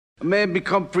A man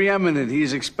become preeminent, he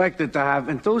is expected to have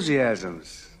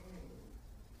enthusiasms.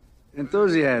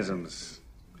 Enthusiasms.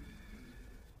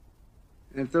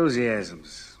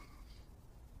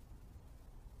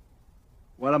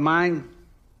 What am mine?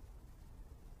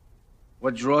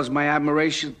 What draws my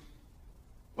admiration?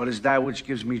 What is that which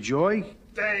gives me joy?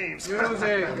 James.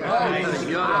 Music.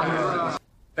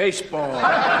 Baseball.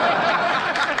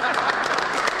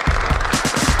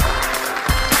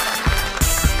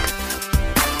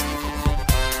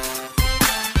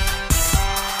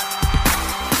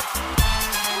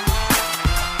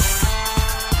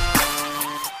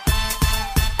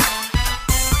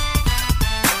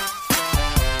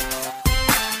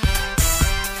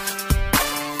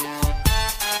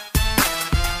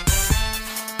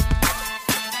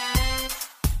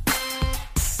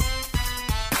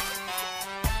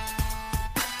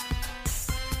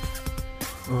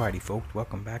 Alrighty, folks,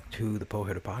 welcome back to the Pull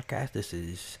Hitter Podcast. This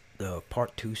is the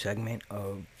part 2 segment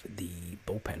of the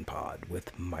Bullpen Pod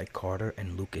with Mike Carter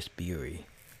and Lucas Beery.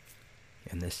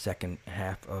 In this second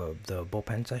half of the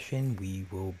bullpen session, we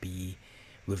will be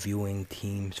reviewing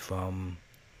teams from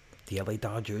the LA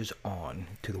Dodgers on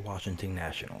to the Washington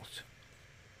Nationals.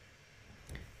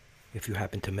 If you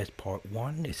happen to miss part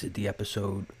 1, this is the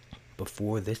episode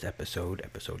before this episode,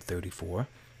 episode 34.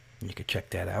 You can check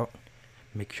that out.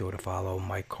 Make sure to follow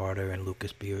Mike Carter and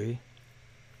Lucas Beery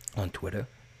on Twitter.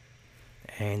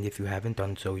 And if you haven't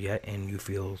done so yet and you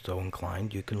feel so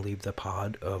inclined, you can leave the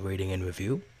pod a rating and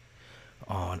review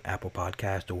on Apple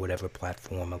Podcast or whatever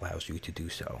platform allows you to do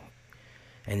so.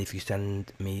 And if you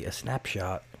send me a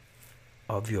snapshot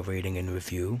of your rating and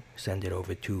review, send it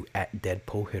over to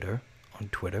 @DeadPullHitter on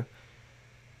Twitter.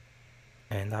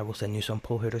 And I will send you some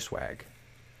Pull Hitter swag.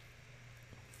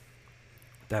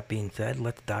 That being said,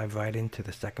 let's dive right into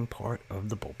the second part of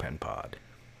the Bullpen Pod.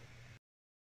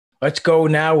 Let's go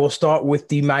now. We'll start with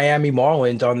the Miami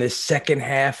Marlins on this second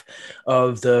half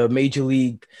of the Major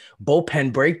League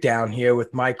Bullpen breakdown here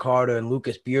with Mike Carter and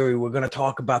Lucas Beery. We're going to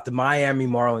talk about the Miami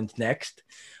Marlins next.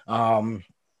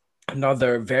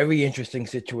 Another very interesting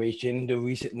situation. The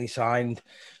recently signed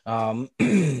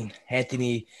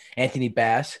Anthony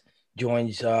Bass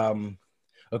joins a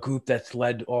group that's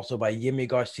led also by Yimi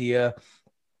Garcia.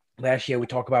 Last year, we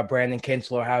talked about Brandon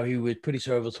Kintzler, how he was pretty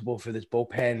serviceable for this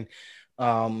bullpen.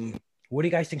 What do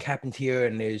you guys think happened here?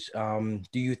 And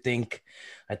do you think,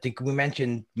 I think we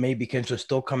mentioned maybe Kintzler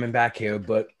still coming back here,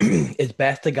 but is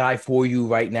Bass the guy for you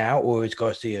right now, or is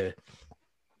Garcia?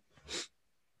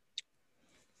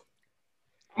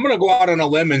 I'm going to go out on a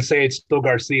limb and say it's still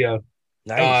Garcia.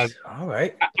 Nice. All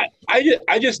right.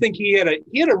 I just think he had a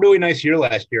really nice year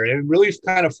last year. It really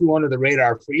kind of flew under the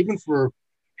radar for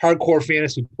hardcore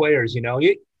fantasy players. He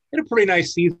had a pretty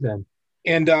nice season.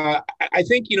 And I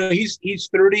think, he's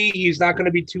 30. He's not going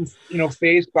to be too,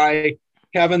 phased by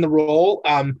having the role.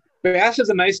 Bass is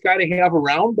a nice guy to have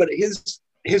around, but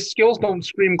his skills don't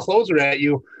scream closer at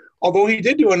you. Although he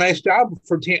did do a nice job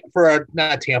for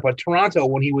Toronto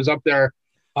when he was up there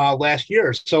last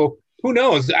year. So who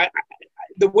knows?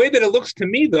 The way that it looks to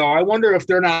me, though, I wonder if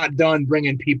they're not done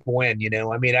bringing people in.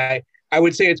 I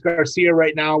would say it's Garcia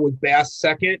right now with Bass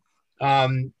second.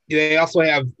 They also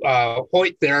have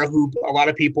Hoyt there, who a lot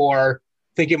of people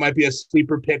think it might be a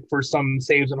sleeper pick for some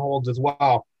saves and holds as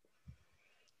well.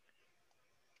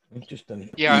 Interesting.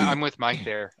 Yeah, I'm with Mike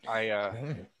there.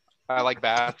 I like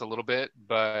Bass a little bit,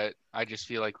 but I just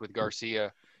feel like with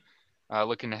Garcia,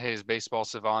 looking at his baseball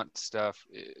savant stuff,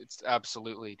 it's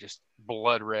absolutely just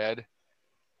blood red.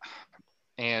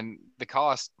 And the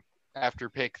cost after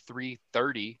pick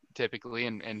 330 typically,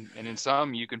 and in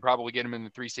some you can probably get him in the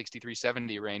 360,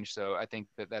 370 range. So I think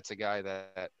that's a guy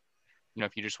that,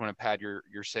 if you just want to pad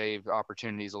your save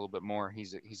opportunities a little bit more,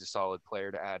 he's a solid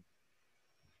player to add.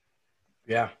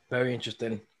 Yeah, very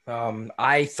interesting.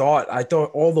 I thought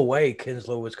all the way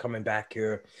Kintzler was coming back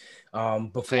here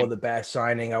before the Bass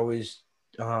signing. I was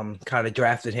kind of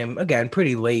drafted him again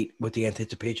pretty late with the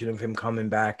anticipation of him coming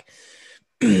back.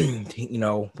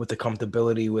 With the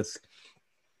comfortability with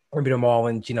the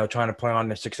Marlins, trying to play on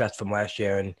the success from last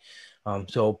year. And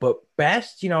but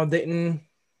Bass, didn't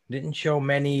show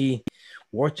many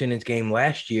warts in his game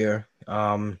last year.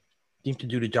 Seemed to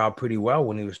do the job pretty well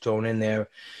when he was thrown in there.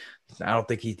 I don't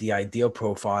think he's the ideal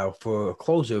profile for a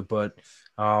closer, but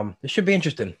it should be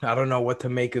interesting. I don't know what to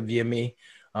make of Yimi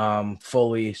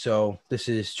fully. So this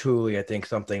is truly, I think,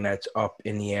 something that's up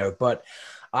in the air. But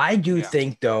I do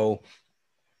think, though,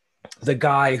 the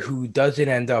guy who doesn't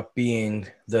end up being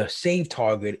the save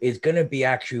target is going to be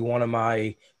actually one of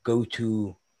my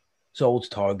go-to Souls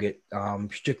target,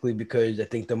 strictly because I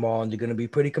think the Marlins are going to be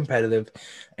pretty competitive.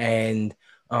 And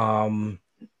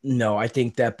No, I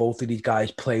think that both of these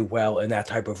guys play well in that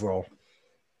type of role.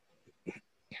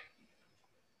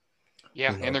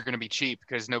 Yeah, You know, and they're going to be cheap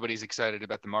because nobody's excited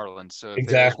about the Marlins. So if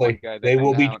there's one Exactly. guy that They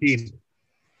will be announced, cheap.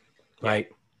 right?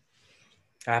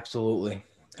 Absolutely.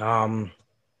 All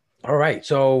right.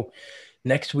 So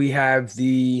next we have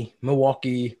the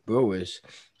Milwaukee Brewers.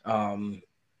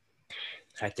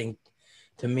 I think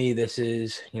to me, this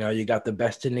is, you got the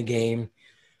best in the game,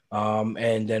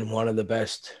 and then one of the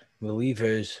best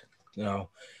relievers, middle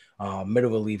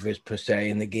relievers per se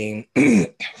in the game,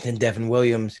 in Devin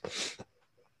Williams.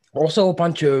 Also a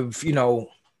bunch of,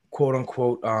 quote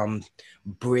unquote,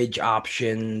 bridge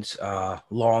options,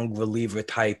 long reliever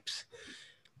types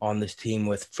on this team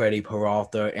with Freddie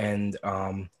Peralta and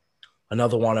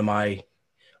another one of my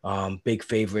big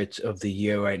favorites of the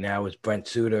year right now is Brent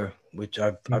Suter, which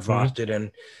I've rostered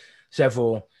in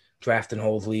several draft and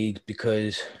hold leagues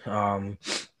because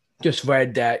just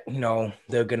read that,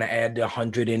 they're going to add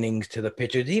 100 innings to the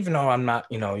pitchers, even though I'm not,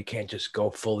 you can't just go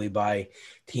fully by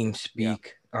team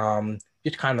speak.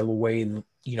 Just kind of the way,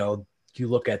 you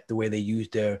look at the way they use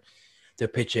their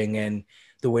pitching and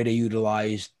the way they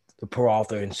utilize the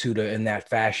Peralta and Suter in that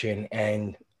fashion.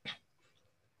 And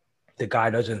the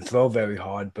guy doesn't throw very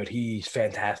hard, but he's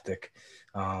fantastic.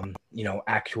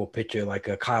 Actual pitcher like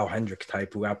a Kyle Hendricks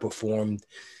type who outperformed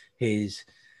his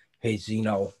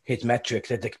metrics,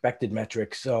 his expected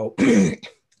metrics. So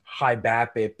high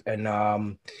BABIP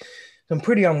and some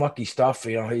pretty unlucky stuff.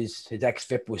 His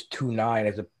xFIP was 2.9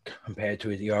 as compared to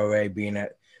his ERA being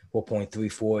at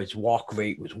 4.34. His walk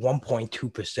rate was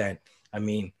 1.2%. I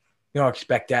mean, you don't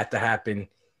expect that to happen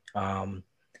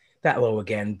that low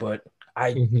again, but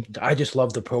I just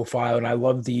love the profile, and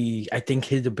I think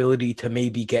his ability to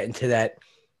maybe get into that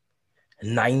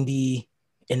 90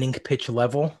 inning pitch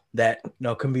level that,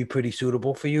 can be pretty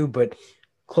suitable for you. But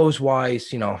close wise,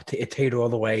 it's Hader all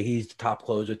the way. He's the top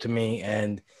closer to me,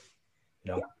 and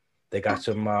they got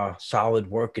some solid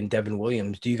work in Devin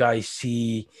Williams. Do you guys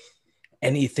see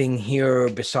anything here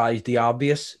besides the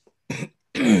obvious?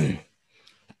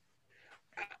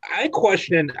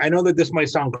 I know that this might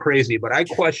sound crazy, but I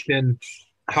question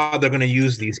how they're going to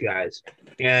use these guys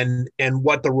and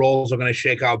what the roles are going to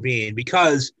shake out being,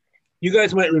 because you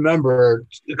guys might remember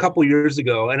a couple years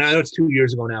ago, and I know it's 2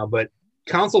 years ago now, but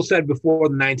Counsell said before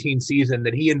the 19 season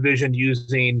that he envisioned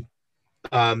using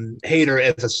Hader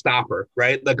as a stopper,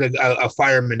 right? Like a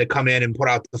fireman to come in and put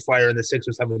out the fire in the 6th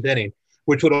or 7th inning,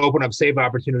 which would open up save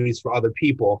opportunities for other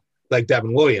people like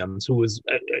Devin Williams, who was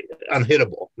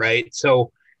unhittable, right?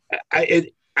 So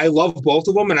I love both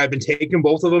of them, and I've been taking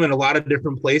both of them in a lot of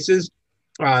different places.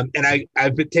 And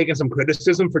I've been taking some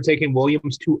criticism for taking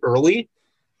Williams too early,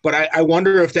 but I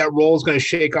wonder if that role is going to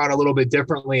shake out a little bit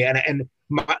differently. And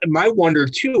my wonder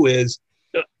too is,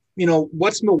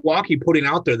 what's Milwaukee putting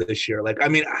out there this year? Like, I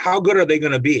mean, how good are they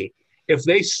going to be? If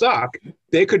they suck,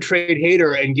 they could trade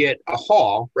Hader and get a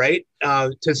haul, right,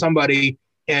 to somebody,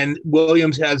 and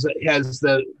Williams has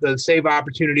the save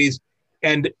opportunities.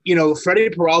 And,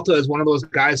 Freddie Peralta is one of those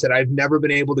guys that I've never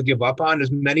been able to give up on as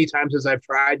many times as I've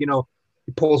tried.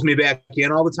 He pulls me back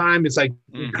in all the time. It's like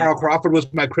Carl Crawford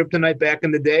was my kryptonite back in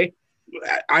the day.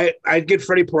 I'd get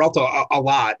Freddie Peralta a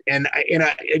lot. And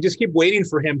I just keep waiting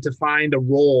for him to find a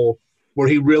role where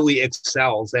he really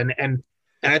excels. And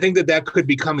I think that could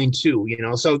be coming too,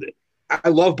 So I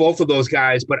love both of those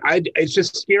guys, but it's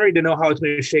just scary to know how it's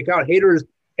going to shake out. Hader is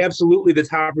absolutely the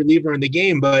top reliever in the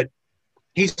game, but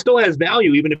he still has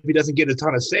value, even if he doesn't get a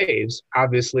ton of saves,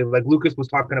 obviously, like Lucas was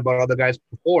talking about other guys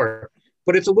before.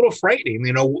 But it's a little frightening,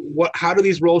 how do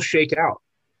these roles shake out?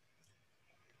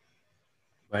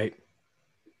 Right.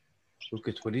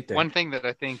 Lucas, what do you think? One thing that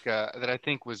I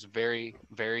think was very,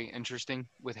 very interesting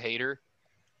with Hader.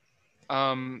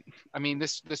 I mean,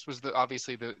 this was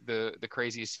obviously the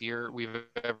craziest year we've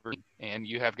ever, and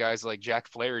you have guys like Jack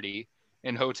Flaherty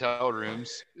in hotel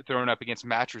rooms thrown up against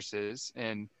mattresses,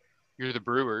 and you're the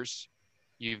Brewers.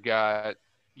 You've got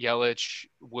Yelich,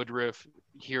 Woodruff,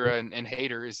 Hira, and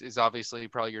Hader is obviously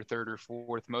probably your third or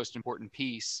fourth most important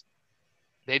piece.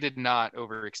 They did not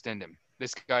overextend him.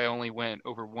 This guy only went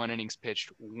over 1 innings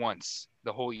pitched once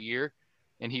the whole year,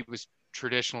 and he was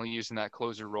traditionally using that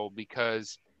closer role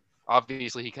because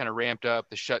obviously he kind of ramped up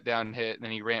the shutdown hit, and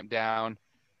then he ramped down.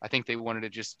 I think they wanted to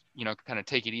just, kind of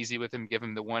take it easy with him, give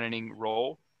him the 1 inning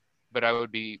role. But I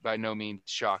would be by no means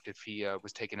shocked if he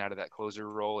was taken out of that closer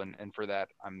role. And for that,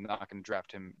 I'm not going to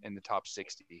draft him in the top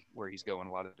 60 where he's going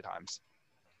a lot of the times.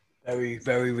 Very,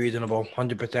 very reasonable.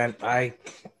 100%. I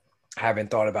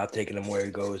haven't thought about taking him where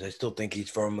he goes. I still think he's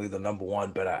firmly the number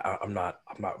one, but I'm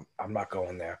not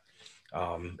going there.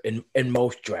 In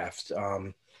most drafts,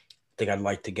 think I'd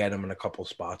like to get him in a couple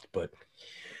spots, but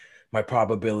my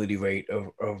probability rate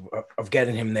of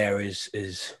getting him there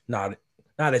is not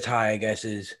as high, I guess,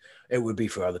 as it would be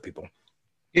for other people.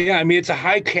 Yeah, I mean it's a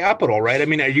high capital, right? I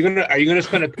mean, are you gonna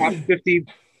spend a top 50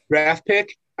 draft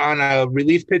pick on a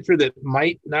relief pitcher that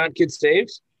might not get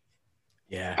saves?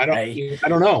 Yeah, I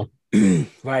don't know.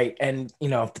 Right, and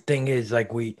the thing is,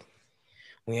 like we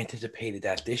anticipated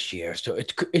that this year, so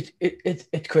it's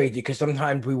crazy because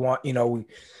sometimes we want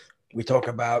we talk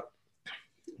about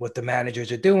what the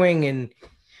managers are doing in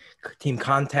team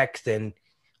context, and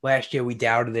last year we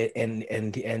doubted it,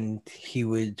 and he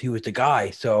was the guy.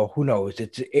 So who knows?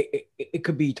 It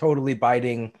could be totally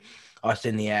biting us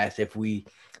in the ass if we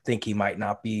think he might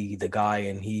not be the guy,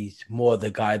 and he's more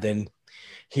the guy than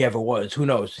he ever was. Who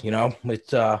knows?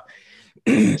 It's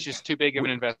It's just too big of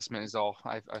an investment, is all.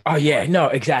 Oh yeah, no,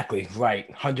 exactly,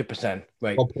 right, 100%,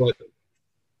 right. I'll put.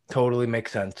 Totally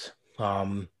makes sense.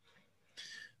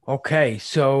 Okay,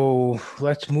 so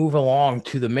let's move along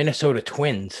to the Minnesota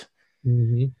Twins.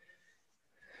 Mm-hmm.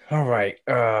 All right,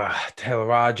 Taylor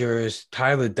Rogers,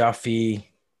 Tyler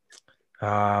Duffy,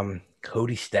 Cody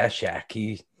Stashak.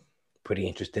 He's pretty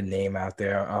interesting name out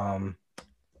there.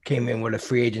 Came in with a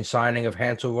free agent signing of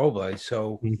Hansel Robles.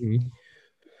 So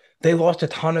they lost a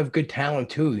ton of good talent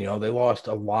too. They lost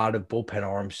a lot of bullpen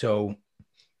arms. So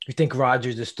you think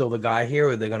Rogers is still the guy here,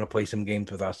 or are they going to play some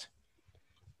games with us?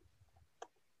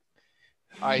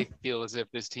 I feel as if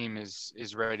this team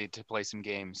is ready to play some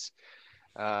games.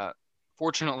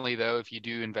 Fortunately, though, if you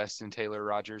do invest in Taylor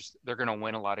Rogers, they're going to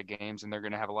win a lot of games, and they're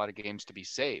going to have a lot of games to be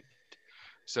saved.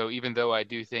 So even though I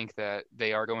do think that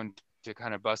they are going to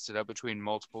kind of bust it up between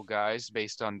multiple guys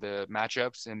based on the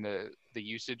matchups and the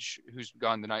usage, who's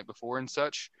gone the night before and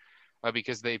such,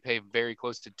 because they pay very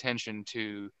close attention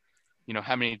to,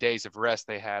 how many days of rest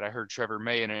they had. I heard Trevor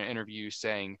May in an interview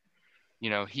saying,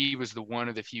 he was one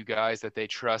of the few guys that they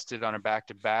trusted on a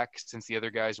back-to-back since the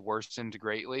other guys worsened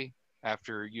greatly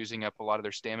after using up a lot of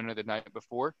their stamina the night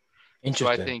before. So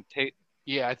I think,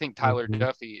 I think Tyler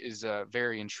Duffy is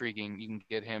very intriguing. You can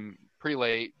get him pretty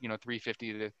late,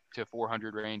 350 to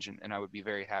 400 range, and I would be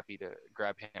very happy to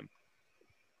grab him.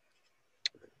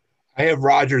 I have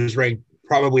Rogers ranked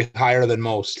probably higher than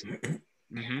most.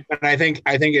 And I think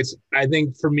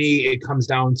for me, it comes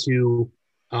down to,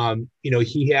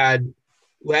 he had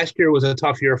last year was a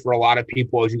tough year for a lot of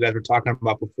people, as you guys were talking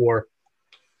about before.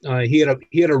 He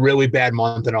had a really bad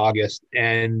month in August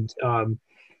and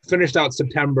finished out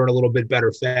September in a little bit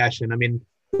better fashion. I mean,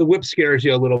 the whip scares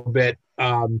you a little bit,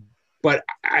 but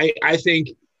I think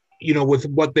with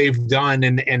what they've done,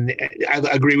 and I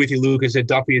agree with you, Lucas, that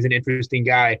Duffy is an interesting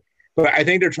guy. But I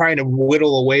think they're trying to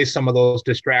whittle away some of those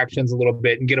distractions a little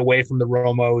bit and get away from the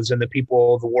Romos and the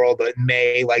people of the world that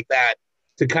may like that,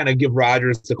 to kind of give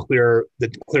Rogers the clear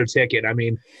ticket. I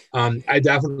mean, I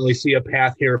definitely see a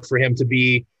path here for him to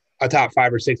be a top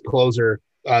 5 or 6 closer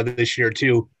this year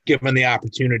too, given the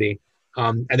opportunity.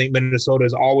 I think Minnesota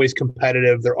is always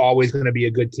competitive. They're always going to be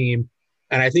a good team.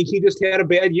 And I think he just had a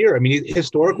bad year. I mean,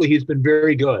 historically, he's been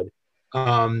very good.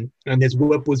 And his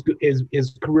whip was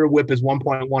his career whip is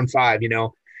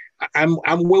 1.15.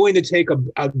 I'm willing to take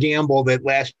a gamble that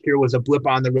last year was a blip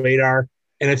on the radar.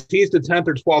 And if he's the 10th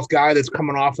or 12th guy that's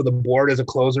coming off of the board as a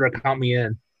closer, count me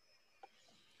in.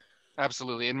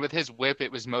 Absolutely. And with his whip,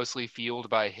 it was mostly fueled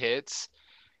by hits.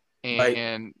 And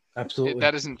right. Absolutely,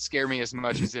 that doesn't scare me as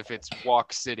much as if it's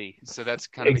walk city. So that's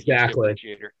kind of exactly a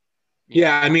huge differentiator.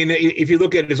 Yeah, I mean, if you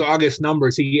look at his August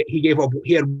numbers, he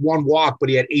had 1 walk, but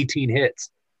he had 18 hits.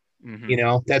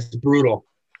 That's brutal.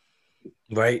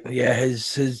 Right. Yeah.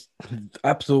 His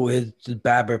absolutely his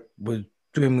BABIP was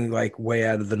extremely way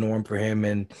out of the norm for him.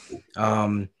 And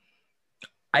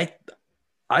I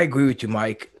agree with you,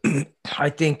 Mike. I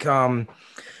think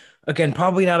again,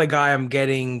 probably not a guy I'm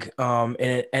getting in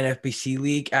an NFBC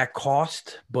league at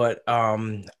cost, but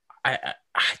I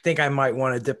think I might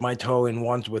want to dip my toe in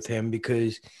once with him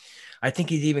because I think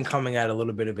he's even coming at a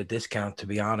little bit of a discount, to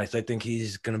be honest. I think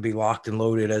he's going to be locked and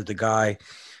loaded as the guy.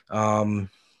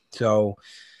 So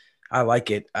I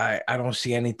like it. I don't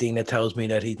see anything that tells me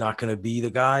that he's not going to be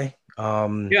the guy.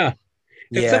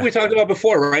 It's like we talked about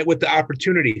before, right? With the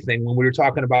opportunity thing, when we were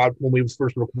talking about when we were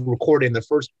first recording the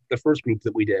first group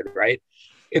that we did, right?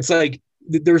 It's like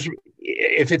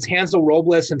if it's Hansel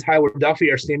Robles and Tyler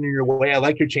Duffy are standing in your way, I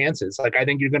like your chances. I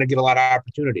think you're going to get a lot of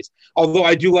opportunities. Although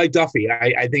I do like Duffy,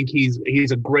 I think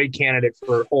he's a great candidate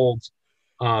for holds.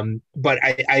 But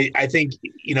I think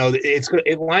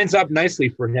it lines up nicely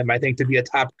for him. I think to be a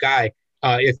top guy,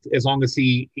 as long as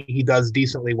he does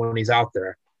decently when he's out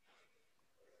there.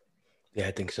 Yeah,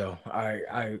 I think so.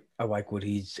 I like what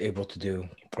he's able to do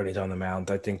when he's on the mound.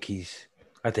 I think he's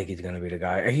gonna be the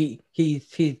guy.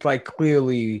 He's like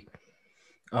clearly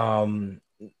I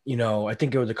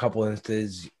think there was a couple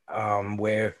instances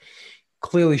where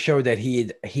clearly showed that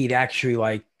he'd actually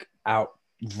like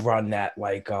outrun that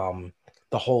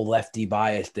the whole lefty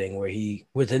bias thing where he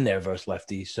was in there versus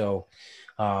lefty. So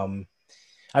I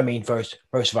mean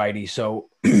versus righty. So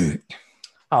I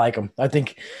like him. I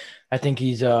think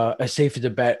he's as safe as a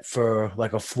bet for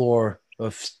like a floor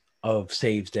of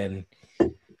saves than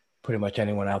pretty much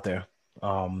anyone out there.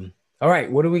 All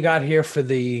right, what do we got here for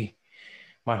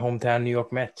my hometown New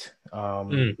York Mets?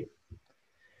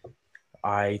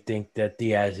 I think that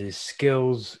Diaz's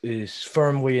skills is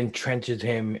firmly entrenches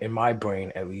him in my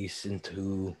brain, at least,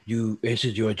 into you. This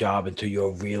is your job until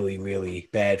you're really, really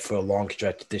bad for a long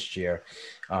stretch this year.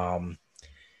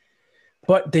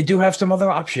 But they do have some other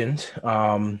options,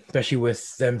 especially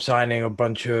with them signing a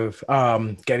bunch of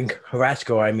getting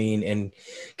Carrasco, and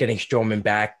getting Stroman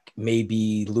back,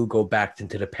 maybe Lugo back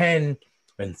into the pen,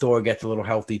 and Thor gets a little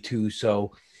healthy too.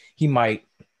 So he might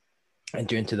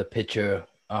enter into the picture.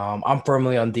 I'm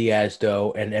firmly on Diaz,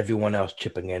 though, and everyone else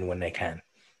chipping in when they can.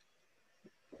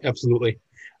 Absolutely.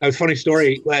 A funny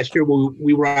story. Last year,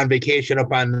 we were on vacation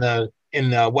up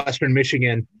in Western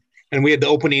Michigan, and we had the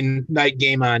opening night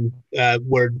game on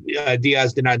where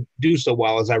Diaz did not do so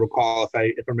well, as I recall, if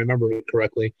I remember it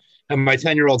correctly. And my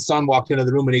 10-year-old son walked into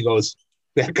the room and he goes,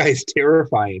 "That guy's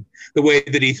terrifying, the way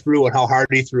that he threw and how hard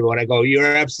he threw." And I go,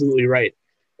 "You're absolutely right."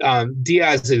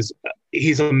 Diaz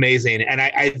he's amazing. And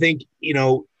I think,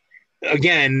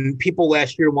 again, people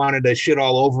last year wanted to shit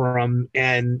all over him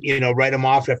and, write him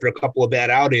off after a couple of bad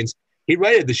outings. He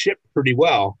righted the ship pretty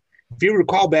well. If you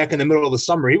recall back in the middle of the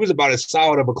summer, he was about as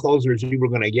solid of a closer as you were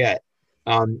going to get.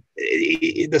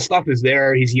 The stuff is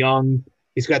there. He's young.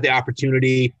 He's got the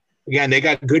opportunity. Again, they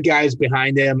got good guys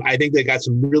behind him. I think they got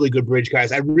some really good bridge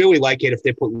guys. I really like it if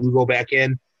they put Lugo back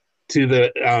in to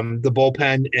the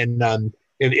bullpen, and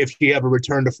if you have a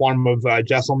return to form of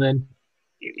Jesselman,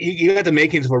 you got the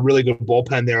makings of a really good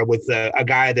bullpen there with a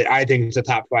guy that I think is a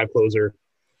top 5 closer.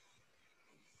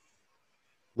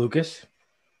 Lucas?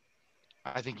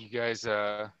 I think you guys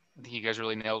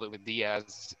really nailed it with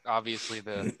Diaz. Obviously,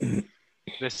 the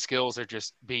skills are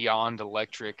just beyond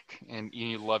electric, and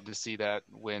you love to see that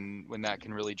when that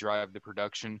can really drive the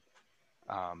production.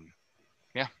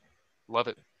 Yeah, love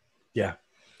it. Yeah,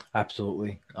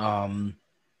 absolutely.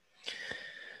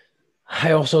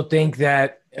 I also think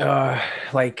that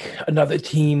like another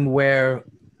team where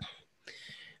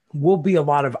will be a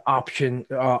lot of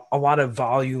a lot of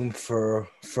volume for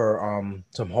some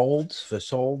holds, for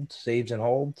saves and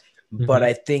holds. Mm-hmm. But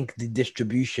I think the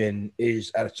distribution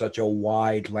is at such a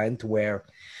wide length where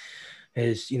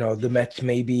the Mets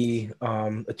may be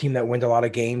a team that wins a lot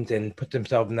of games and put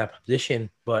themselves in that position.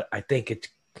 But I think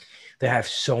they have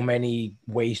so many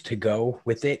ways to go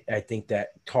with it. I think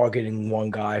that targeting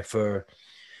one guy for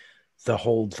the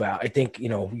hold value, I think,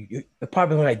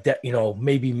 probably when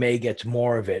maybe May gets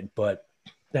more of it, but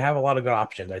they have a lot of good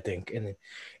options, I think, in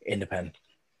the pen.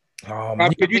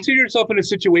 Could you see yourself in a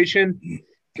situation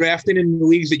drafting in the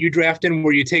leagues that you draft in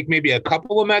where you take maybe a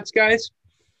couple of Mets guys?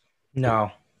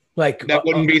 No. That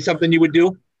wouldn't be something you would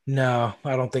do? No,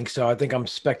 I don't think so. I think I'm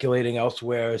speculating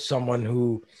elsewhere. Someone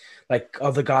who, like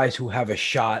other guys who have a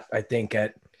shot, I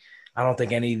don't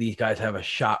think any of these guys have a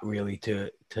shot really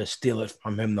to steal it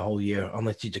from him the whole year,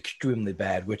 unless he's extremely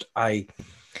bad, which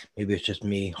maybe it's just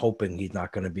me hoping he's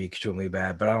not going to be extremely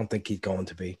bad, but I don't think he's going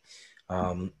to be.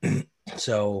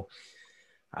 So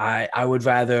I would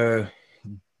rather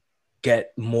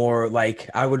get more,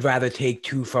 I would rather take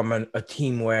 2 from a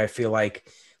team where I feel like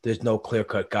there's no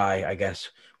clear-cut guy, I guess,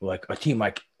 like a team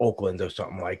like Oakland or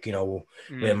something where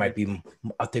it might be,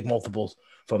 I'll take multiples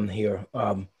from here,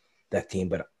 that team.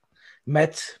 But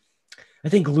Mets, I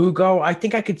think Lugo, I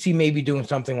think I could see maybe doing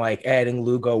something like adding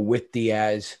Lugo with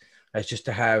Diaz as just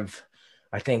to have,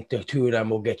 I think the 2 of them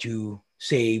will get you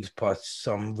saves plus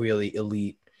some really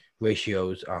elite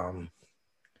ratios.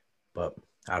 But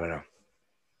I don't know.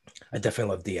 I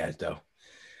definitely love Diaz, though,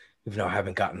 even though I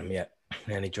haven't gotten him yet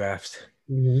in any drafts.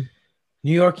 Mm-hmm.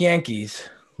 New York Yankees,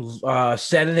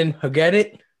 set it and forget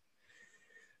it.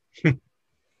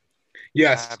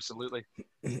 Yes, absolutely.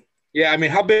 Yeah, I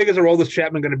mean, how big is Aroldis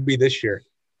Chapman going to be this year?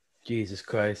 Jesus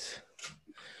Christ!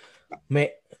 Main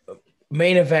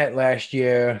event last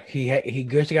year, he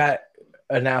just got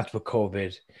announced with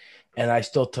COVID, and I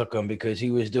still took him because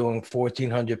he was doing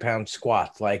 1,400-pound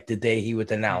squats like the day he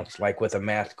was announced, like with a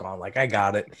mask on. Like, I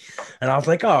got it. And I was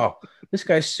like, oh, this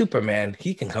guy's Superman.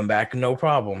 He can come back, no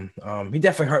problem. He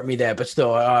definitely hurt me there, but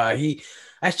still,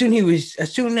 as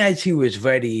soon as he was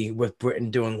ready with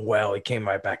Britain doing well, he came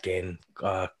right back in.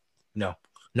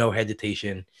 No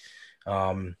hesitation.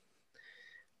 Yeah,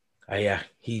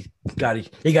 he got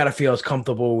to feel as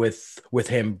comfortable with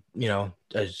him,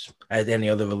 as any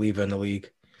other reliever in the league.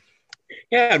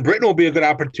 Yeah, and Britain will be a good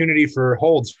opportunity for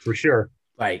holds for sure.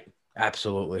 Right.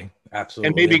 Absolutely.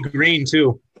 And maybe Green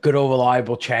too. Good old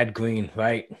reliable Chad Green,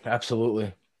 right?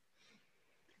 Absolutely.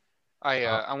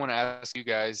 I want to ask you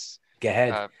guys. Go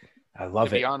ahead. I love it.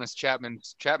 To be honest,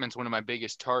 Chapman's one of my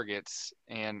biggest targets,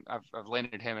 and I've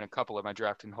landed him in a couple of my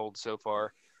draft and holds so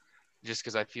far, just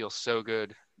because I feel so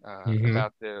good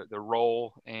about the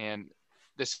role, and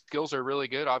the skills are really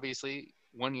good. Obviously,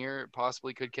 1 year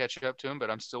possibly could catch up to him,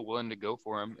 but I'm still willing to go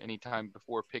for him anytime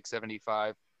before pick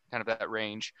 75, kind of that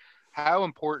range. How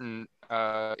important,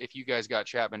 if you guys got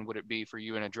Chapman, would it be for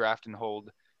you in a draft and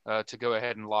hold to go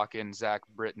ahead and lock in Zach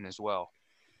Britton as well?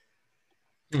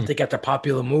 I think that's a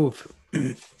popular move.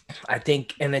 I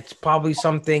think, and it's probably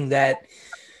something that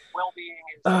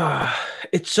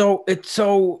it's so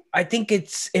I think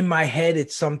it's in my head.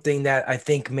 It's something that I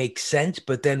think makes sense.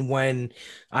 But then when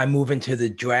I move into the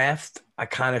draft, I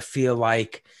kind of feel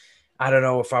like, I don't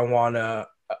know if I want to,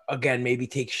 again, maybe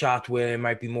take shots where there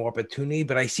might be more opportunity,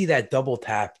 but I see that double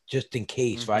tap just in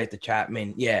case, right? The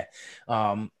Chapman. Yeah.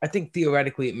 I think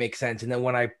theoretically it makes sense. And then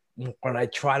when I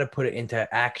try to put it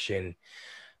into action,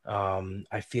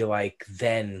 I feel like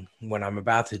then when I'm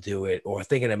about to do it or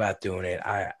thinking about doing it,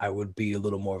 I would be a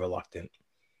little more reluctant.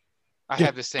 I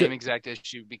have the same exact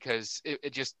issue because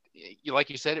it just, like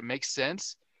you said, it makes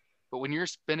sense. But when you're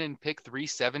spending pick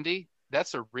 370,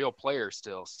 that's a real player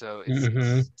still. So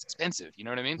it's expensive. You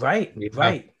know what I mean? Right. Yeah.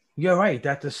 Right. You're right.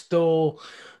 That's still,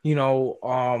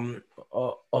 a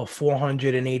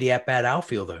 480 at-bat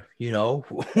outfielder,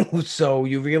 so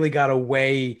you really got to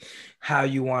weigh how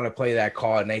you want to play that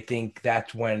card. And I think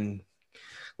that's when,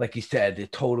 like you said,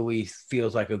 it totally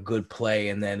feels like a good play.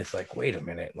 And then it's like, wait a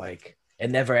minute, like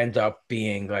it never ends up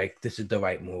being like, this is the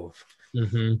right move.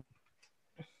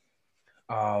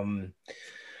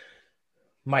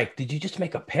 Mike, did you just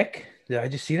make a pick? Did I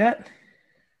just see that?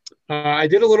 I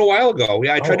did a little while ago.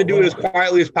 Yeah, I tried to do it as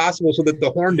quietly as possible so that the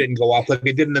horn didn't go off like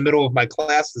it did in the middle of my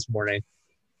class this morning.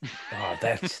 Oh,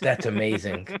 that's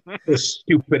amazing. This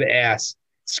stupid ass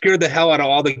scared the hell out of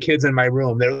all the kids in my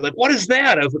room. They're like, "What is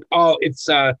that?" I was like, "Oh, it's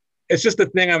just a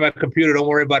thing on my computer. Don't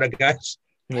worry about it, guys."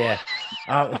 Yeah.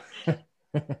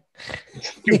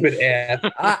 Stupid ass.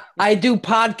 I do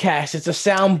podcasts. It's a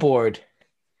soundboard.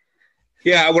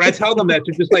 Yeah, when I tell them that,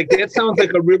 they're just like, that sounds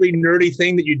like a really nerdy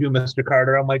thing that you do, Mr.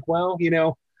 Carter. I'm like, well,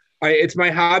 it's my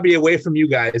hobby away from you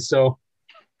guys. So,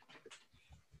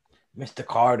 Mr.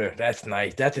 Carter, that's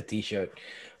nice. That's a T-shirt.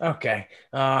 Okay.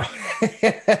 I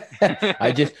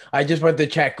just went to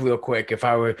check real quick if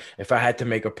I had to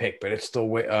make a pick, but it's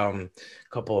still a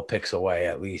couple of picks away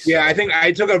at least. Yeah, so. I think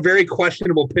I took a very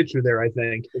questionable picture there. I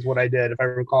think is what I did, if I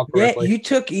recall correctly. Yeah, you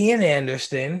took Ian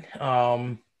Anderson.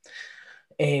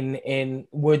 And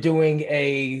we're doing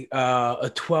a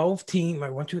 12-team.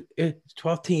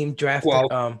 12-team draft.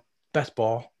 Best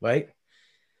ball, right?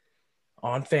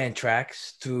 On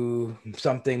Fantrax through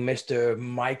something Mr.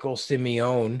 Michael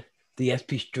Simeone, the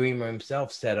SP streamer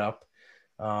himself, set up.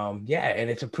 And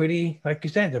it's a pretty, like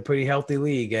you said, a pretty healthy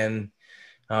league. And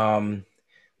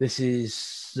this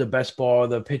is the best ball.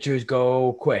 The pitchers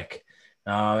go quick.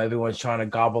 Everyone's trying to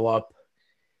gobble up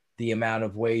the amount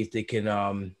of ways they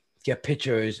can get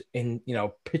pitchers in,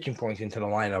 pitching points into the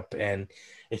lineup. And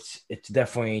it's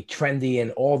definitely trendy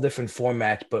in all different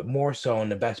formats, but more so in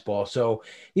the best ball. So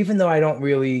even though I don't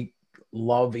really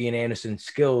love Ian Anderson's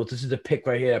skills, this is a pick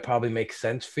right here that probably makes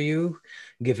sense for you,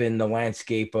 given the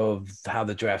landscape of how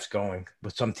the draft's going.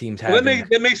 With some teams having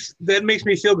that makes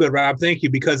me feel good, Rob. Thank you,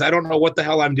 because I don't know what the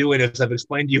hell I'm doing, as I've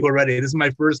explained to you already. This is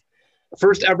my first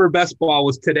ever best ball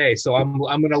was today, so I'm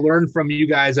going to learn from you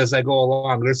guys as I go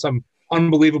along. There's some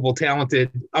unbelievably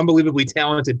talented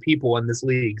people in this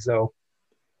league. So,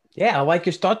 yeah, I like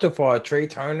your start so far. Trey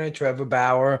Turner, Trevor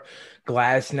Bauer,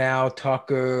 Glasnow,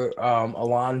 Tucker,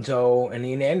 Alonso, and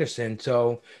Ian Anderson.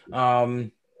 So,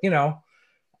 I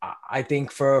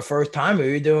think for a first timer,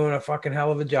 you're doing a fucking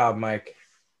hell of a job, Mike.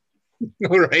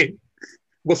 All right.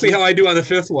 We'll see how I do on the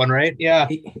fifth one, right? Yeah.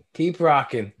 Keep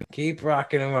rocking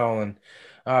and rolling.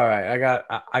 All right,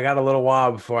 I got a little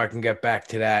while before I can get back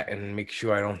to that and make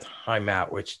sure I don't time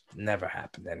out, which never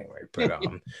happened anyway. But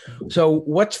so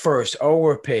what's first, O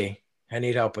or P? I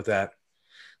need help with that.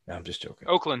 No, I'm just joking.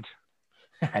 Oakland.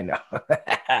 I know.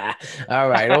 All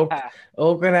right,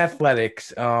 Oakland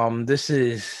Athletics. This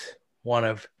is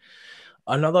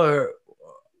another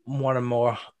one of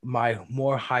my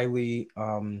more highly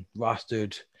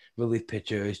rostered relief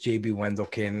pitchers, JB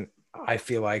Wendelken. I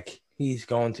feel like he's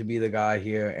going to be the guy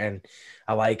here, and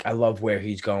I love where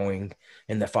he's going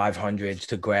in the 500s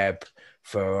to grab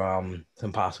for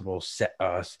some possible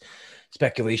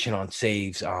speculation on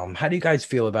saves. How do you guys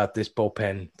feel about this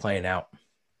bullpen playing out?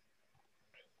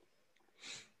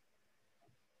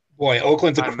 Boy,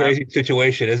 Oakland's a crazy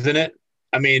situation, isn't it?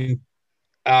 I mean,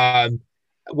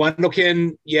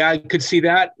 Wendelken, yeah, I could see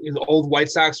that. He's an old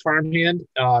White Sox farmhand.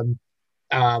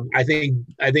 I think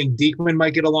Diekman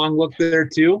might get a long look there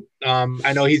too.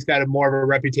 I know he's got a more of a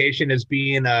reputation as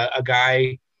being a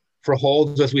guy for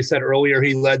holds. As we said earlier,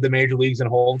 he led the major leagues in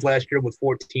holds last year with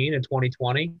 14 in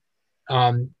 2020.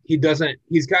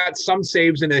 He's got some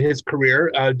saves in his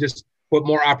career, but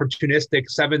more opportunistic,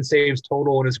 7 saves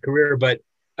total in his career. But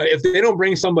if they don't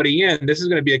bring somebody in, this is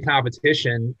going to be a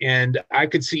competition, and I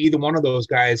could see either one of those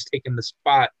guys taking the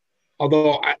spot.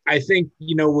 Although I think,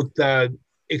 with the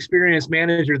experienced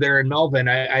manager there in Melvin,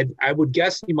 I would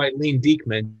guess he might lean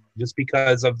Diekman just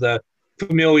because of the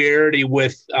familiarity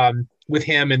with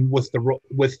him and with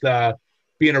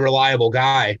being a reliable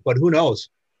guy. But who knows?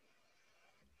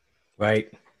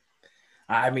 Right.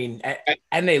 I mean,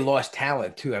 and they lost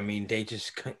talent too. I mean, they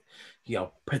just,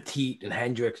 Petit and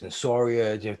Hendricks and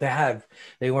Soria,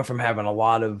 they went from having a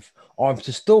lot of arms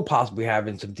to still possibly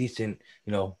having some decent,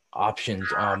 options.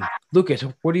 Lucas,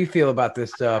 what do you feel about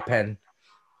this pen?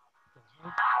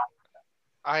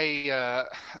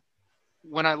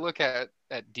 When I look at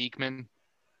Diekman,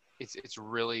 it's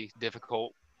really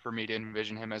difficult for me to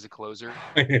envision him as a closer.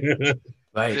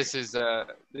 Right. This is a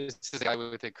guy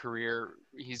with a career.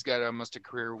 He's got almost a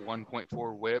career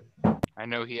 1.4 WHIP. I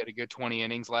know he had a good 20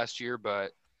 innings last year,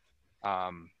 but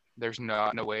there's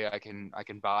no way I can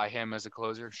buy him as a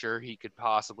closer. Sure, he could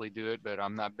possibly do it, but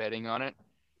I'm not betting on it.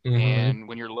 Mm-hmm. And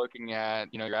when you're looking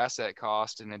at your asset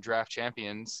cost and the draft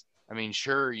champions, I mean,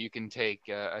 sure, you can take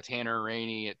a Tanner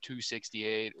Rainey at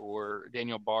 268 or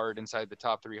Daniel Bard inside the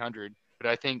top 300, but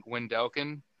I think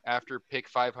Wendelken after pick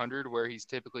 500, where he's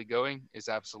typically going, is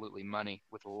absolutely money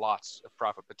with lots of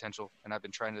profit potential, and I've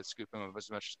been trying to scoop him up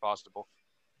as much as possible.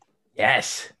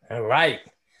 Yes. All right.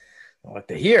 What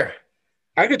to hear.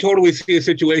 I could totally see a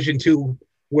situation too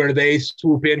where they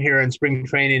swoop in here in spring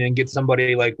training and get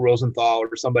somebody like Rosenthal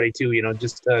or somebody too,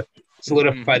 just to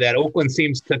solidify that. Oakland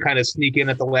seems to kind of sneak in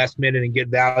at the last minute and get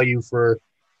value for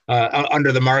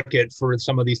under the market for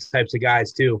some of these types of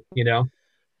guys too,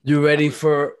 You ready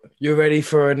for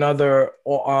another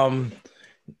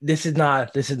this is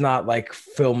not like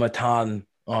Phil Maton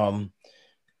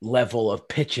level of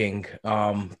pitching,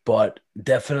 but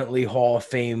definitely Hall of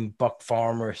Fame Buck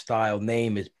Farmer style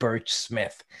name is Birch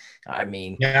Smith. I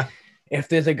mean, yeah. If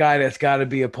there's a guy that's got to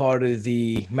be a part of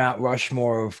the Mount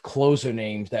Rushmore of closer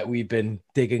names that we've been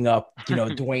digging up,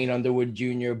 Dwayne Underwood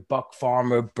Jr., Buck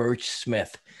Farmer, Birch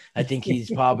Smith, I think he's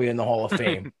probably in the Hall of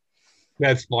Fame.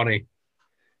 That's funny.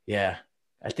 Yeah,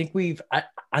 I think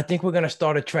we're gonna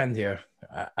start a trend here.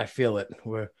 I feel it.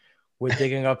 We're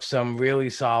digging up some really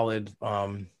solid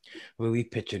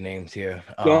relief pitcher names here.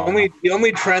 The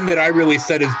only trend that I really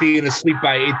said is being asleep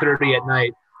by 8:30 at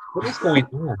night. What is going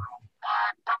on?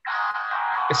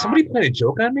 Is somebody playing a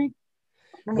joke on me?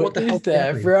 I don't know what the hell is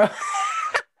that, bro.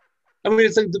 I mean,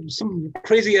 it's like some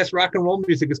crazy ass rock and roll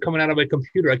music is coming out of my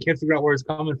computer. I can't figure out where it's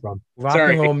coming from. Rock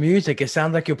and roll music. It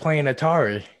sounds like you're playing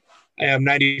Atari. I am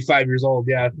 95 years old.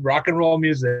 Yeah, rock and roll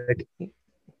music.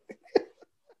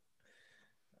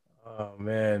 Oh,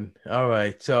 man. All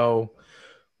right. So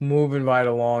moving right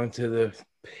along to the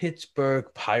Pittsburgh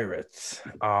Pirates.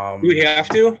 Do we have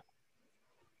to?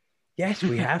 Yes,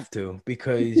 we have to,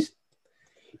 because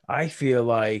I feel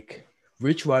like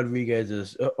Rich Rodriguez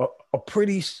is a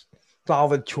pretty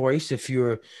solid choice if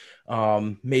you're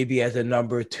maybe as a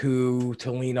number 2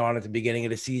 to lean on at the beginning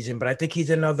of the season. But I think he's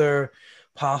another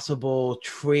possible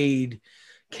trade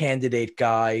candidate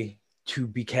guy to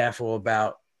be careful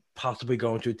about, possibly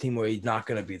going to a team where he's not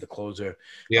going to be the closer.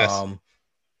 Yes.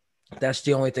 That's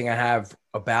the only thing I have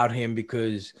about him,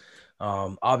 because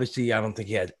obviously I don't think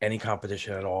he had any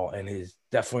competition at all, and he's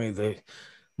definitely the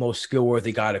most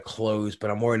skill-worthy guy to close, but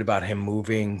I'm worried about him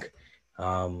moving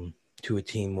to a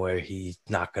team where he's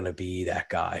not going to be that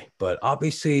guy. But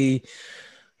obviously,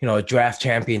 draft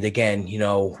champions, again,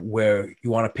 where you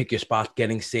want to pick your spot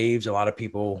getting saves. A lot of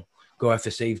people go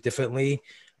after saves differently.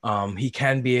 He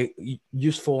can be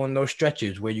useful in those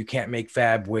stretches where you can't make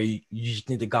fab, where you just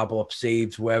need to gobble up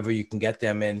saves wherever you can get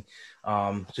them in.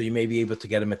 So you may be able to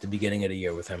get him at the beginning of the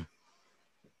year with him.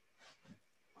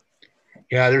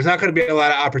 Yeah, there's not going to be a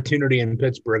lot of opportunity in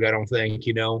Pittsburgh, I don't think,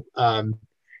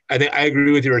 I think I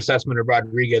agree with your assessment of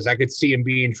Rodriguez. I could see him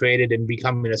being traded and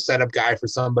becoming a setup guy for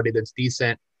somebody that's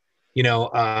decent.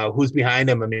 Who's behind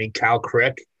him? I mean, Cal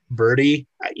Crick, Birdie.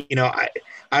 I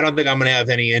don't think I'm going to have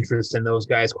any interest in those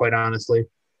guys, quite honestly.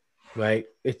 Right.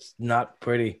 It's not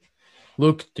pretty.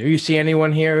 Luke, do you see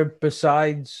anyone here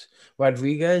besides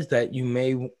Rodriguez that you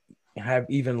may have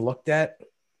even looked at?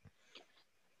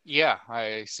 Yeah,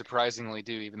 I surprisingly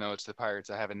do, even though it's the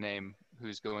Pirates. I have a name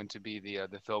who's going to be the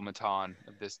Phil Maton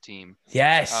of this team.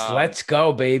 Yes, let's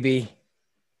go, baby.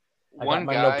 One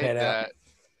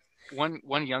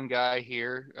young guy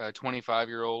here,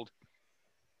 25-year-old,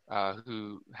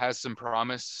 who has some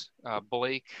promise.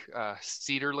 Blake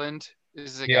Cederland.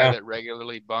 This is a guy that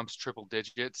regularly bumps triple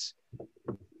digits.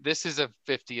 This is a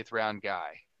 50th round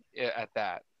guy at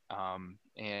that.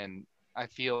 And I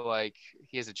feel like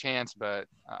he has a chance, but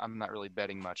I'm not really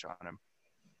betting much on him.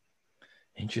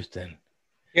 Interesting.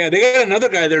 Yeah, they got another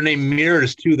guy there named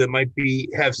Mears too that might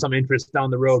have some interest down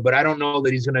the road, but I don't know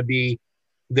that he's going to be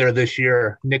there this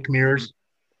year. Nick Mears,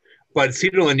 but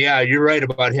Cederland, yeah, you're right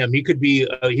about him. He could be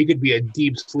a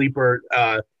deep sleeper,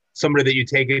 somebody that you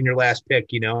take in your last pick.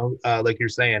 Like you're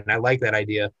saying. I like that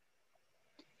idea.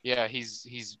 Yeah,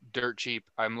 he's dirt cheap.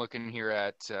 I'm looking here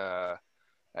at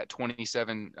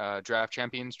 27 draft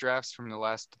champions drafts from the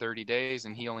last 30 days,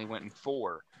 and he only went in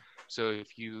 4. So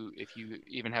if you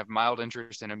even have mild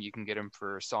interest in him, you can get him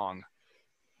for a song.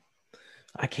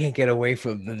 I can't get away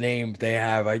from the name they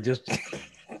have. I just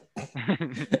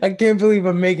I can't believe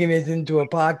I'm making this into a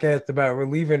podcast about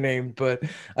reliever names, but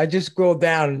I just scrolled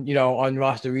down, on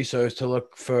roster research to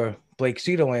look for Blake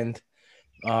Cederland.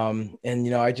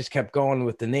 And I just kept going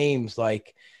with the names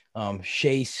like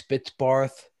Shea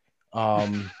Spitzbarth,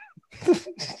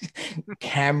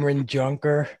 Cameron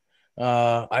Junker.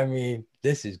 I mean,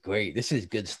 this is great. This is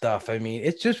good stuff. I mean,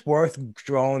 it's just worth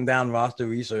scrolling down roster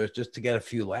research just to get a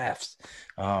few laughs.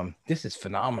 This is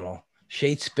phenomenal.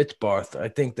 Shea Spitzbarth. I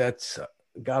think that's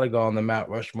got to go on the Mount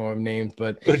Rushmore of names,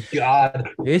 but good God,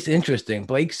 it's interesting.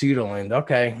 Blake Cederland.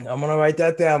 Okay, I'm gonna write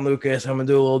that down, Lucas. I'm gonna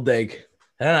do a little dig.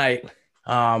 All right.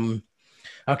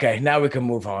 Okay, now we can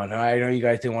move on. I know you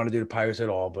guys didn't want to do the Pirates at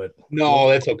all, but no,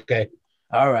 that's okay.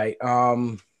 All right.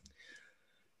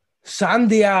 San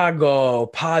Diego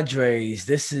Padres.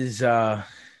 This is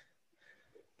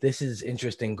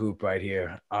interesting group right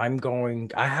here. I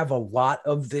have a lot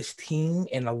of this team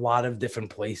in a lot of different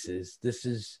places. This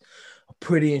is a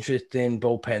pretty interesting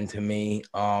bullpen to me.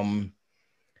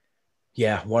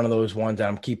 Yeah, one of those ones that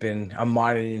I'm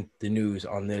monitoring the news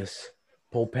on this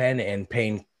bullpen and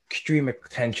paying extreme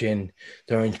attention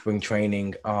during spring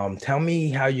training. Tell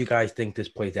me how you guys think this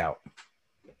plays out.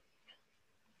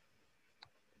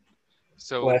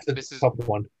 So this is a tough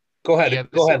one. Go ahead. Yeah,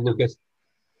 go ahead, Lucas.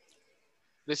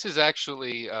 This is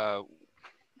actually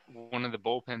one of the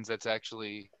bullpens that's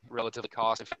actually relatively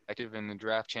cost effective in the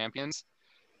draft champions.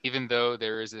 Even though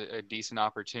there is a decent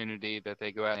opportunity that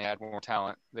they go out and add more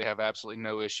talent, they have absolutely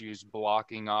no issues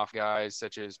blocking off guys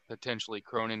such as potentially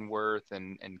Cronenworth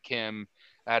and Kim,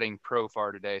 adding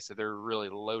Profar today. So they're really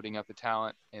loading up the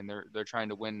talent, and they're trying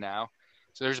to win now.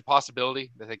 So there's a possibility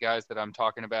that the guys that I'm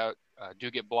talking about do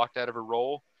get blocked out of a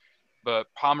role. But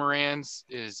Pomeranz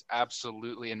is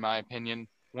absolutely, in my opinion,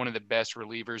 one of the best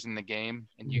relievers in the game,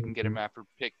 and you can get him after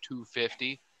pick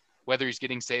 250. Whether he's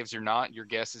getting saves or not, your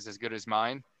guess is as good as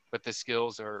mine. But the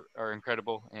skills are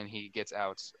incredible, and he gets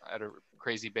outs at a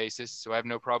crazy basis. So I have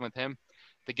no problem with him.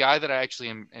 The guy that I actually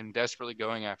am desperately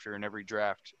going after in every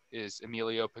draft is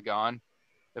Emilio Pagan,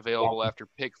 available after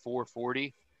pick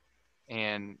 440.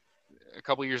 And a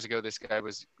couple years ago, this guy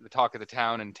was the talk of the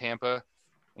town in Tampa.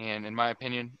 And in my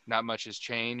opinion, not much has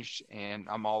changed, and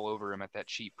I'm all over him at that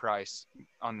cheap price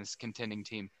on this contending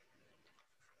team.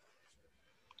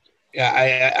 Yeah,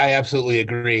 I absolutely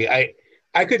agree.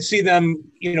 I could see them,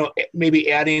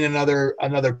 maybe adding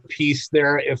another piece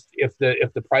there if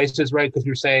the price is right, because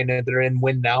you're saying that they're in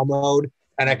win now mode,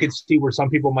 and I could see where some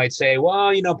people might say,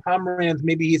 well, Pomeranz,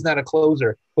 maybe he's not a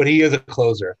closer, but he is a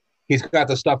closer. He's got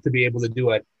the stuff to be able to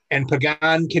do it. And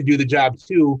Pagan can do the job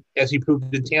too, as he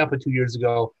proved in Tampa 2 years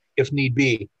ago, if need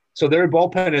be. So their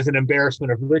bullpen is an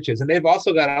embarrassment of riches. And they've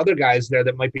also got other guys there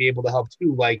that might be able to help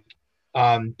too, like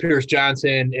Pierce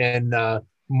Johnson and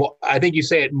I think you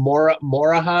say it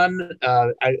Morahan.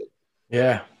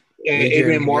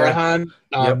 Adrian Morahan.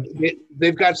 Yeah.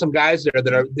 They've got some guys there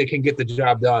that can get the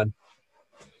job done.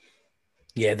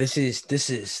 Yeah, this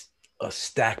is a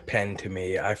stack pen to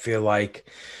me. I feel like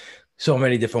so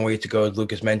many different ways to go. As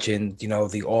Lucas mentioned,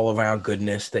 the all around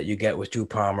goodness that you get with Drew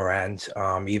Pomeranz.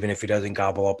 Even if he doesn't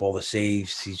gobble up all the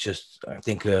saves, he's just, I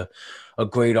think, a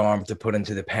great arm to put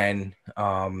into the pen.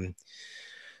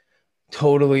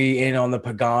 Totally in on the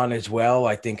Pagan as well.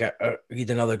 I think he's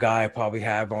another guy I probably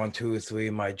have on 2 or 3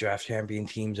 of my draft champion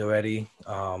teams already.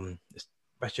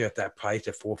 Especially at that price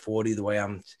at 440, the way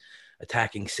I'm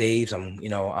attacking saves,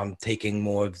 I'm taking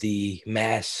more of the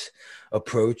mass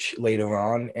approach later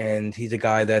on, and he's a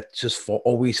guy that's just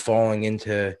always falling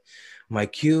into my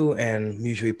queue and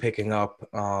usually picking up.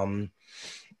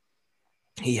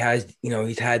 He has,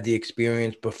 he's had the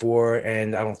experience before,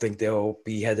 and I don't think they'll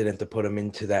be hesitant to put him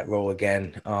into that role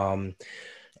again.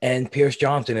 And Pierce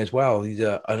Johnson as well. He's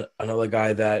another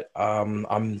guy that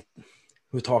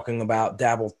we're talking about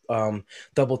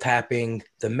double tapping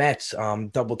the Mets,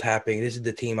 double tapping. This is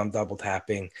the team I'm double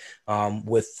tapping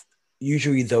with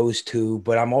usually those two,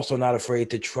 but I'm also not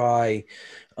afraid to try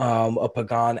a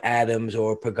Pagan Adams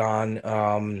or Pagan.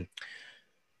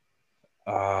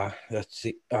 Let's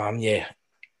see. Yeah,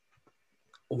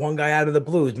 one guy out of the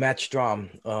Blues, Matt Strom.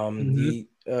 He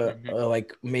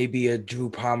like maybe a Drew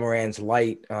Pomeranz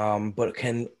light, but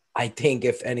I think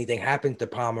if anything happens to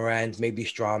Pomeranz, maybe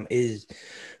Strom is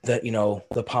the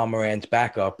Pomeranz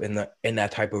backup in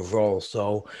that type of role.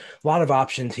 So a lot of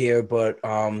options here, but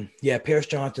yeah, Pierce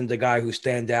Johnson's a guy who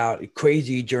stands out. A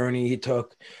crazy journey he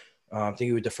took. I think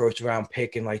he was the first round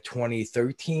pick in like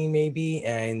 2013 maybe,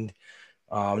 and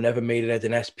never made it as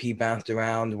an SP, bounced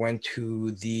around, went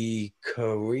to the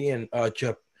Korean,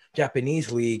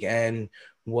 Japanese league, and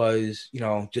was,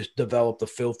 just developed a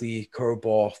filthy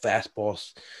curveball, fastball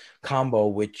combo,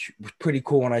 which was pretty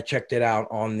cool when I checked it out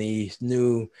on the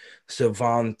new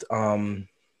Savant,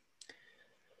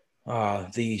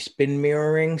 the spin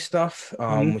mirroring stuff,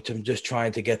 which I'm just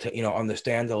trying to get to,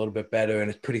 understand a little bit better. And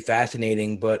it's pretty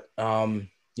fascinating, but,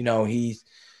 he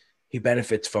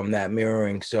benefits from that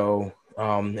mirroring. So,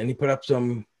 and he put up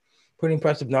some pretty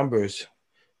impressive numbers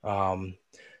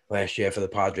last year for the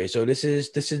Padres. So this is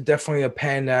definitely a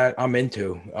pen that I'm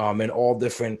into in all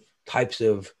different types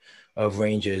of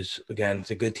ranges. Again,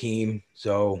 it's a good team.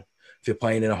 So if you're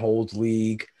playing in a holds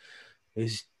league,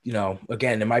 is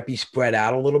again, it might be spread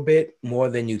out a little bit more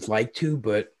than you'd like to,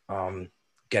 but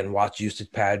again, watch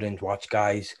usage patterns, watch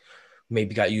guys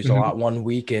maybe got used a lot one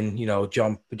week and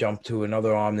jump to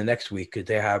another arm the next week because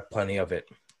they have plenty of it.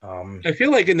 I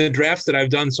feel like in the drafts that I've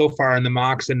done so far in the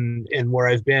mocks and where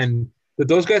I've been, that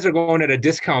those guys are going at a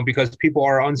discount because people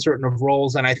are uncertain of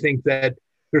roles, and I think that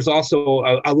there's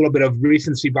also a little bit of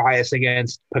recency bias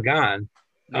against Pagan.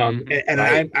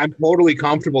 Right. I'm totally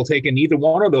comfortable taking either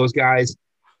one of those guys.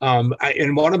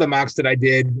 In one of the mocks that I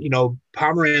did,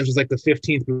 Pomeranz was like the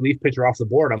 15th relief pitcher off the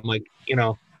board. I'm like,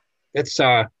 it's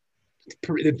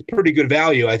pretty good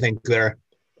value, I think, there.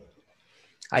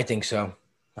 I think so.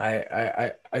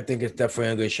 I think it's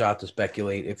definitely a good shot to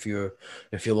speculate if you're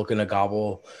looking to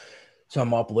gobble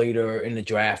some up later in the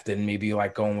draft and maybe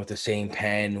like going with the same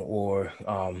pen or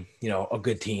a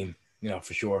good team,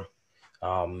 for sure.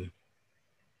 All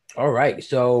right,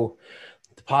 so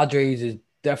the Padres is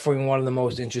definitely one of the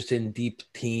most interesting deep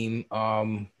team.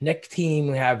 Next team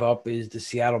we have up is the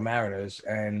Seattle Mariners,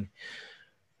 and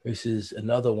this is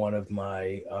another one of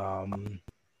my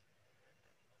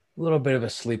little bit of a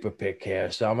sleeper pick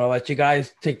here. So I'm going to let you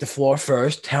guys take the floor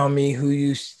first. Tell me who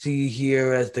you see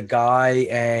here as the guy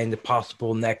and the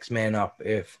possible next man up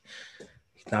if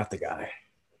he's not the guy.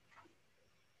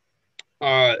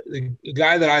 The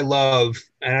guy that I love,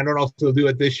 and I don't know if he'll do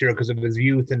it this year because of his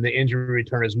youth and the injury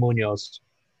return, is Munoz.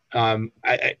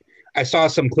 I saw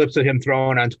some clips of him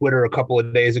throwing on Twitter a couple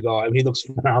of days ago. I mean, he looks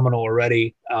phenomenal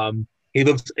already. He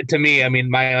looks, to me, I mean,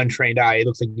 my untrained eye, he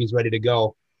looks like he's ready to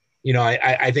go.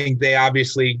 I think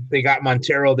they got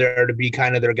Montero there to be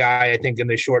kind of their guy, I think, in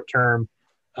the short term.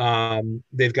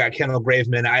 They've got Kendall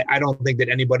Graveman. I don't think that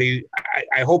anybody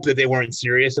 – I hope that they weren't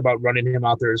serious about running him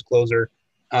out there as closer,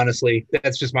 honestly.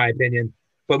 That's just my opinion.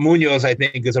 But Munoz, I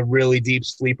think, is a really deep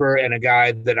sleeper and a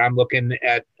guy that I'm looking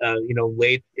at,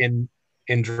 late in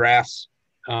drafts.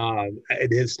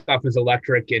 His stuff is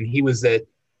electric, and he was the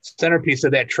centerpiece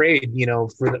of that trade,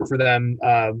 for them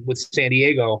with San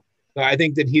Diego. So I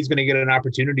think that he's going to get an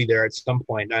opportunity there at some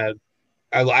point. I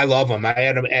love him. I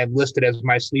had him listed as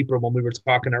my sleeper when we were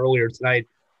talking earlier tonight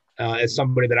as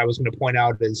somebody that I was going to point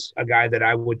out as a guy that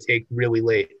I would take really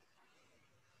late.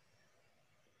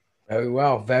 Very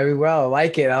well. Very well. I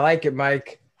like it,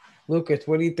 Mike. Lucas,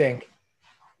 what do you think?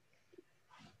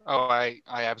 Oh, I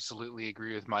absolutely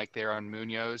agree with Mike there on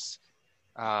Munoz.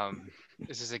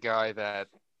 This is a guy that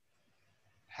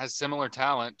has similar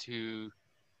talent to,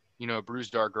 a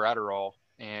Brusdar Gratterall,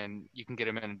 and you can get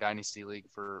him in a dynasty league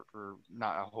for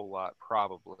not a whole lot,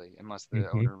 probably, unless the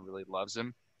owner really loves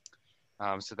him.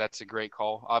 So that's a great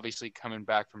call. Obviously, coming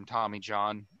back from Tommy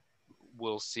John,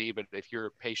 we'll see. But if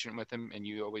you're patient with him and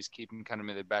you always keep him kind of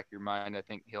in the back of your mind, I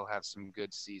think he'll have some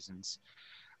good seasons.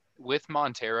 With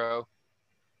Montero,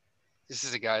 this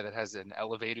is a guy that has an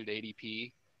elevated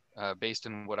ADP based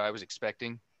on what I was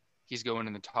expecting. He's going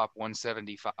in the top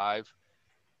 175,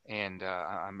 and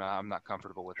I'm not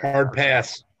comfortable with that. Hard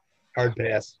pass.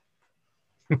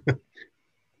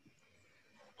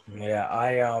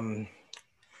 Yeah,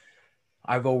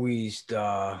 I've always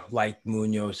liked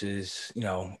Munoz's,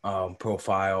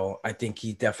 profile. I think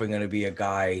he's definitely going to be a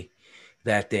guy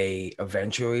that they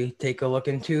eventually take a look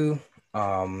into.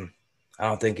 I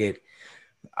don't think it.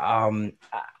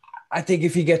 I think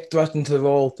if he gets thrust into the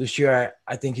role this year,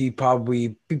 I think he'd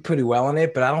probably be pretty well in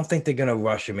it. But I don't think they're going to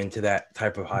rush him into that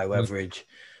type of high leverage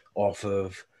off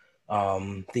of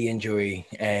the injury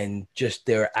and just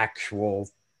their actual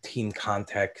team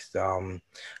context.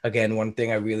 Again, one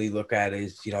thing I really look at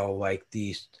is, like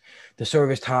the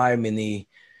service time and the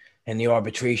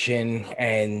arbitration.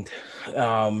 And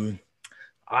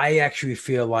I actually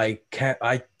feel like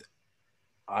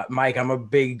Mike, I'm a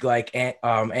big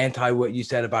anti what you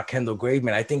said about Kendall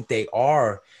Graveman. I think they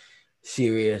are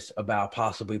serious about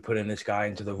possibly putting this guy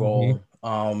into the role.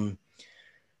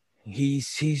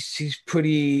 He's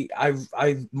pretty.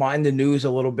 I mind the news a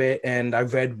little bit, and I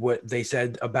read what they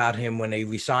said about him when they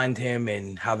re-signed him,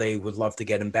 and how they would love to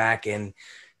get him back, and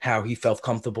how he felt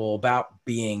comfortable about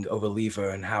being a reliever,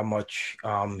 and how much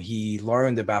he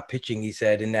learned about pitching. He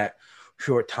said in that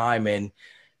short time, and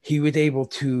he was able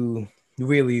to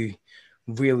really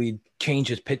change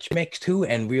his pitch mix too,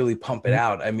 and really pump it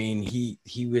out. I mean,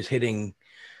 he was hitting.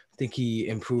 I think he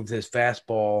improved his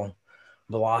fastball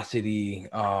velocity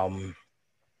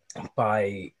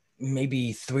by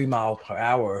maybe 3 miles per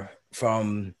hour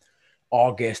from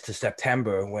August to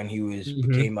September, when he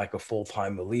became like a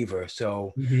full-time reliever.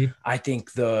 So I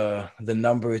think the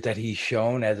numbers that he's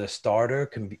shown as a starter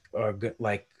are good,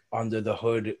 like under the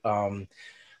hood.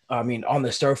 I mean, on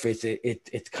the surface,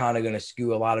 it's kind of going to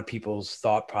skew a lot of people's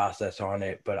thought process on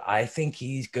it, but I think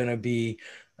he's going to be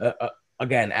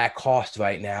again, at cost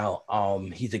right now.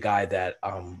 He's a guy that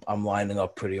I'm lining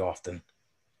up pretty often.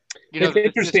 It's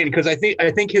interesting because I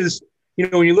think his,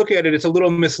 when you look at it, it's a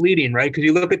little misleading, right? Because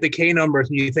you look at the K numbers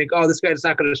and you think, oh, this guy's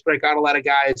not going to strike out a lot of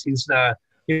guys. He's not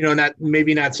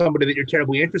somebody that you're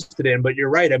terribly interested in. But you're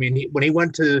right. I mean, when he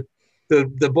went to the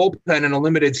bullpen in a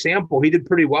limited sample, he did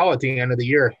pretty well at the end of the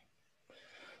year.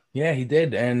 Yeah, he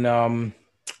did, and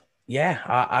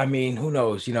I mean, who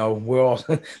knows? We're all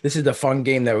this is the fun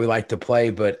game that we like to play,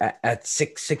 but at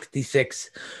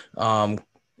 666, and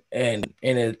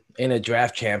in a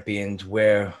draft champions,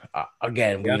 where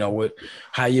again, what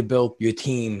how you built your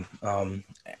team.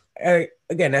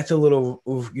 Again, that's a little,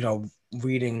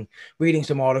 reading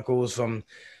some articles from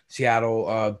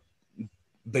Seattle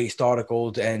based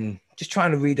articles, and just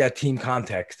trying to read that team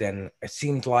context, and it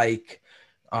seems like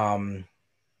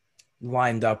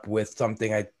lined up with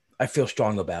something I feel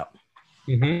strong about.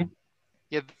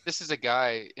 Yeah, this is a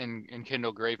guy in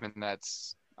Kendall Graveman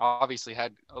that's obviously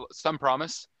had some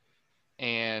promise,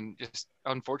 and just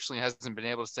unfortunately hasn't been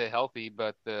able to stay healthy.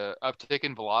 But the uptick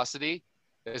in velocity,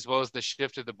 as well as the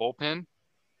shift of the bullpen,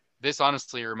 this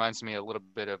honestly reminds me a little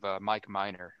bit of Mike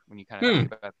Minor when you kind of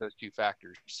think about those two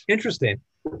factors. Interesting.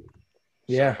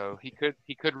 Yeah. So he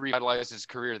could revitalize his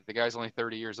career. The guy's only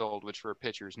 30 years old, which for a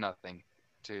pitcher is nothing,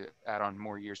 to add on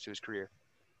more years to his career.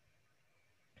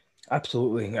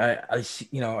 Absolutely. I see,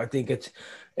 I think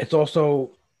it's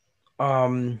also,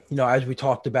 as we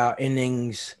talked about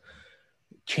innings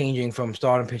changing from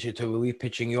starting pitcher to relief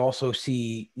pitching, you also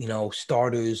see,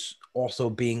 starters also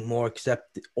being more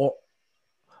accepted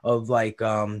of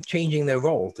changing their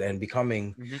roles and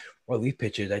becoming relief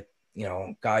pitchers. That,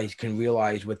 guys can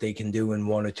realize what they can do in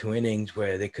 1 or 2 innings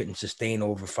where they couldn't sustain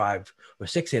over 5 or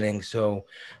 6 innings. So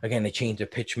again, they change their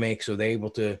pitch mix, so they're able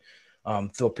to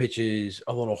throw pitches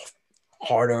a little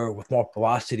harder with more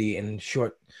velocity and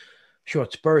short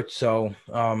spurts. So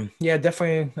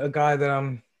definitely a guy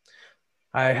that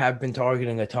I have been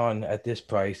targeting a ton at this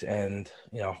price, and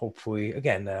hopefully,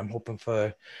 again, I'm hoping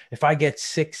for, if I get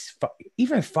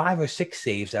 5 or 6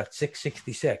 saves at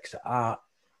 666,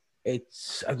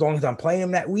 it's as long as I'm playing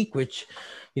him that week, which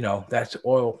that's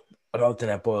another thing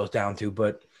that boils down to,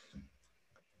 but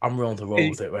I'm willing to roll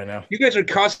with it right now. You guys are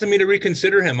costing me to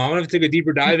reconsider him. I'm going to take a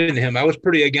deeper dive into him. I was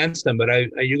pretty against him, but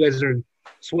you guys are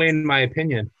swaying my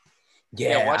opinion.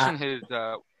 Yeah,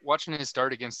 watching his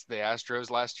start against the Astros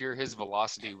last year, his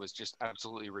velocity was just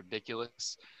absolutely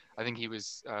ridiculous. I think he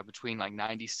was between like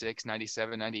 96,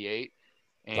 97, 98.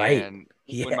 Right. And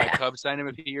when my Yeah. Cubs signed him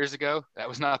a few years ago, that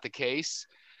was not the case.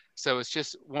 So it's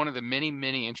just one of the many,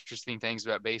 many interesting things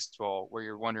about baseball where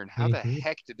you're wondering how the Mm-hmm.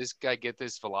 heck did this guy get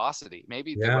this velocity?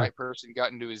 Maybe the Yeah. right person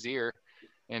got into his ear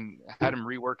and had him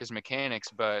rework his mechanics,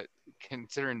 but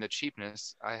considering the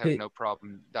cheapness, I have no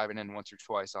problem diving in once or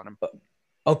twice on him.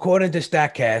 According to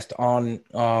Statcast,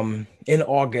 on in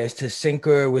August, his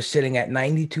sinker was sitting at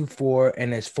 92.4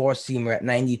 and his four seamer at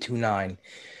 92.9.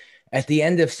 At the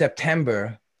end of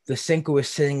September, the sinker was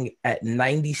sitting at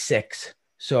 96.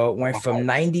 So it went from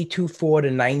 92.4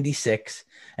 to 96,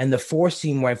 and the four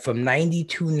seam went from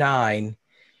 92.9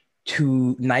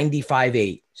 to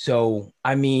 95.8. So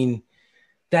I mean,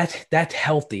 that's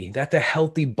healthy. That's a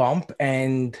healthy bump,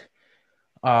 and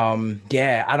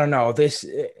yeah, I don't know.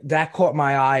 That caught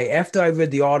my eye after I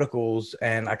read the articles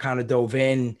and I kind of dove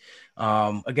in.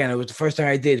 Again, it was the first thing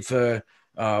I did for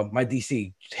my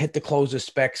DC. Hit the closer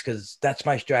specs because that's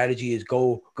my strategy is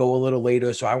go a little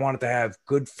later. So I wanted to have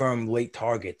good firm late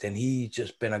targets, and he's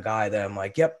just been a guy that I'm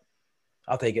like, yep,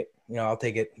 I'll take it. I'll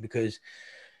take it because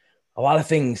a lot of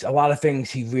things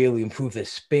he really improved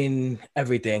his spin,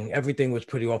 everything was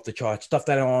pretty off the charts, stuff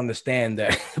that I don't understand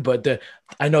that but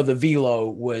I know the velo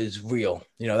was real.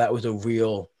 That was a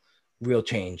real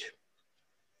change.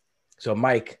 So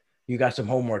Mike, you got some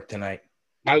homework tonight.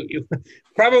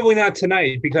 Probably not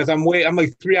tonight because I'm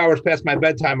like 3 hours past my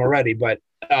bedtime already, but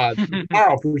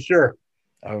tomorrow for sure.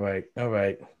 All right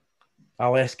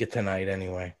I'll ask it tonight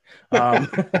anyway. All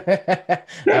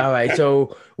right,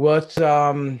 so what's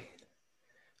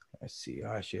let's see.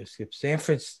 I should skip San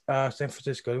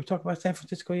Francisco. Did we talk about San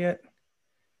Francisco yet?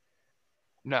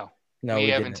 No, we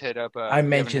haven't didn't. hit up. I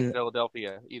mentioned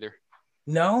Philadelphia either.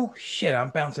 No shit. I'm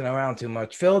bouncing around too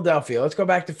much. Philadelphia. Let's go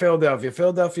back to Philadelphia.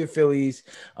 Philadelphia Phillies.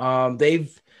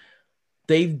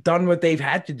 They've done what they've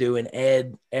had to do and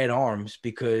add arms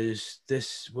because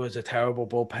this was a terrible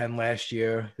bullpen last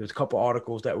year. There was a couple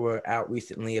articles that were out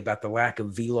recently about the lack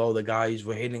of velo the guys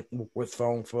were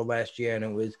throwing for last year, and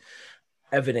it was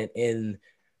evident in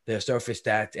their surface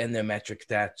stats and their metric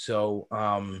stats. So,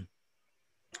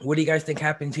 what do you guys think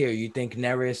happens here? You think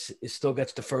Neris still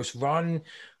gets the first run?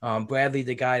 Bradley,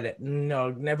 the guy that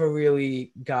never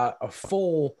really got a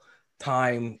full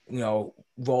time,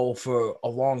 role for a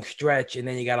long stretch, and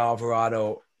then you got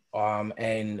Alvarado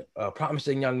and a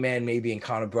promising young man maybe in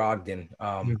Connor Brogdon.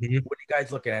 What are you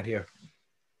guys looking at here?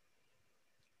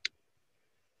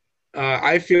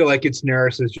 I feel like it's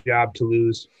Neris's job to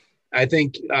lose. I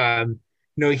think,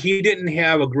 he didn't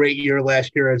have a great year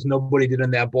last year as nobody did in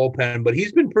that bullpen, but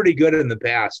he's been pretty good in the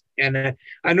past. And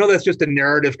I know that's just a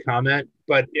narrative comment,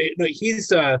 but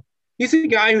he's a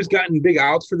guy who's gotten big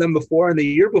outs for them before. And the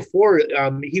year before,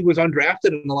 he was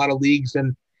undrafted in a lot of leagues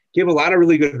and gave a lot of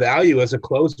really good value as a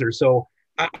closer. So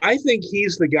I think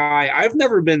he's the guy. I've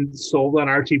never been sold on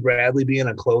Archie Bradley being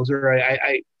a closer.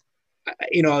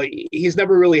 He's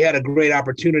never really had a great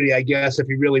opportunity, I guess, if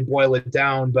you really boil it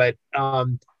down. But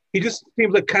he just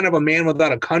seems like kind of a man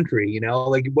without a country,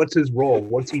 like what's his role?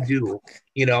 What's he do?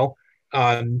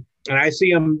 And I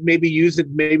see him maybe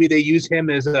they use him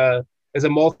as a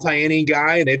multi-inning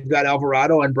guy, and they've got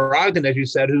Alvarado and Brogdon, as you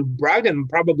said, who Brogdon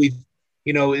probably,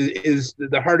 is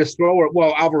the hardest thrower.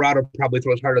 Well, Alvarado probably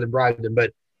throws harder than Brogdon,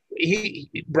 but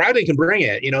Brogdon can bring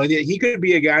it. He could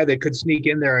be a guy that could sneak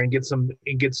in there and get some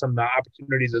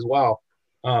opportunities as well,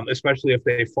 especially if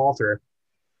they falter.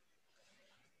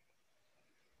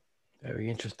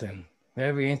 Very interesting.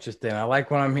 Very interesting. I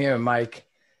like what I'm hearing, Mike.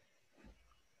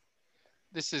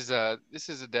 This is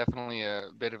definitely a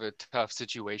bit of a tough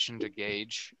situation to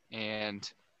gauge, and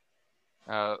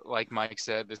like Mike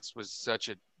said, this was such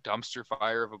a dumpster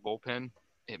fire of a bullpen.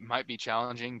 It might be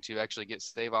challenging to actually get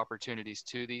save opportunities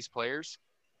to these players.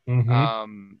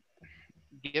 Mm-hmm.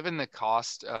 Given the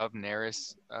cost of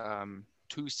Neris,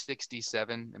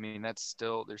 267. I mean, there's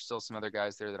still some other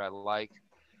guys there that I like.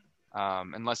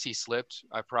 Unless he slipped,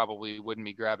 I probably wouldn't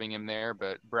be grabbing him there.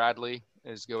 But Bradley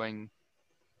is going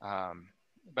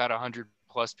about 100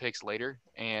 plus picks later,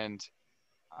 and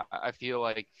I feel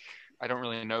like I don't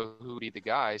really know who would be the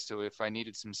guy. So if I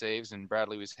needed some saves and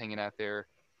Bradley was hanging out there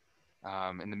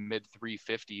in the mid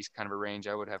 350s kind of a range,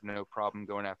 I would have no problem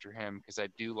going after him because I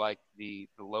do like the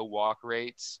low walk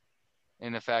rates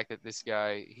and the fact that this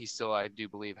guy, he still, I do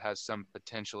believe, has some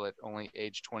potential at only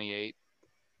age 28.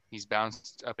 He's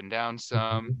bounced up and down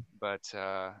some, but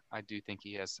I do think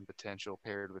he has some potential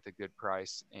paired with a good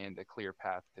price and a clear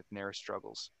path if Neris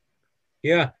struggles.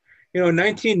 Yeah.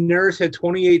 19 Nurse had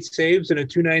 28 saves and a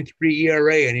 2.93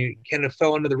 ERA, and he kind of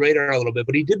fell under the radar a little bit,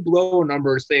 but he did blow a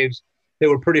number of saves that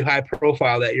were pretty high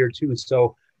profile that year too.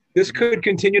 So this could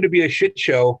continue to be a shit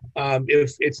show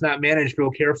if it's not managed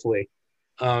real carefully.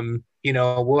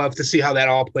 We'll have to see how that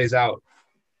all plays out.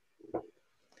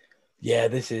 Yeah,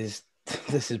 this is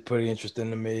pretty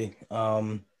interesting to me.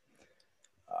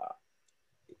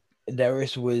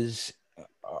 Neris was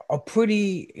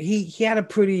he had a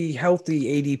pretty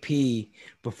healthy ADP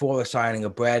before the signing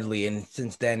of Bradley, and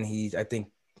since then he's, I think,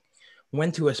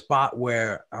 went to a spot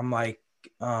where I'm like,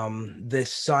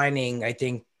 this signing, I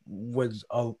think, was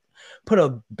put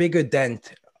a bigger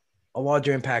dent, a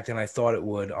larger impact than I thought it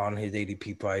would on his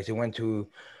ADP price. It went to,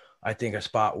 I think, a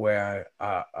spot where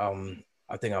I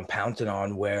think I'm pouncing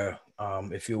on, where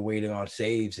if you're waiting on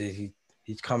saves,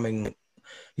 he's coming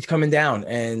down,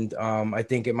 and I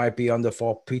think it might be under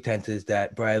false pretenses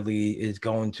that Bradley is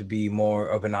going to be more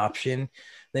of an option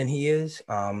than he is.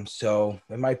 So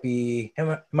it might be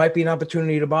an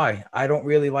opportunity to buy. I don't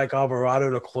really like Alvarado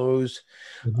to close.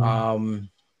 Mm-hmm.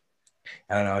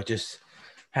 I don't know, just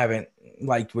haven't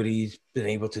liked what he's been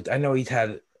able to. I know he's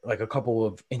had like a couple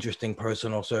of interesting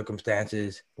personal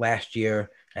circumstances last year,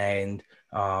 and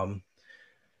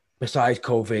besides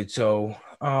COVID. So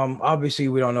obviously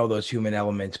we don't know those human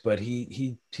elements, but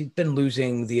he's been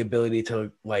losing the ability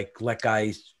to like get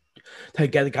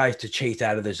guys to chase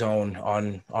out of the zone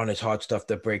on his hard stuff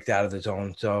that breaks out of the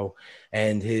zone. So,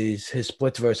 and his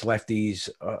splits versus lefties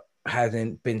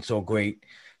hasn't been so great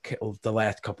the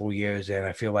last couple of years, and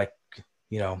I feel like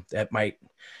that might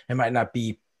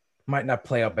not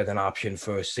play up as an option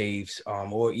for saves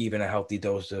or even a healthy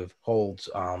dose of holds.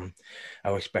 I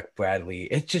would expect Bradley.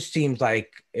 It just seems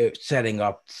like it's setting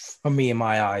up for me in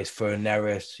my eyes for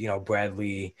Neris,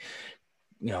 Bradley,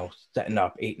 setting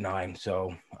up 8-9.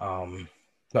 So,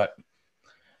 but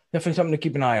definitely something to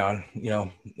keep an eye on.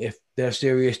 If they're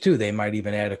serious too, they might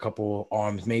even add a couple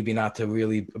arms, maybe not to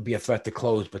really be a threat to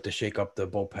close, but to shake up the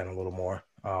bullpen a little more,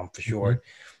 for sure.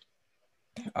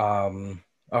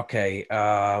 Okay,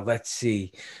 let's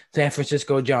see. San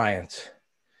Francisco Giants.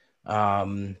 I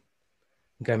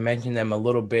think I mentioned them a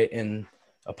little bit in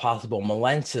a possible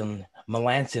Melanson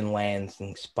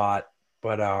landing spot,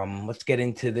 but let's get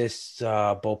into this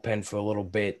bullpen for a little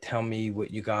bit. Tell me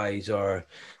what you guys are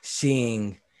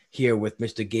seeing here with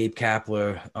Mr. Gabe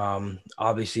Kapler.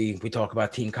 Obviously, we talk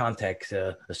about team context,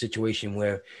 a situation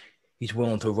where he's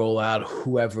willing to roll out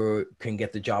whoever can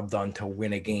get the job done to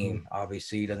win a game.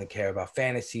 Obviously, he doesn't care about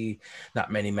fantasy.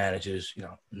 Not many managers,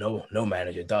 no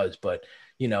manager does, but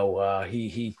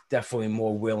he's definitely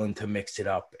more willing to mix it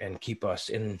up and keep us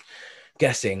in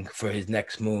guessing for his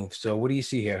next move. So what do you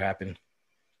see here happen?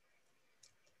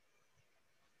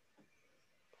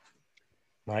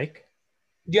 Mike?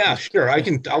 Yeah, sure.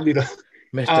 I'll be the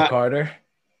Mr. Carter.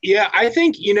 Yeah, I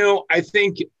think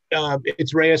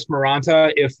it's Reyes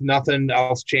Maranta if nothing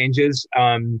else changes.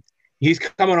 He's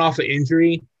coming off an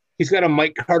injury. He's got a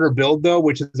Mike Carter build though,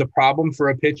 which is a problem for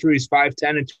a pitcher who's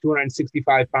 5'10" and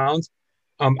 265 pounds.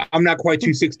 I'm not quite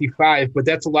 265, but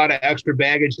that's a lot of extra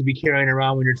baggage to be carrying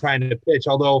around when you're trying to pitch.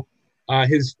 Although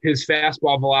his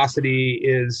fastball velocity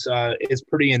is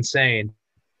pretty insane.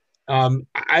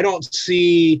 I don't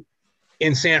see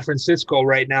in San Francisco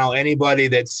right now anybody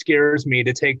that scares me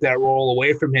to take that role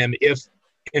away from him if,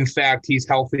 in fact, he's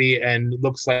healthy and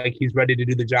looks like he's ready to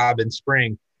do the job in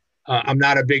spring. I'm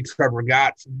not a big Trevor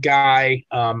Gott guy.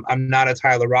 I'm not a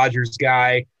Tyler Rogers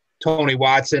guy. Tony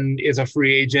Watson is a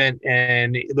free agent,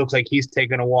 and it looks like he's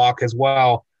taking a walk as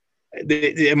well.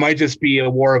 It might just be a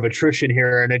war of attrition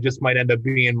here, and it just might end up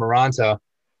being Maranta.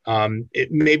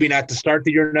 It maybe not to start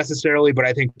the year necessarily, but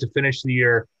I think to finish the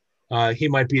year, he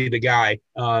might be the guy.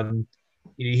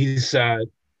 He's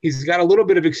got a little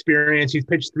bit of experience. He's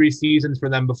pitched 3 seasons for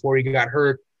them before he got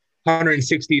hurt.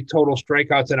 160 total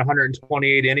strikeouts in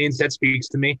 128 innings. That speaks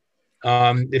to me.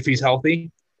 If he's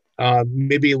healthy,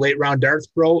 maybe a late round dart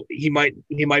throw. He might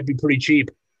be pretty cheap.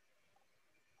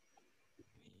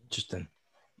 Interesting.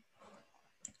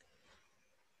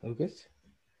 Lucas?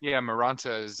 Yeah,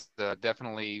 Maranta is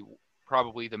definitely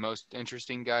probably the most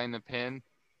interesting guy in the pen.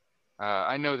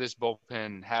 I know this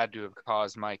bullpen had to have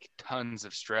caused Mike tons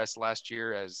of stress last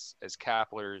year as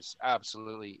Kapler's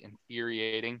absolutely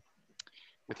infuriating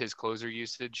with his closer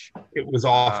usage. It was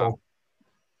awful.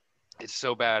 It's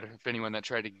so bad. If anyone that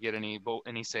tried to get any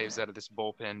saves out of this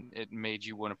bullpen, it made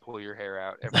you want to pull your hair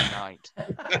out every night.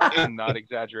 I'm not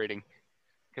exaggerating,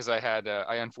 because I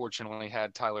unfortunately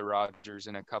had Tyler Rogers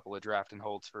in a couple of draft and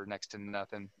holds for next to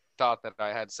nothing. Thought that I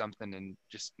had something, and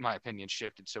just my opinion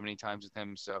shifted so many times with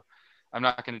him. So I'm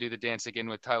not going to do the dance again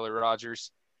with Tyler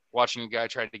Rogers. watching a guy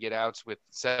try to get outs with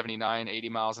 79, 80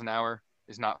 miles an hour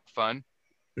is not fun.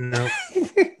 No.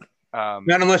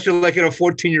 Not unless you're like in a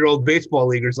 14-year-old baseball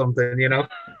league or something, you know?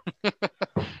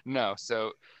 No.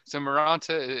 So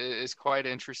Maranta is quite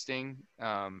interesting.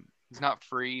 He's not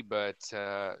free, but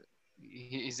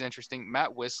he's interesting.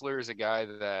 Matt Whistler is a guy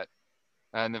that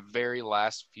in the very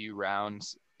last few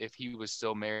rounds, if he was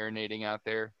still marinating out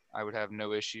there, I would have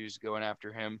no issues going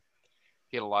after him.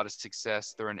 He had a lot of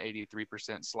success throwing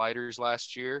 83% sliders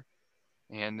last year.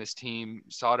 And this team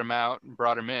sought him out and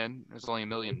brought him in. It was only $1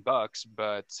 million,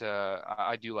 but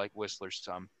I do like Whistler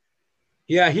some.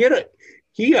 Yeah, he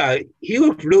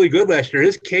looked really good last year.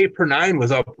 His K per 9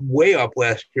 was way up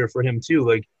last year for him too.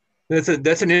 Like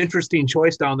that's an interesting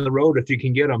choice down the road if you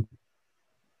can get him.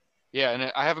 Yeah,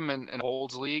 and I have him in an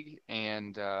Olds league,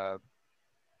 and I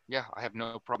have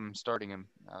no problem starting him.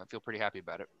 I feel pretty happy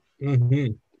about it.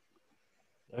 Mm-hmm.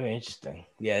 Very interesting.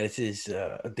 Yeah, this is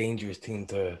a dangerous team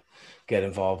to get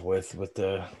involved with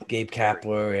the Gabe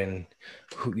Kapler and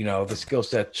the skill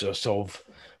sets are so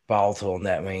volatile in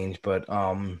that range. But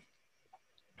I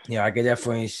could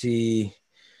definitely see.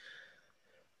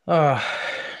 This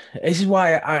is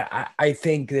why I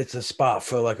think it's a spot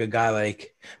for like a guy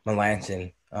like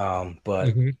Melanson.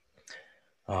 But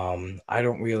I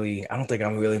don't think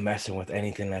I'm really messing with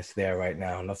anything that's there right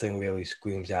now. Nothing really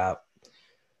screams out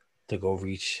to go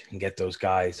reach and get those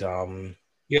guys.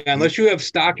 Yeah, unless you have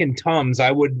stock in Tums,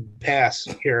 I would pass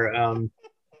here.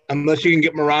 Unless you can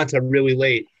get Maranta really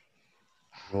late.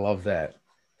 Love that.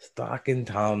 Stock in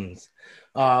Tums.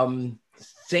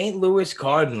 St. Louis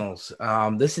Cardinals.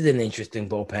 This is an interesting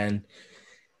bullpen.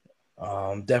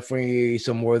 Definitely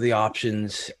some worthy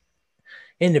options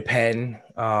in the pen.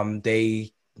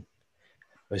 They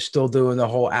are still doing the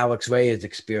whole Alex Reyes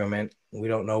experiment. We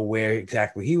don't know where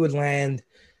exactly he would land.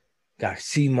 Got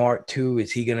C-Mart too.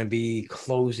 Is he going to be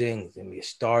closing? Is he going to be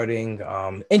starting?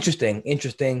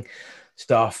 Interesting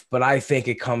stuff. But I think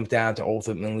it comes down to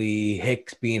ultimately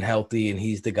Hicks being healthy, and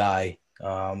he's the guy.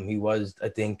 He was, I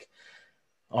think,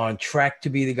 on track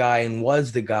to be the guy and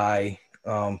was the guy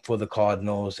for the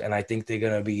Cardinals. And I think they're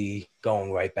going to be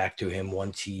going right back to him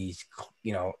once he's,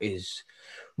 is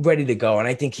ready to go. And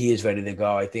I think he is ready to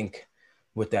go. I think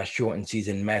with that shortened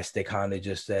season mess, they kind of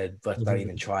just said, let's not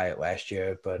even try it last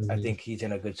year. But I think he's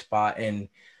in a good spot, and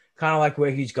kind of like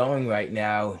where he's going right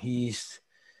now, he's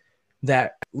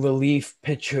that relief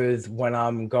pitcher when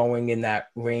I'm going in that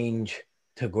range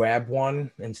to grab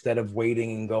one instead of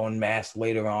waiting and going mass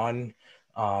later on.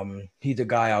 He's a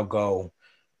guy I'll go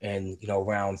and,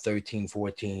 round 13,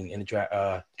 14 in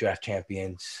the draft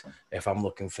champions if I'm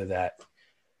looking for that,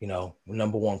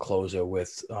 number one closer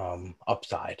with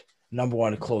upside. Number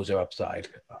one closer upside.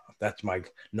 That's my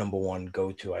number one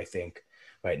go-to, I think,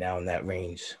 right now in that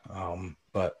range.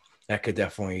 But that could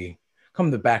definitely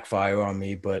come to backfire on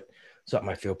me, but something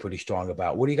I feel pretty strong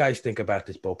about. What do you guys think about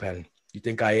this bullpen? You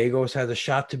think Gallegos has a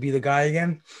shot to be the guy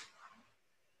again?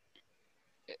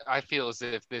 I feel as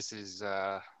if this is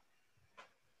one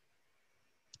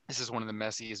of the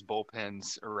messiest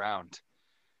bullpens around.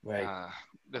 Right.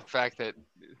 The fact that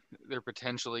they're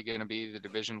potentially going to be the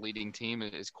division leading team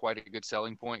is quite a good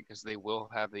selling point, because they will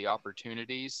have the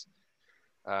opportunities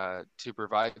to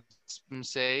provide some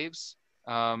saves.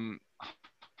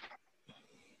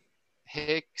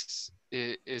 Hicks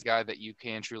is a guy that you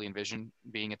can truly envision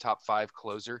being a top 5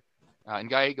 closer. And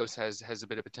Gallegos has a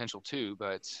bit of potential too,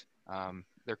 but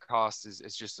their cost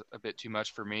is just a bit too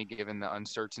much for me, given the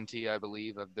uncertainty, I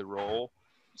believe, of the role.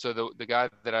 So the guy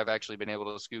that I've actually been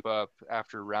able to scoop up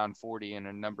after round 40 in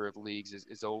a number of leagues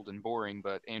is old and boring,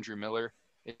 but Andrew Miller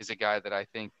is a guy that I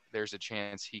think there's a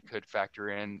chance he could factor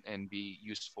in and be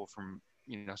useful from,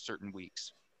 certain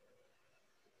weeks.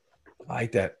 I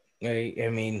like that. I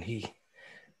mean, he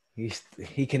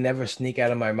can never sneak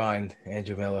out of my mind,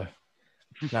 Andrew Miller,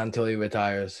 not until he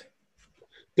retires.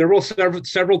 There were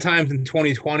several times in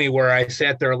 2020 where I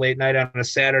sat there late night on a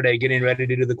Saturday getting ready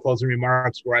to do the closing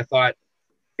remarks, where I thought,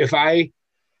 if I'd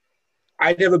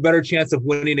have a better chance of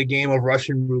winning a game of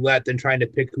Russian roulette than trying to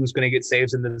pick who's going to get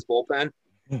saves in this bullpen.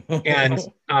 And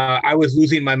I was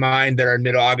losing my mind there in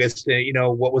mid-August,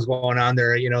 what was going on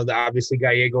there. Obviously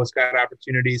Gallegos got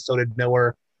opportunities, so did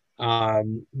Miller.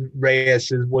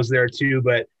 Reyes was there too,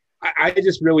 but I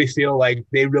just really feel like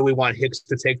they really want Hicks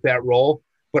to take that role,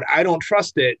 but I don't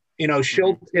trust it.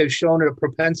 Schilt has shown a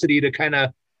propensity to kind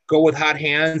of go with hot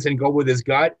hands and go with his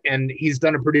gut, and he's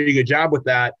done a pretty good job with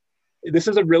that. This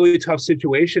is a really tough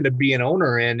situation to be an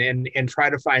owner in and try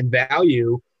to find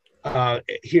value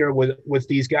here with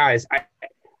these guys.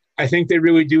 I think they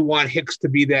really do want Hicks to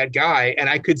be that guy, and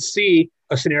I could see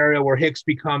a scenario where Hicks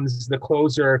becomes the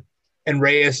closer and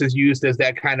Reyes is used as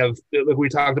that kind of, like we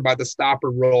talked about the stopper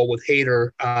role with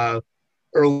Hader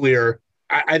earlier.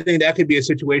 I think that could be a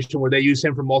situation where they use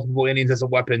him for multiple innings as a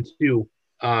weapon too.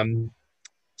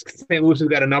 St. Louis has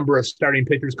got a number of starting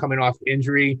pitchers coming off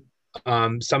injury,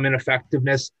 some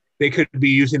ineffectiveness. They could be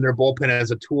using their bullpen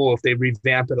as a tool if they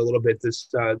revamp it a little bit this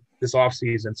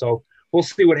offseason. So we'll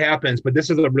see what happens, but this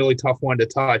is a really tough one to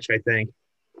touch, I think.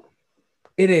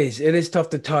 It is tough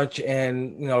to touch,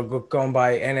 and going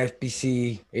by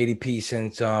NFBC ADP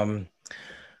since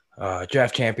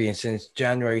draft champion since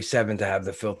January 7th to have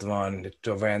the filter on. It's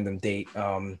a random date.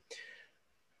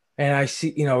 And I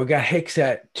see, we got Hicks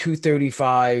at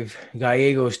 235,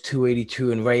 Gallegos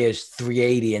 282, and Reyes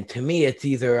 380. And to me, it's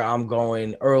either I'm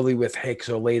going early with Hicks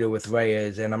or later with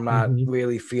Reyes, and I'm not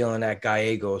really feeling that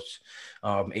Gallegos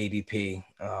ADP.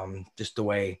 Just the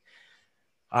way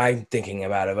I'm thinking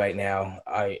about it right now,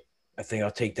 I think I'll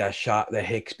take that shot that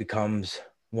Hicks becomes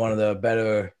one of the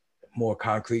better, more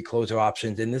concrete closer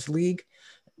options in this league,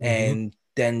 and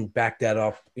then back that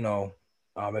up,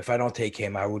 if I don't take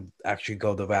him, I would actually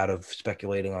go the route of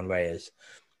speculating on Reyes.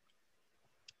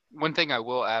 One thing I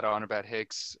will add on about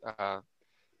Hicks,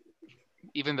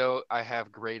 even though I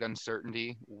have great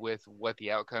uncertainty with what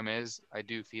the outcome is, I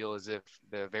do feel as if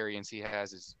the variance he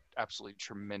has is absolutely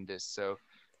tremendous. So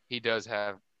he does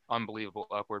have unbelievable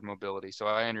upward mobility. So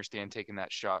I understand taking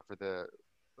that shot for the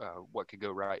what could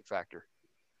go right factor.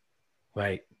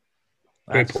 Right.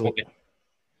 Absolutely.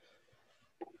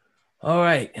 All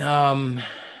right.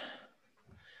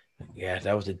 Yeah,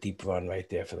 that was a deep run right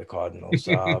there for the Cardinals.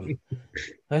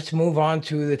 Let's move on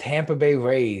to the Tampa Bay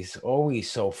Rays. Always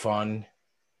so fun.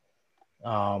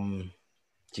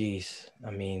 Geez, I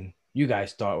mean, you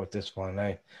guys start with this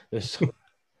one. There's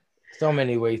so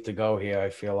many ways to go here,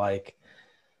 I feel like.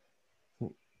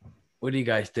 What are you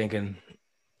guys thinking?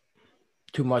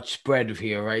 Too much spread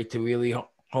here, right? To really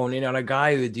hone in on a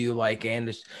guy, or do you like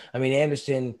Anderson? I mean,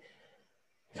 Anderson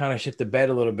kind of shit the bed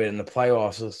a little bit in the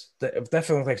playoffs. It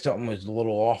definitely looked like something was a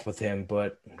little off with him,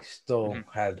 but he still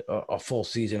had a full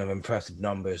season of impressive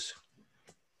numbers.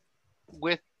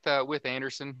 With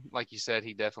Anderson, like you said,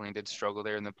 he definitely did struggle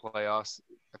there in the playoffs.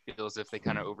 I feel as if they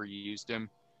kind of overused him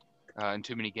in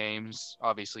too many games.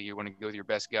 Obviously, you want to go with your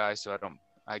best guy, so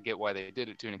I get why they did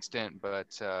it to an extent,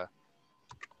 but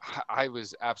I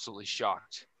was absolutely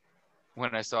shocked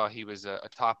when I saw he was a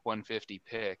top 150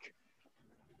 pick.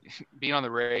 Being on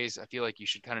the Rays, I feel like you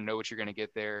should kind of know what you're going to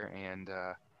get there. And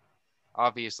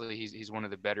obviously he's one of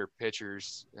the better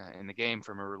pitchers in the game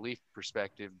from a relief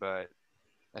perspective, but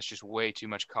that's just way too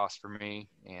much cost for me.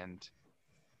 And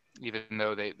even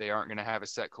though they aren't going to have a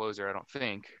set closer, I don't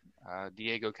think,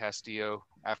 Diego Castillo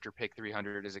after pick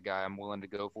 300 is a guy I'm willing to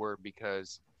go for,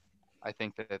 because I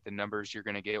think that the numbers you're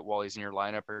going to get while he's in your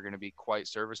lineup are going to be quite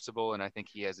serviceable. And I think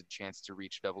he has a chance to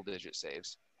reach double-digit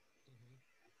saves.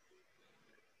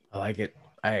 I like it.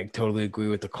 I totally agree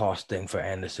with the cost thing for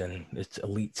Anderson. It's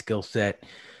elite skill set.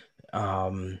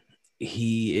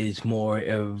 He is more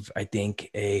of, I think,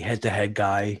 a head-to-head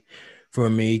guy for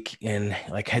me in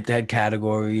like head-to-head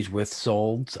categories with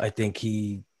Solds. I think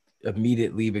he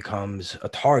immediately becomes a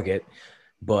target,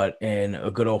 but in a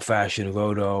good old-fashioned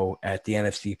roto at the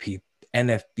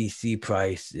NFBC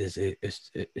price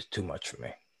is too much for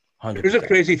me. 100%. Here's a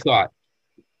crazy thought.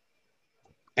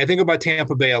 I think about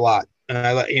Tampa Bay a lot.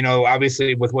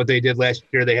 Obviously with what they did last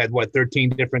year, they had 13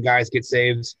 different guys get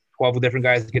saves, 12 different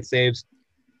guys get saves.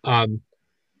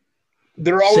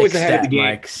 They're always ahead of the game.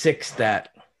 Mike, 6 stat.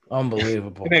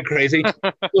 Unbelievable. Isn't that crazy?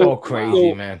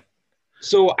 Crazy, man.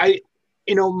 So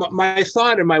my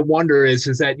thought and my wonder is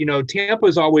that, Tampa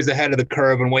is always ahead of the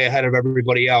curve and way ahead of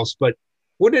everybody else. But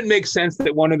wouldn't it make sense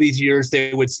that one of these years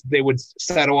they would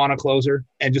settle on a closer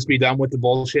and just be done with the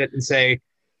bullshit and say,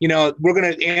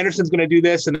 Anderson's going to do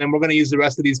this, and then we're going to use the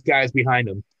rest of these guys behind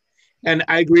him. And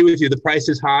I agree with you. The price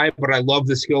is high, but I love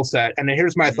the skill set. And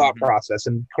here's my thought process,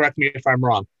 and correct me if I'm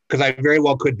wrong, because I very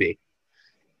well could be.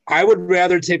 I would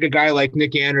rather take a guy like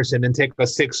Nick Anderson and take a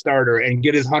 6 starter and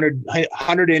get his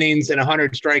 100 innings and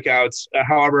 100 strikeouts,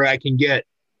 however I can get.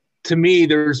 To me,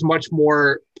 there's much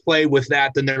more play with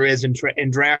that than there is in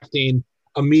drafting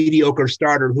a mediocre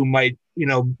starter who might,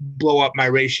 blow up my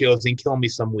ratios and kill me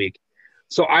some week.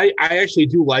 So I actually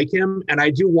do like him, and I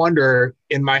do wonder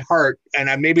in my heart,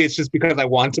 and maybe it's just because I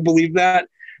want to believe that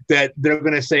they're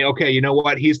going to say, okay, you know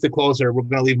what? He's the closer. We're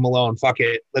going to leave him alone. Fuck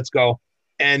it. Let's go.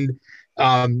 And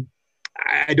I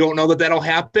don't know that that'll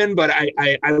happen, but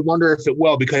I wonder if it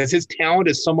will, because his talent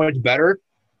is so much better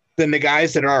than the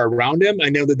guys that are around him. I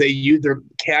know that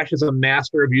Cash is a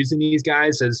master of using these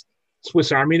guys as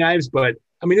Swiss Army knives, but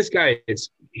I mean, this guy it's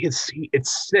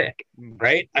sick,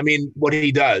 right? I mean, what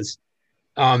he does.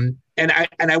 And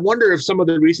I wonder if some of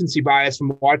the recency bias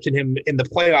from watching him in the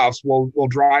playoffs will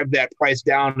drive that price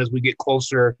down as we get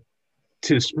closer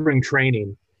to spring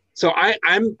training. So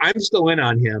I'm still in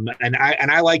on him, and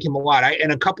I like him a lot.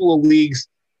 In a couple of leagues,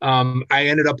 I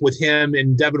ended up with him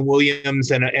and Devin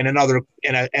Williams and a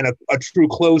true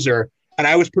closer, and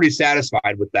I was pretty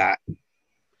satisfied with that.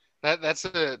 That's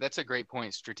a great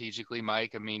point strategically,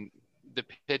 Mike. I mean, the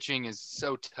pitching is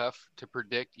so tough to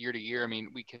predict year to year. I mean,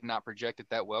 we cannot project it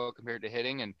that well compared to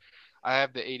hitting. And I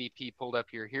have the ADP pulled up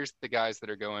here. Here's the guys that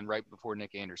are going right before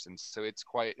Nick Anderson. So it's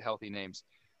quite healthy names.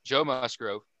 Joe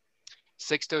Musgrove,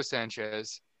 Sixto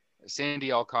Sanchez,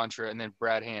 Sandy Alcantara, and then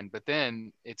Brad Hand. But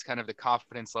then it's kind of the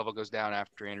confidence level goes down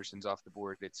after Anderson's off the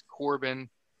board. It's Corbin,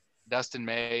 Dustin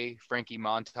May, Frankie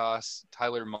Montas,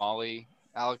 Tyler Mahle,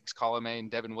 Alex Colomé, and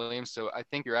Devin Williams. So I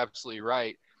think you're absolutely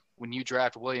right. When you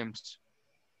draft Williams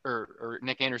or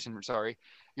Nick Anderson, sorry,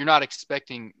 you're not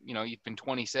expecting, you've been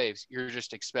 20 saves. You're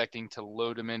just expecting to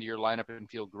load him into your lineup and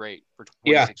feel great for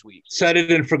 26 weeks. Set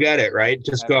it and forget it, right?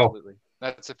 Just Absolutely. Go.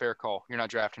 That's a fair call. You're not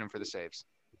drafting him for the saves.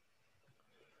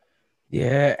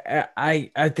 Yeah, I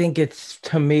think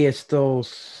to me, it's still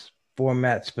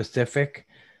format specific.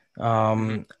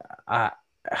 I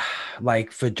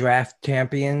like for draft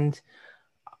champions,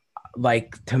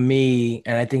 like to me,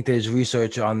 and I think there's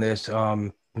research on this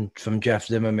from Jeff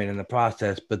Zimmerman in the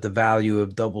process, but the value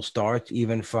of double starts,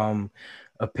 even from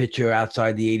a pitcher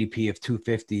outside the ADP of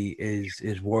 250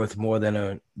 is worth more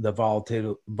than the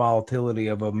volatility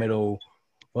of a middle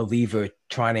reliever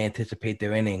trying to anticipate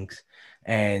their innings.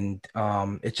 And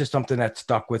it's just something that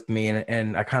stuck with me.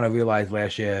 And I kind of realized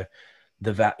last year,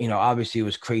 obviously it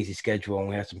was crazy schedule and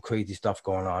we had some crazy stuff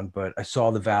going on, but I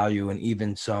saw the value in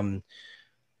even some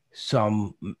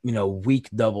weak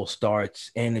double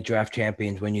starts in the draft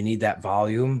champions when you need that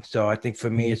volume. So I think for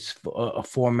me, it's a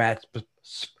format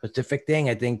specific thing.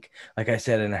 I think, like I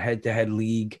said, in a head-to-head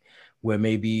league where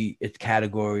maybe it's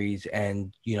categories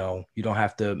and, you don't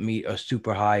have to meet a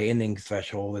super high inning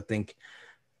threshold, I think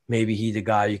maybe he's a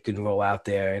guy you can roll out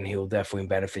there and he'll definitely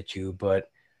benefit you. But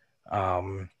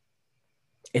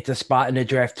it's a spot in the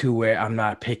draft too where I'm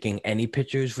not picking any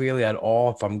pitchers really at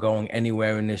all. If I'm going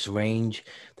anywhere in this range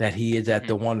that he is at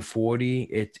the 140,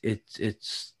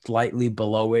 it's slightly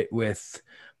below it with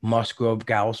Musgrove,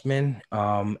 Gausman.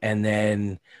 And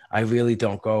then I really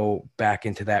don't go back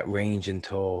into that range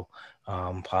until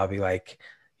probably like,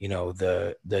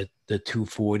 the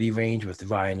 240 range with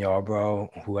Ryan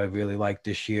Yarbrough, who I really like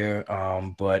this year.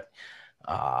 But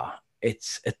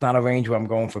it's not a range where I'm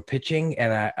going for pitching.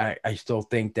 And I still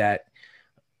think that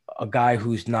a guy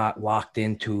who's not locked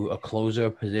into a closer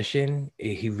position,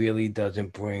 he really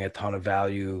doesn't bring a ton of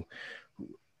value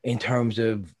in terms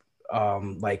of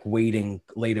like waiting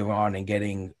later on and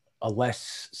getting a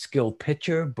less skilled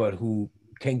pitcher, but who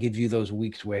can give you those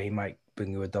weeks where he might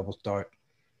bring you a double start.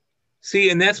 See,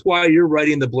 and that's why you're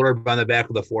writing the blurb on the back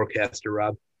of the forecaster,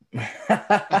 Rob.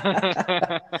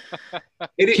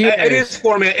 It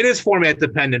is format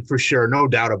dependent for sure, no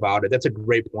doubt about it. That's a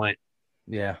great point.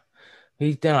 Yeah,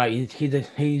 he's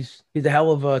a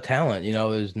hell of a talent.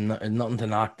 There's nothing to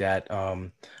knock that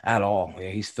at all. Yeah,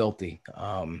 he's filthy.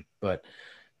 But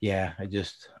yeah,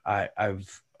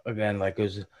 I've again, like, it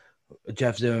was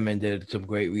Jeff Zimmerman did some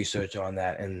great research on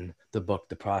that in the book,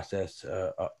 The Process,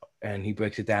 and he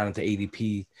breaks it down into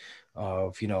ADP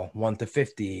of 1 to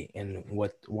 50 and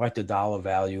what the dollar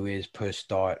value is per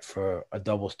start for a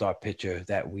double start pitcher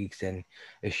that weeks. And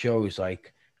it shows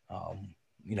like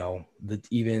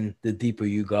even the deeper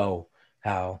you go,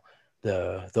 how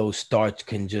those starts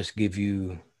can just give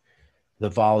you the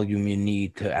volume you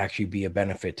need to actually be a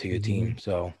benefit to your team.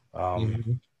 So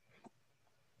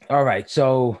all right,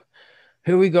 so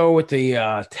here we go with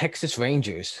the Texas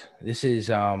Rangers. This is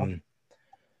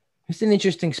it's an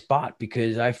interesting spot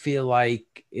because I feel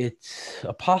like it's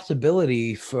a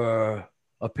possibility for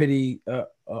a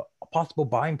possible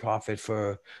buying profit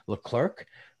for Leclerc.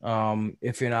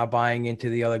 If you're not buying into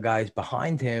the other guys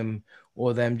behind him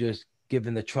or them just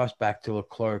giving the trust back to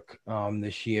Leclerc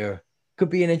this year, could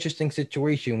be an interesting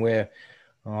situation where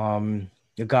a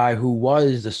guy who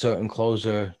was a certain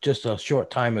closer just a short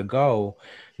time ago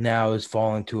now is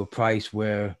falling to a price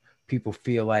where people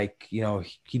feel like,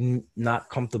 he's not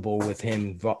comfortable with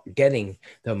him getting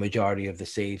the majority of the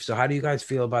saves. So how do you guys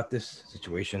feel about this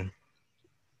situation?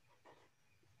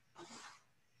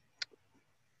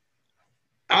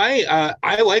 I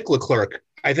like Leclerc.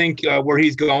 I think where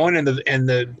he's going and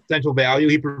the potential value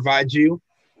he provides you.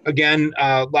 Again,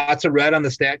 lots of red on the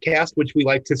StatCast, which we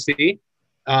like to see.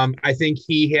 I think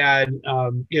he had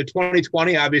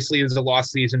 2020 obviously was a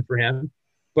lost season for him.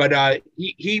 But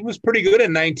he was pretty good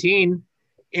in 19,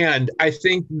 And I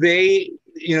think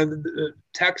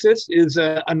Texas is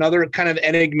another kind of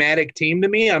enigmatic team to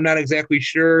me. I'm not exactly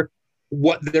sure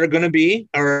what they're going to be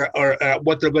or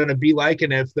what they're going to be like,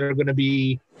 and if they're going to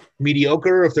be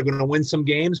mediocre, if they're going to win some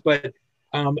games. But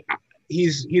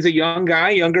he's a young guy,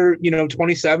 younger,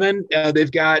 27.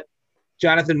 They've got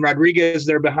Jonathan Rodriguez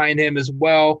there behind him as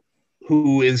well,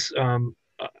 who is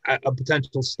a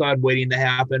potential stud waiting to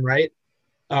happen, right?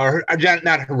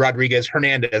 Not Rodriguez,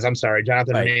 Hernandez. I'm sorry,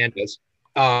 Jonathan Hernandez.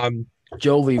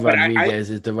 Joely Rodriguez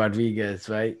is the Rodriguez,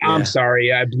 right? Yeah. I'm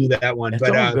sorry, I blew that one. It's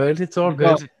all good. It's all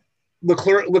good.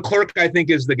 Leclerc, I think,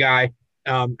 is the guy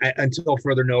until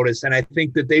further notice, and I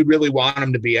think that they really want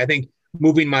him to be. I think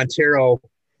moving Montero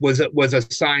was a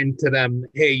sign to them.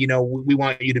 Hey, we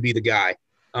want you to be the guy.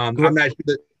 I'm not sure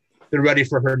that they're ready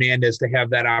for Hernandez to have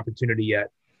that opportunity yet.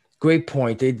 Great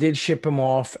point. They did ship him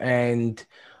off, and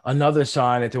another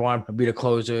sign that they want to be the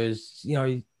closer is,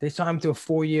 they signed him to a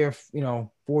 4-year,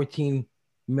 $14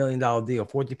 million deal,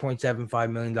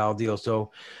 $40.75 million deal.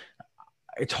 So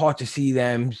it's hard to see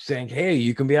them saying, hey,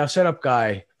 you can be our setup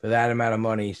guy for that amount of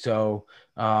money. So,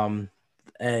 and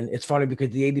it's funny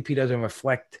because the ADP doesn't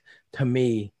reflect to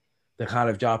me the kind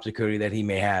of job security that he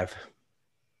may have.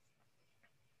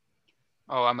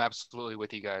 Oh, I'm absolutely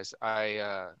with you guys.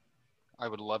 I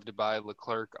would love to buy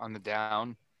Leclerc on the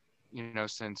down,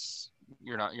 since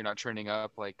you're not trending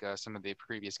up like some of the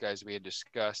previous guys we had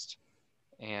discussed,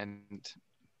 and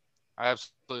I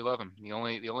absolutely love him. The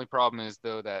only problem is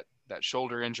though that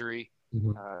shoulder injury.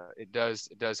 Mm-hmm. It does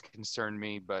concern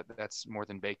me, but that's more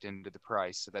than baked into the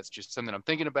price. So that's just something I'm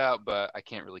thinking about, but I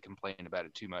can't really complain about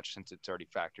it too much since it's already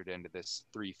factored into this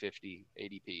 350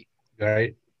 ADP.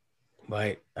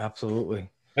 Right, absolutely.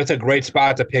 That's a great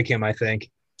spot to pick him, I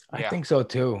think. I think so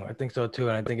too. And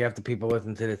I think after people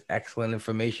listen to this excellent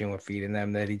information we're feeding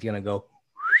them, that he's going to go.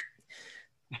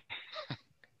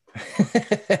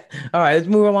 All right, let's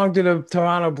move along to the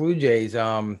Toronto Blue Jays.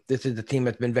 This is the team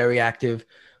that's been very active,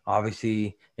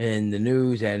 obviously, in the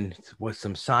news and with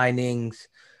some signings.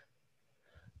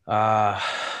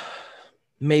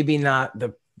 Maybe not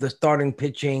the starting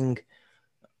pitching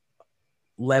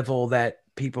level that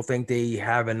people think they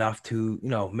have enough to,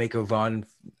 make a run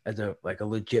as a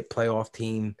legit playoff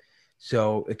team.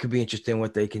 So it could be interesting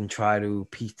what they can try to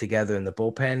piece together in the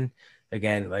bullpen.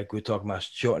 Again, like we're talking about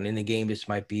shortening the game, this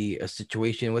might be a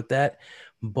situation with that.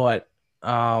 But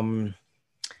I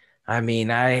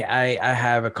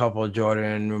have a couple of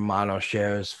Jordan Romano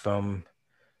shares from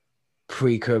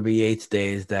pre-Kirby Yates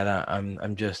days that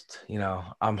I'm just,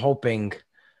 I'm hoping,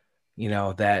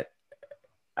 that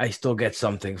I still get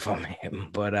something from him.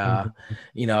 But,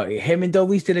 him and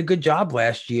Dolis did a good job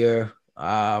last year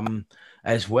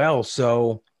as well.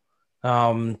 So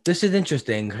this is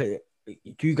interesting.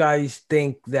 Do you guys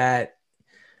think that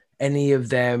any of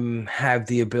them have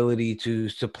the ability to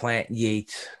supplant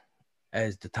Yates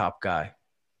as the top guy?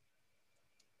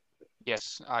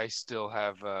 Yes, I still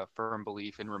have a firm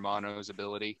belief in Romano's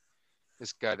ability.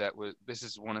 This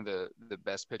is one of the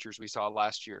best pitchers we saw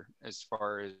last year as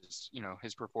far as,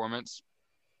 his performance.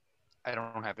 I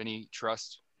don't have any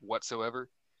trust whatsoever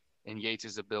in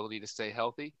Yates' ability to stay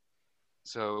healthy.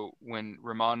 So when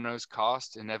Romano's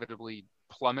cost inevitably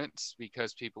plummets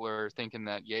because people are thinking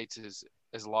that Yates is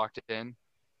as locked in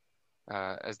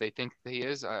as they think that he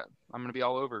is, I'm going to be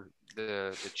all over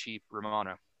the cheap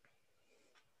Romano.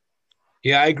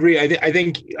 Yeah, I agree. I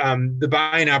think the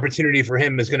buying opportunity for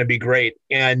him is going to be great.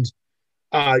 And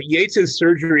Yates'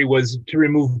 surgery was to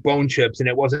remove bone chips, and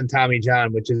it wasn't Tommy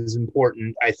John, which is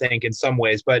important, I think, in some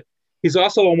ways. But he's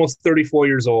also almost 34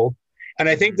 years old. And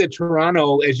I think that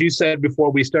Toronto, as you said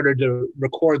before we started to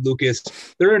record, Lucas,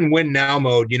 they're in win now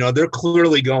mode. They're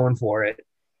clearly going for it.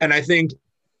 And I think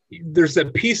there's a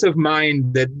peace of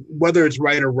mind that, whether it's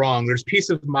right or wrong, there's peace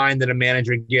of mind that a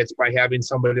manager gets by having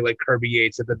somebody like Kirby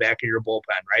Yates at the back of your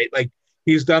bullpen, right? Like,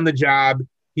 he's done the job,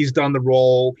 he's done the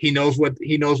role, he knows what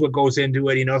goes into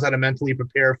it, he knows how to mentally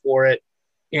prepare for it.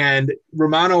 And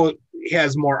Romano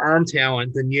has more arm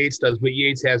talent than Yates does, but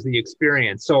Yates has the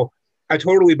experience. So I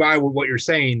totally buy with what you're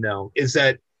saying, though, is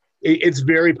that it's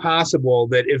very possible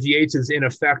that if Yates is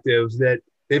ineffective, that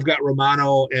they've got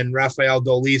Romano and Rafael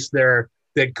Dolis there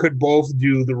that could both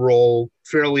do the role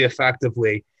fairly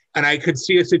effectively. And I could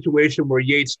see a situation where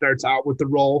Yates starts out with the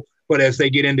role, but as they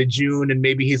get into June and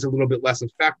maybe he's a little bit less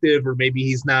effective, or maybe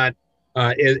he's not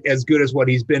as good as what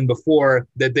he's been before,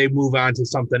 that they move on to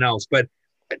something else. But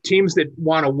teams that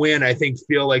want to win, I think,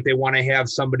 feel like they want to have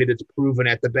somebody that's proven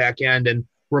at the back end. And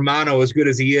Romano, as good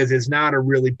as he is not a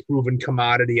really proven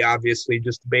commodity, obviously,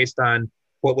 just based on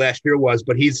what last year was.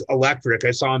 But he's electric.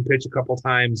 I saw him pitch a couple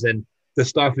times, and the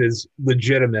stuff is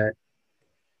legitimate.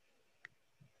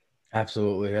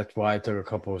 Absolutely. That's why I took a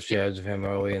couple of shares of him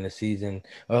early in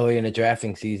the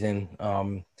drafting season.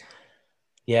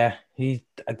 Yeah,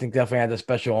 I think definitely had a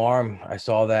special arm. I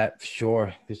saw that for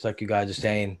sure, just like you guys are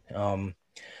saying.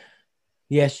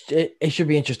 Yes, it should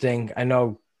be interesting. I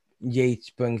know Yates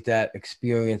brings that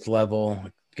experience level.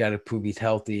 Got to prove he's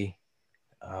healthy.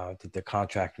 I think the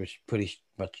contract was pretty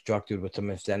much structured with some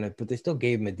incentive, but they still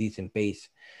gave him a decent base.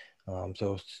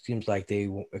 So it seems like they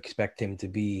expect him to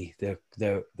be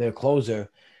their closer.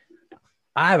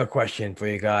 I have a question for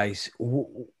you guys.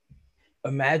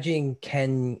 Imagine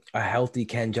a healthy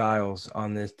Ken Giles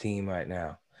on this team right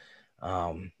now.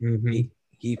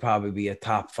 He'd probably be a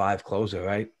top 5 closer,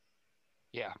 right?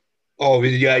 Yeah. Oh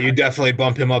yeah, you definitely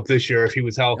bump him up this year if he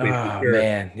was healthy. Oh Sure.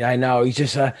 man, yeah, I know. He's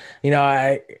just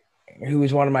he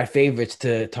was one of my favorites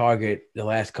to target the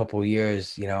last couple of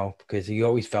years, because he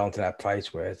always fell into that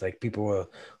price where it's like people were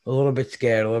a little bit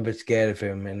scared of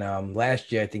him. And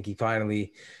last year, I think he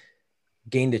finally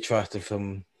gained the trust of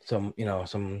some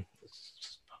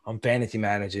fantasy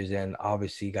managers, and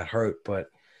obviously got hurt. But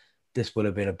this would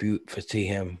have been a beaut to see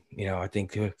him. I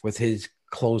think with his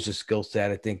closer skill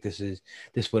set, I think this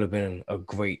would have been a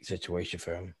great situation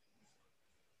for him.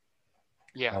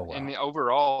 Yeah, Oh, wow. And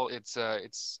overall, it's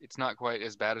not quite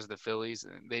as bad as the Phillies.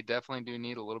 They definitely do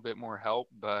need a little bit more help,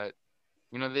 but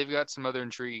they've got some other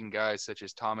intriguing guys such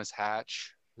as Thomas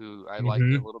Hatch, who I like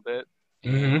a little bit,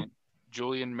 and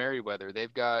Julian Merriweather.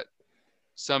 They've got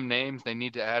some names. They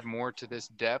need to add more to this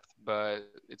depth, but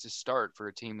it's a start for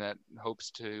a team that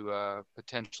hopes to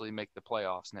potentially make the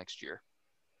playoffs next year.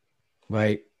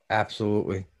 Right.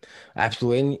 Absolutely.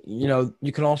 And,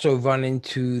 you can also run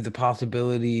into the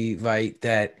possibility, right,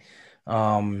 that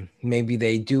maybe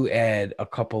they do add a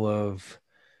couple of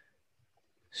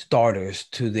starters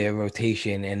to their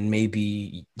rotation, and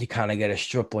maybe you kind of get a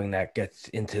stripling that gets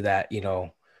into that,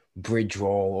 bridge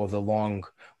role or the long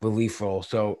relief role.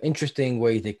 So interesting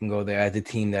ways they can go there as a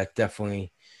team that's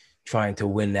definitely trying to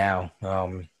win now.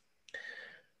 All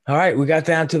right, we got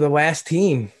down to the last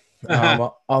team.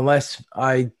 Unless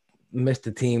I missed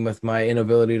the team with my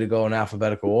inability to go in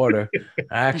alphabetical order.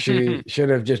 I actually should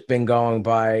have just been going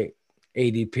by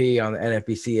ADP on the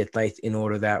NFBC. It's nice in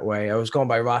order that way. I was going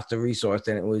by roster resource,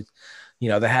 and it was, they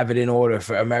have it in order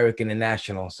for American and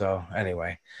National. So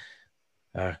anyway,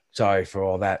 sorry for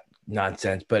all that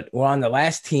nonsense. But we're on the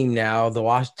last team now, the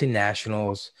Washington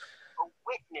Nationals.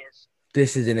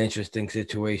 This is an interesting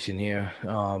situation here.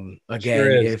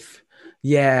 Again,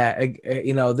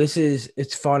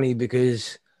 it's funny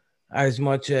because as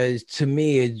much as to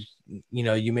me,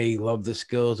 you may love the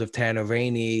skills of Tanner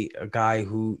Rainey, a guy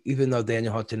who, even though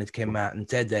Daniel Hudson has come out and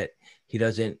said that he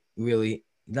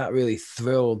not really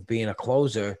thrilled being a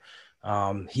closer,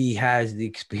 he has the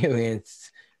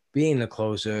experience being a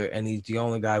closer, and he's the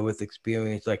only guy with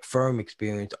experience, like firm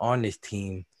experience on this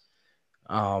team.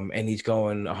 And he's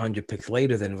going 100 picks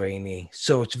later than Rainey.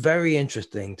 So it's very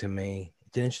interesting to me.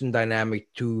 It's an interesting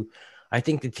dynamic to, I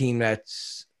think, the team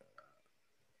that's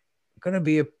going to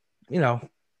be a,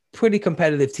 pretty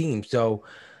competitive team. So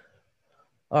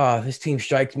this team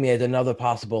strikes me as another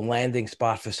possible landing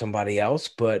spot for somebody else.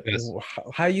 But Yes.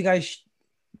 How are you guys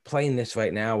playing this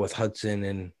right now with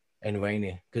Hudson and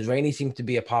Rainey? Because Rainey seems to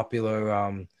be a popular,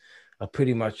 a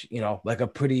pretty much, like a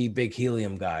pretty big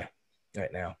helium guy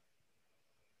right now.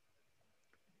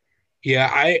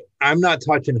 Yeah, I'm not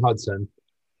touching Hudson.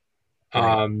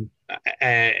 Right.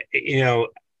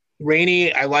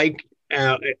 Rainey, I like.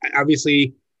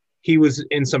 Obviously, he was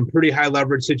in some pretty high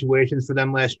leverage situations for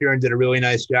them last year and did a really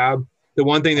nice job. The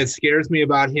one thing that scares me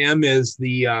about him is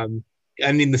the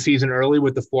ending the season early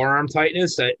with the forearm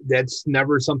tightness. That's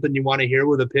never something you want to hear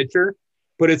with a pitcher,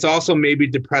 but it's also maybe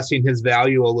depressing his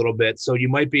value a little bit. So you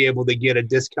might be able to get a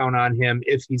discount on him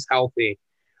if he's healthy.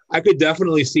 I could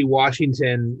definitely see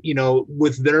Washington,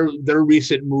 with their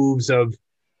recent moves of,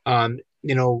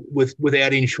 with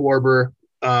adding Schwarber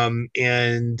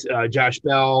and Josh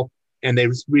Bell, and they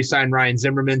re-signed Ryan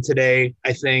Zimmerman today.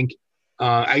 I think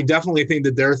I definitely think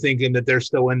that they're thinking that they're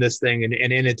still in this thing and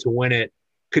in it to win it.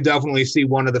 Could definitely see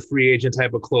one of the free agent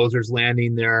type of closers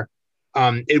landing there.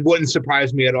 It wouldn't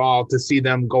surprise me at all to see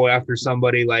them go after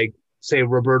somebody like, say,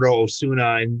 Roberto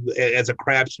Osuna and as a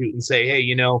crapshoot and say,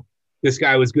 hey, this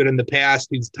guy was good in the past.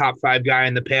 He's top 5 guy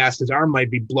in the past. His arm might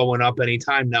be blowing up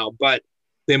anytime now, but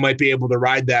they might be able to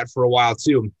ride that for a while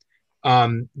too.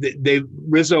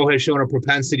 Rizzo has shown a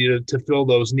propensity to fill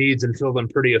those needs and fill them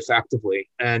pretty effectively.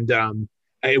 And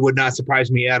it would not surprise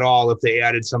me at all if they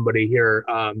added somebody here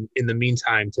in the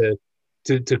meantime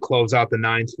to close out the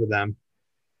 9th for them.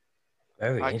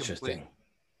 Very interesting.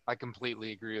 I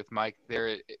completely agree with Mike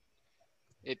there.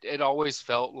 It always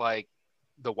felt like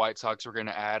the White Sox were going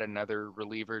to add another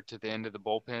reliever to the end of the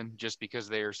bullpen just because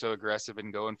they are so aggressive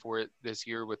and going for it this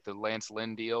year with the Lance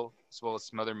Lynn deal, as well as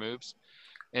some other moves.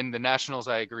 And the Nationals,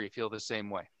 I agree, feel the same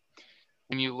way.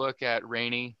 When you look at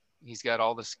Rainey, he's got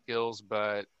all the skills,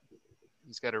 but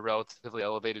he's got a relatively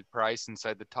elevated price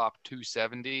inside the top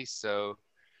 270. So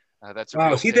that's a wow.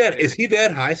 real Is he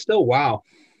that high still? Wow.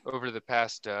 over the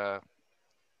past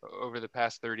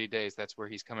 30 days. That's where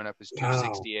he's coming up as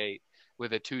 268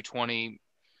 with a 220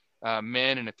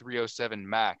 min and a 307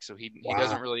 max. So he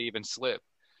doesn't really even slip.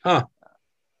 Huh.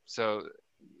 So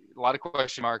a lot of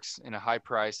question marks in a high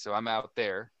price. So I'm out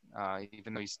there,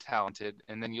 even though he's talented.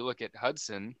 And then you look at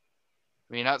Hudson.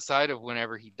 I mean, outside of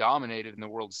whenever he dominated in the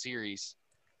World Series,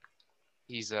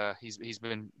 he's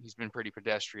been pretty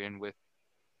pedestrian with,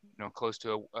 close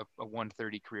to a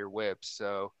 130 career whip.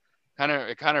 So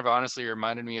it kind of honestly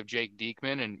reminded me of Jake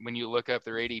Diekman. And when you look up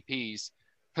their ADPs,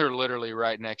 they're literally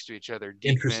right next to each other.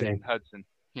 Diekman and Hudson.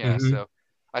 Yeah. Mm-hmm. So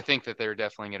I think that they're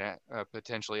definitely going to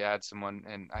potentially add someone,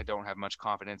 and I don't have much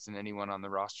confidence in anyone on the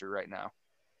roster right now.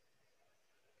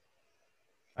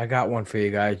 I got one for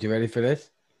you guys. You ready for this?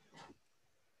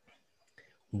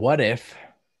 What if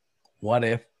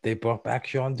they brought back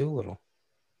Sean Doolittle?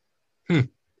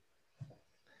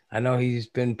 I know he's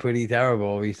been pretty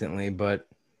terrible recently, but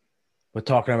we're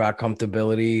talking about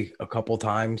comfortability a couple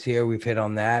times here. We've hit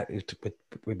on that.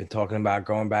 We've been talking about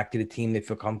going back to the team they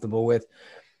feel comfortable with.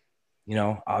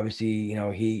 Obviously,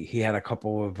 he had a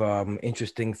couple of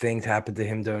interesting things happen to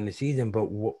him during the season. But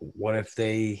what if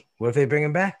they bring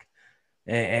him back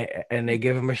and they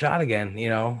give him a shot again?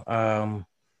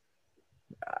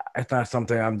 It's not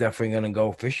something I'm definitely going to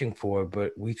go fishing for,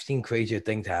 but we've seen crazier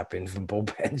things happen from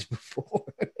bullpens before.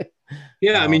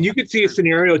 Yeah, I mean, you could see a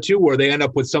scenario, too, where they end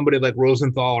up with somebody like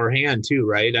Rosenthal or Hand, too,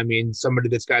 right? I mean, somebody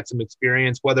that's got some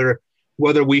experience, whether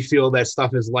we feel that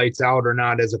stuff is lights out or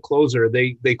not as a closer,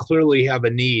 they clearly have a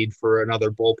need for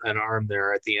another bullpen arm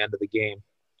there at the end of the game.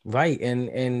 Right,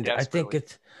 and I think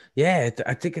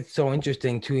I think it's so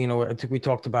interesting, too. I think we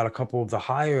talked about a couple of the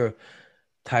higher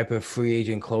type of free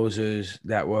agent closers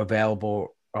that were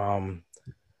available in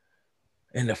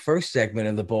the first segment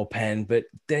of the bullpen, but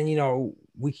then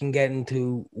we can get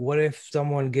into what if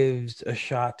someone gives a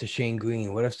shot to Shane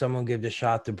Green? What if someone gives a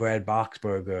shot to Brad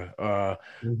Boxberger?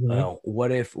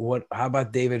 How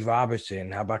about David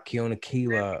Robertson? How about Keone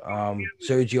Kela,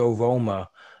 Sergio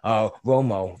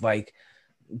Romo? Like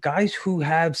guys who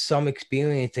have some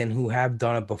experience and who have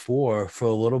done it before for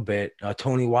a little bit.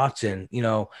 Tony Watson,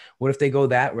 what if they go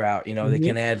that route? They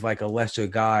can add like a lesser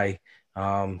guy.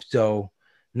 So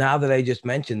now that I just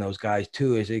mentioned those guys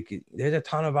too, there's a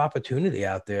ton of opportunity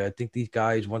out there. I think these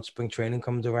guys, once spring training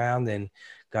comes around and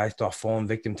guys start falling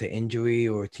victim to injury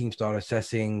or teams start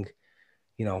assessing,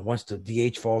 once the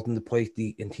DH falls into place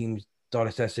and teams start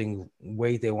assessing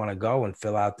where they want to go and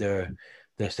fill out their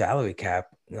salary cap.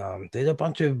 There's a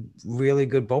bunch of really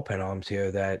good bullpen arms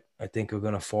here that I think are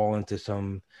going to fall into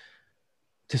some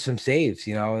saves,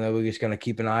 and that we're just going to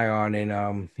keep an eye on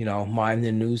and, mine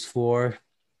the news for.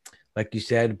 Like you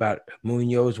said about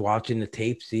Munoz, watching the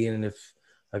tape, seeing if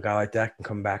a guy like that can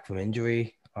come back from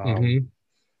injury.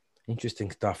 Interesting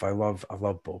stuff. I love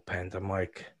bullpens. I'm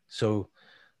like so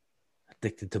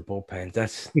addicted to bullpens.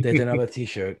 There's another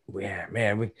T-shirt. Yeah,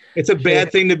 man. It's a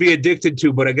bad thing to be addicted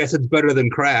to, but I guess it's better than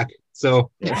crack.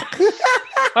 So. Yeah,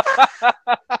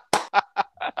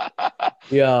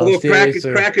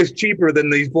 crack is cheaper than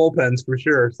these bullpens for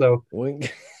sure. So.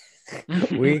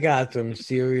 We got some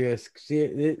serious.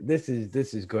 This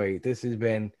is great. This is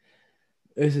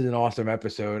an awesome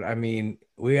episode. I mean,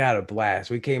 we had a blast.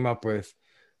 We came up with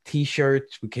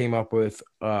T-shirts. We came up with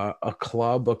a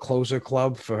closer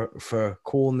club for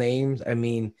cool names. I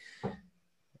mean,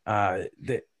 I'm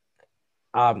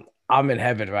in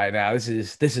heaven right now. This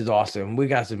is awesome. We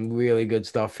got some really good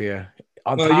stuff here.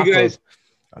 On top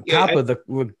of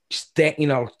the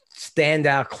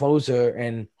standout closer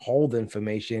and hold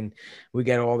information, we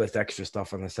get all this extra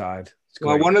stuff on the side.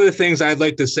 Well, one of the things I'd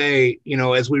like to say,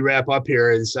 as we wrap up here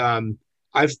is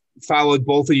I've followed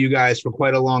both of you guys for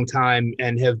quite a long time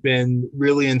and have been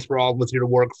really enthralled with your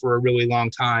work for a really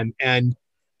long time. And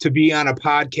to be on a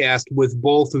podcast with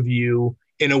both of you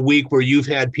in a week where you've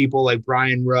had people like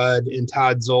Brian Rudd and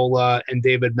Todd Zola and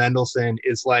David Mendelson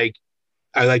is like,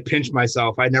 I pinch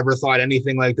myself. I never thought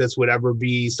anything like this would ever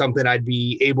be something I'd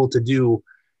be able to do.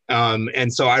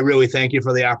 And so I really thank you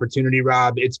for the opportunity,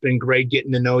 Rob. It's been great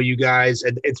getting to know you guys.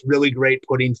 It's really great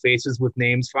putting faces with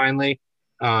names finally.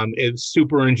 It's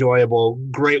super enjoyable.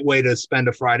 Great way to spend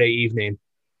a Friday evening.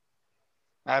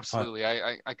 Absolutely.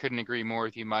 I couldn't agree more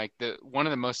with you, Mike. One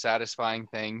of the most satisfying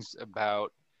things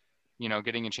about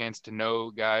getting a chance to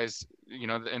know guys,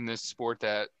 in this sport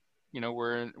that,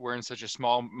 we're in such a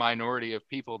small minority of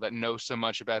people that know so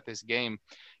much about this game.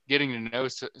 Getting to know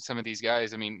some of these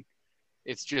guys, I mean,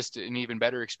 it's just an even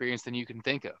better experience than you can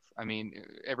think of. I mean,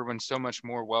 everyone's so much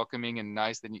more welcoming and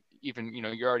nice than even,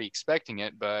 you're already expecting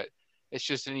it, but it's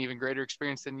just an even greater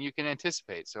experience than you can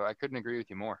anticipate. So I couldn't agree with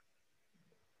you more.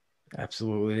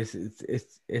 Absolutely.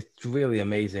 It's really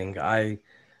amazing. I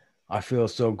feel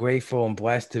so grateful and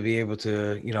blessed to be able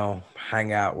to,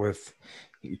 hang out with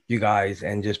you guys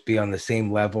and just be on the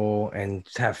same level and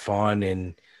just have fun.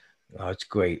 And it's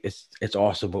great. It's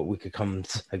awesome what we could come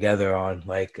together on.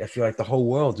 Like, I feel like the whole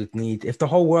world would need, if the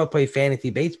whole world played fantasy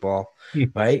baseball,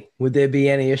 right? Would there be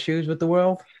any issues with the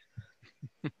world?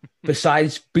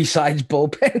 Besides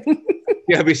bullpen?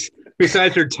 Yeah,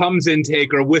 besides their Tums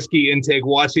intake or whiskey intake,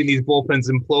 watching these bullpens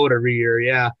implode every year.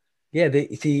 Yeah. Yeah,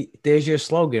 there's your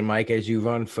slogan, Mike, as you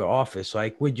run for office.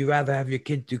 Like, would you rather have your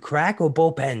kid do crack or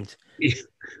bullpens?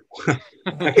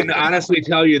 I can honestly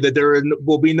tell you that there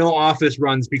will be no office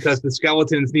runs because the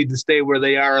skeletons need to stay where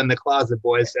they are in the closet,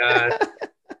 boys.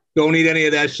 Don't need any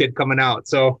of that shit coming out.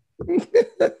 So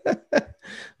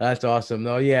that's awesome.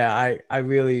 No, yeah, I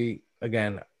really,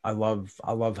 again, I love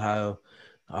how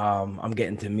I'm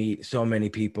getting to meet so many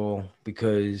people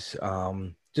because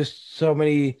just so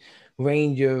many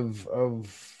range of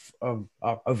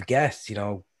guests,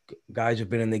 guys who've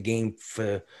been in the game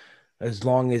for as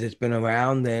long as it's been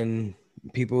around, and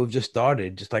people who've just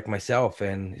started, just like myself,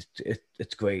 and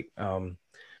it's great.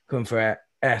 Couldn't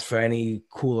ask for any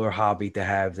cooler hobby to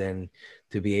have than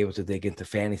to be able to dig into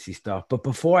fantasy stuff. But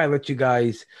before I let you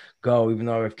guys go, even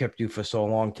though I've kept you for so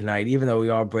long tonight, even though we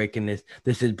are breaking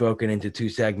this is broken into 2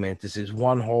 segments. This is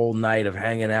one whole night of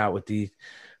hanging out with these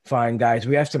fine guys.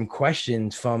 We have some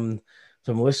questions from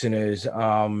some listeners.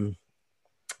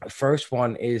 First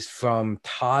one is from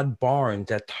Todd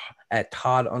Barnes at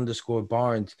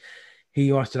Todd_Barnes.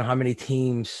 He wants to know how many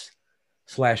teams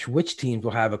 / which teams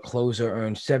will have a closer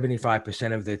earn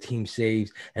 75% of their team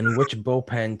saves and which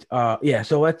bullpen.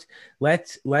 So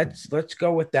let's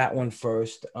go with that one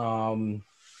first.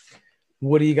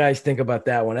 What do you guys think about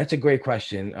that one? That's a great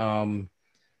question.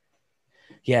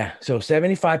 So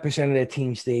 75% of their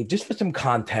team saved. Just for some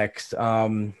context,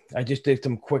 I just did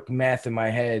some quick math in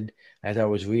my head as I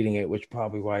was reading it, which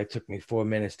probably why it took me 4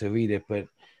 minutes to read it. But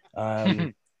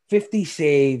 50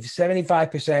 saves,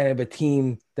 75% of a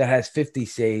team that has 50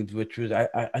 saves, which was,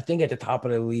 I think, at the top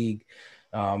of the league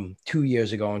 2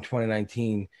 years ago in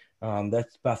 2019.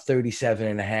 That's about 37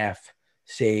 and a half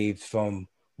saves from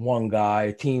one guy.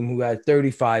 A team who had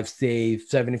 35 saves,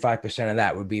 75% of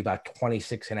that would be about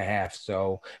 26 and a half.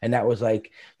 So, and that was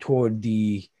like toward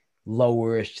the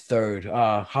lowerish third,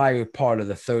 higher part of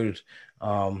the third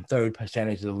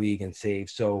percentage of the league in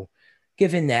saves. So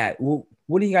given that,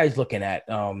 what are you guys looking at?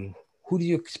 Who do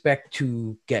you expect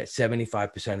to get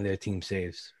 75% of their team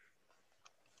saves?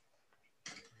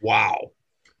 Wow.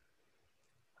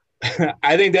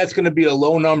 I think that's going to be a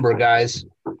low number, guys.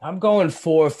 I'm going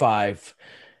 4 or 5.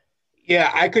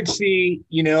 Yeah, I could see,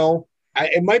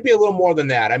 it might be a little more than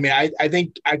that. I mean, I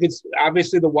think I could,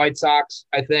 obviously the White Sox,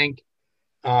 I think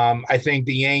the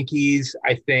Yankees,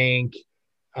 I think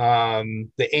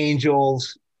the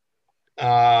Angels,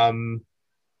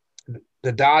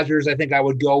 the Dodgers, I think I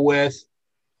would go with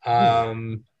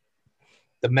the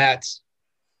Mets.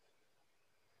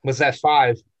 Was that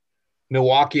 5?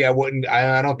 Milwaukee,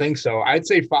 I don't think so. I'd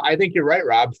say 5. I think you're right,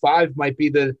 Rob. 5 might be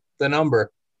the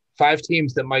number. 5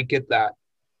 teams that might get that.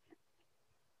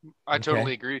 I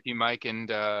totally agree with you, Mike. And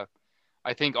I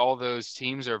think all those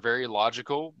teams are very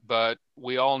logical, but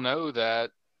we all know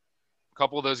that a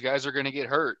couple of those guys are going to get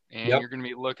hurt, and you're going to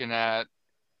be looking at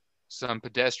some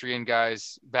pedestrian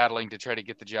guys battling to try to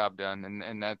get the job done.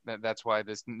 And that's why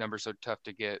this number's so tough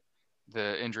to get.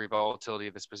 The injury volatility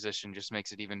of this position just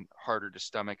makes it even harder to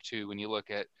stomach too. When you look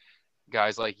at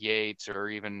guys like Yates or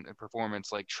even a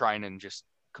performance like Treinen just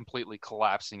completely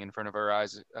collapsing in front of our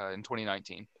eyes in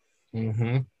 2019.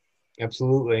 Mm-hmm.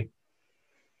 Absolutely.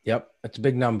 Yep. That's a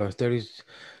big number.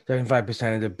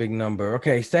 75% is a big number.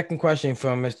 Okay. Second question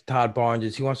from Mr. Todd Barnes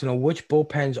is he wants to know which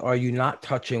bullpens are you not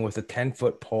touching with a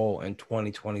 10-foot pole in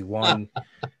 2021?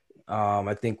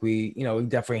 I think we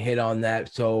definitely hit on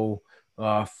that. So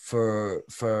for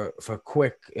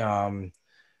quick,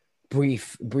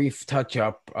 brief touch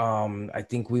up, I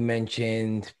think we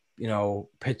mentioned,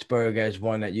 Pittsburgh as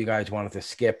one that you guys wanted to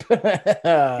skip.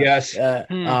 Yes.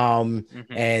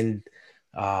 And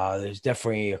there's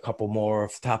definitely a couple more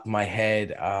off the top of my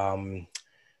head.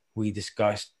 We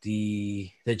discussed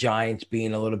the Giants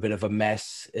being a little bit of a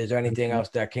mess. Is there anything else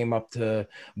that came up to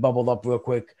bubble up real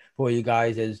quick for you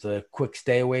guys as the quick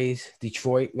stayaways?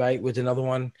 Detroit, right, was another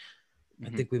one. I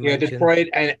think we mentioned. Detroit,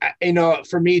 and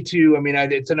for me too. I mean,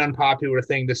 it's an unpopular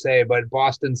thing to say, but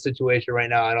Boston's situation right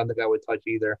now, I don't think I would touch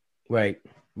either. Right.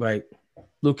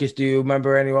 Lucas, do you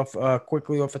remember any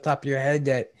quickly off the top of your head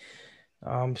that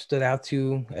stood out to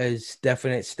you as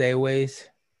definite stayaways?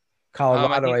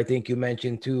 Colorado, I think you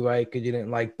mentioned too, right? Because you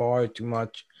didn't like Barr too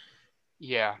much.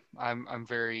 Yeah, I'm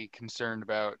very concerned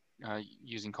about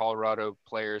using Colorado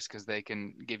players because they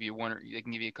can give you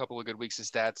a couple of good weeks of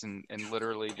stats and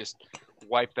literally just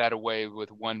wipe that away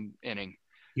with one inning.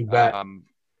 You bet.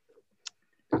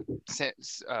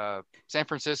 San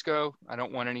Francisco, I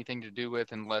don't want anything to do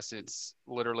with unless it's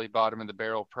literally bottom of the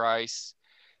barrel price.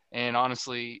 And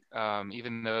honestly,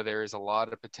 even though there is a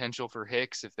lot of potential for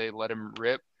Hicks if they let him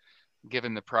rip,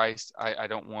 given the price, I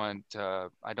don't want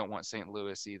St.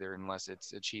 Louis either unless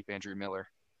it's a cheap Andrew Miller.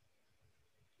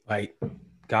 Right.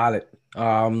 Got it.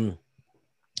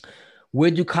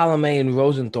 Where do Colomé and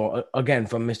Rosenthal, again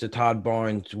from Mr. Todd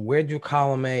Barnes, where do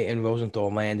Colomé and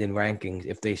Rosenthal land in rankings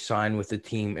if they sign with the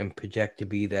team and project to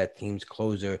be that team's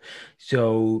closer?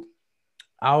 So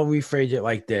I'll rephrase it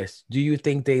like this. Do you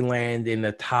think they land in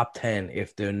the top 10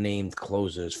 if they're named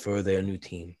closers for their new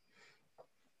team?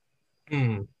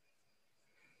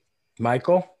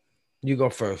 Michael, you go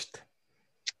first.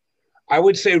 I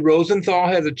would say Rosenthal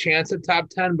has a chance at top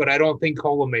 10, but I don't think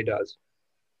Colomé does.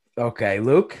 Okay,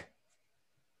 Luke?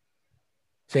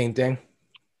 Same thing.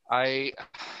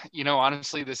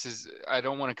 Honestly, I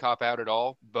don't want to cop out at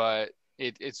all, but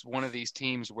it's one of these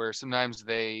teams where sometimes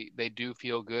they do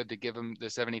feel good to give them the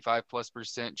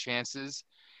 75+% chances.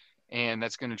 And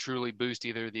that's going to truly boost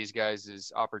either of these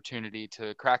guys' opportunity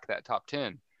to crack that top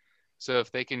 10. So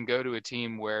if they can go to a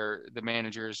team where the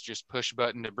managers just push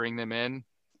button to bring them in,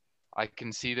 I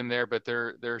can see them there, but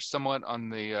they're somewhat on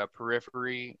the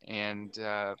periphery, and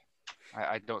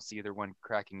I don't see either one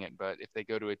cracking it. But if they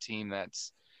go to a team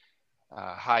that's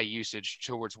high usage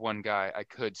towards one guy, I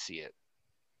could see it.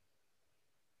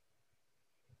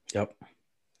 Yep,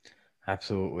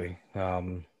 absolutely.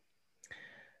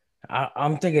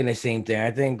 I'm thinking the same thing.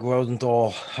 I think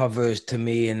Rosenthal hovers to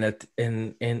me in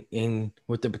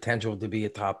with the potential to be a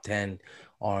top 10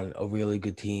 on a really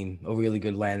good team, a really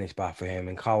good landing spot for him.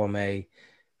 And Colomé,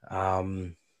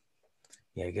 I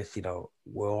guess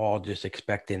we're all just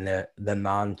expecting the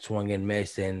non-swing and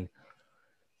miss, and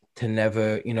to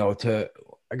never,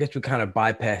 I guess we kind of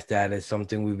bypass that as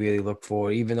something we really look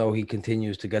for, even though he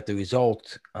continues to get the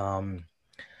results.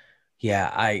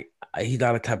 He's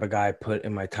not a type of guy I put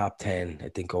in my top 10. I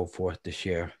think go forth this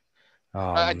year.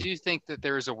 I do think that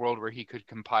there is a world where he could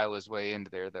compile his way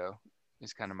into there, though.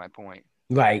 Is kind of my point.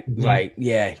 Right.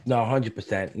 Yeah. No,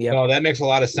 100%. Yeah. No, that makes a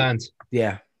lot of sense.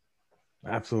 Yeah.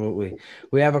 Absolutely.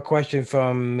 We have a question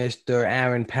from Mr.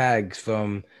 Aaron Pags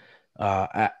from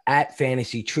at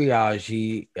Fantasy Triage.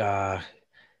 He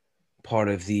part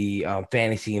of the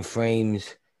Fantasy and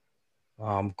Frames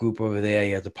group over there.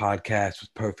 He has a podcast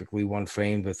with Perfectly One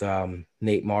Framed with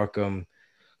Nate Markham.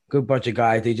 Good bunch of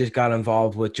guys. They just got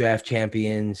involved with Draft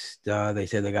Champions. They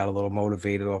said they got a little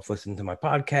motivated off listening to my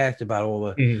podcast about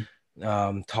all the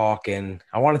talk, and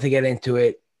I wanted to get into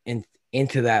it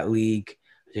into that league.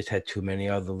 I just had too many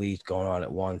other leagues going on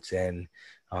at once, and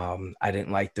I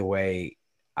didn't like the way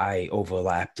I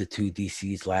overlapped the two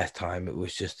DCs last time. It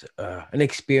was just an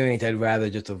experience I'd rather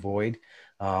just avoid.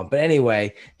 But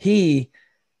anyway,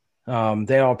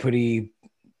 they're all pretty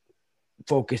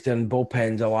focused on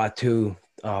bullpens a lot too.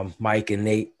 Mike and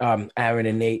Nate, Aaron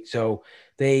and Nate. So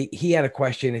he had a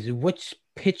question: is which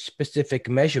pitch specific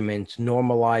measurements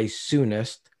normalize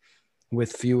soonest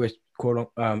with fewest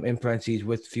quote in parentheses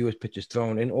with fewest pitches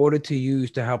thrown in order to use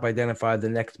to help identify the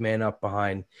next man up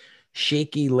behind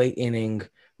shaky late inning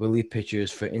relief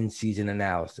pitchers for in-season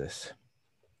analysis?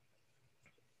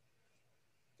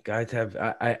 Guys have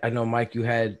I know, Mike, you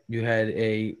had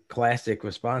a classic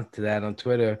response to that on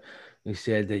Twitter. You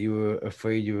said that you were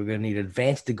afraid you were going to need an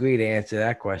advanced degree to answer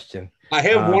that question. I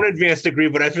have one advanced degree,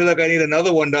 but I feel like I need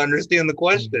another one to understand the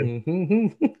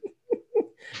question.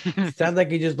 Sounds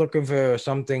like you're just looking for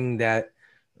something that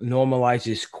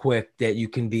normalizes quick, that you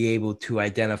can be able to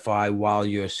identify while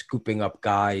you're scooping up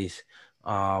guys,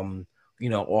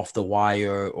 off the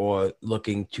wire, or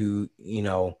looking to,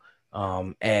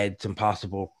 add some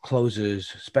possible closers,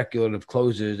 speculative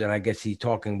closers. And I guess he's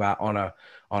talking about on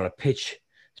a pitch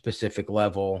specific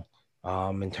level,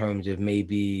 in terms of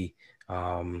maybe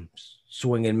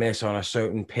swing and miss on a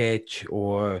certain pitch,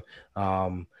 or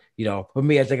for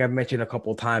me, I think I've mentioned a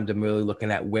couple of times, I'm really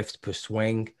looking at whiffs per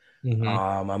swing.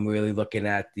 I'm really looking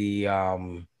at the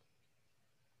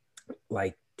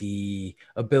like the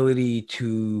ability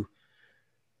to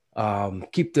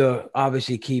keep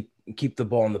the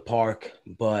ball in the park,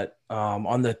 but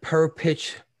on the per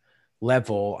pitch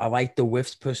level, I like the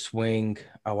whiffs per swing.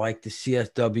 I like the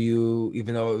CSW,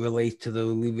 even though it relates to the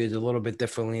relievers a little bit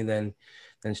differently than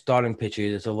starting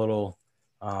pitchers. It's a little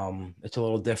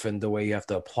different the way you have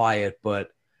to apply it. But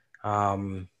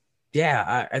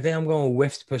yeah, I think I'm going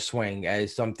whiffs per swing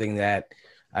as something that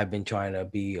I've been trying to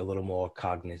be a little more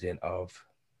cognizant of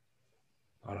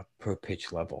on a per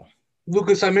pitch level.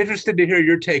 Lucas, I'm interested to hear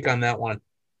your take on that one.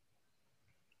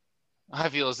 I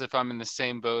feel as if I'm in the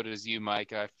same boat as you,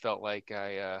 Mike. I felt like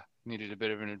I needed a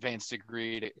bit of an advanced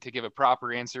degree to give a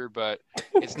proper answer, but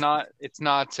it's not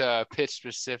pitch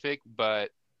specific,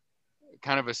 but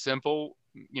kind of a simple,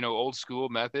 old school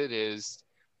method is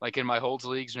like in my holds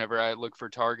leagues. Whenever I look for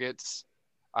targets,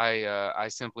 I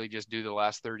simply just do the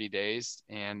last 30 days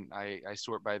and I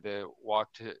sort by the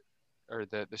walk to or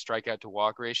the strikeout to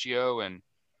walk ratio. And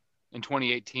in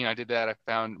 2018, I did that. I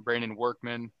found Brandon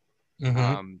Workman.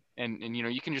 And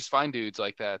you can just find dudes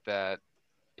like that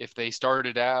if they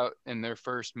started out in their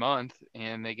first month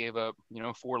and they gave up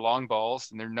 4 long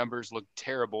balls and their numbers look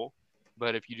terrible,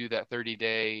 but if you do that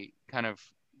 30-day kind of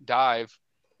dive,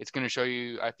 it's going to show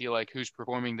you, I feel like, who's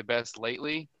performing the best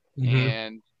lately,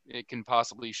 and it can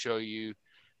possibly show you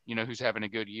who's having a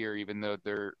good year even though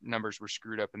their numbers were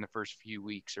screwed up in the first few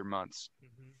weeks or months.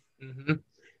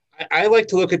 I like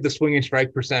to look at the swinging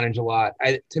strike percentage a lot.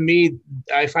 To me,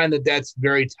 I find that that's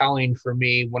very telling for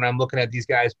me when I'm looking at these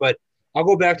guys. But I'll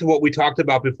go back to what we talked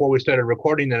about before we started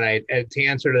recording tonight to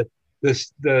answer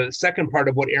the second part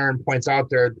of what Aaron points out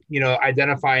there,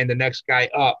 identifying the next guy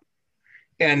up.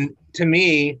 And to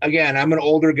me, again, I'm an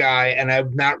older guy and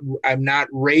I'm not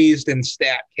raised in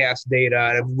StatCast data.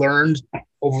 I've learned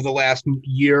over the last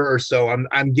year or so.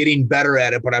 I'm getting better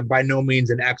at it, but I'm by no means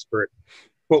an expert.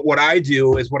 But what I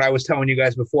do is what I was telling you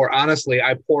guys before. Honestly,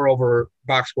 I pore over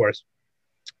box scores.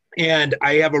 And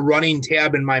I have a running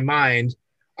tab in my mind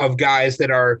of guys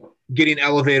that are getting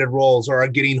elevated rolls or are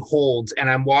getting holds. And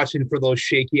I'm watching for those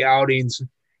shaky outings,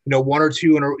 1 or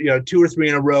 2 2 or 3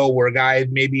 in a row where a guy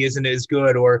maybe isn't as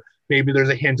good, or maybe there's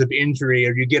a hint of injury,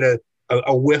 or you get a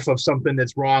whiff of something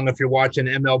that's wrong if you're watching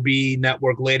MLB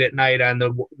Network late at night on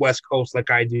the West Coast like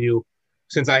I do,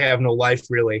 since I have no life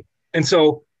really. And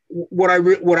so what I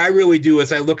really do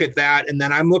is I look at that, and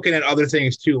then I'm looking at other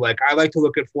things too. Like I like to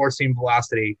look at four seam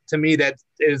velocity. To me, that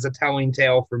is a telling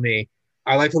tale for me.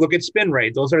 I like to look at spin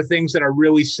rate. Those are things that are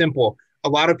really simple. A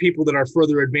lot of people that are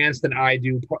further advanced than I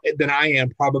am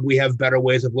probably have better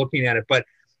ways of looking at it. But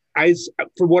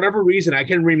for whatever reason, I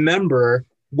can remember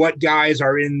what guys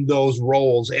are in those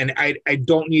roles, and I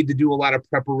don't need to do a lot of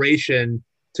preparation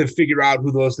to figure out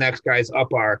who those next guys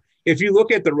up are. If you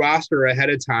look at the roster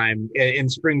ahead of time in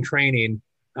spring training,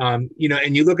 and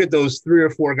you look at those 3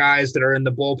 or 4 guys that are in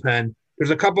the bullpen,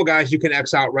 there's a couple guys you can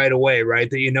X out right away, right?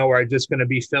 That are just going to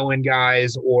be fill-in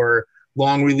guys or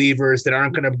long relievers that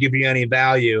aren't going to give you any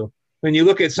value. When you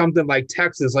look at something like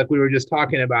Texas, like we were just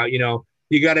talking about, you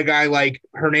got a guy like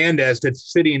Hernandez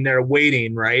that's sitting there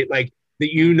waiting, right? Like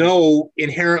that,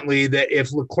 inherently that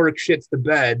if Leclerc shits the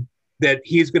bed, that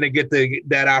he's going to get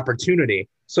that opportunity.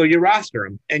 So you roster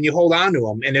him and you hold on to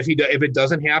him. And if it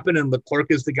doesn't happen and Leclerc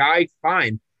is the guy,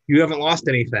 fine. You haven't lost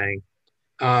anything.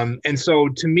 And so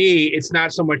to me, it's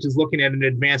not so much as looking at an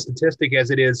advanced statistic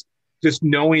as it is just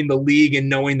knowing the league and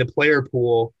knowing the player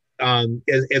pool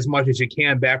as much as you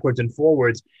can backwards and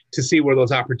forwards to see where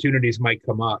those opportunities might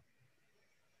come up.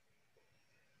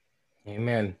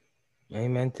 Amen.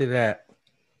 Amen to that.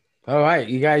 All right.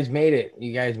 You guys made it.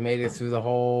 You guys made it through the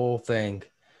whole thing.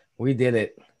 We did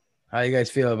it. How you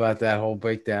guys feel about that whole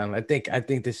breakdown? I think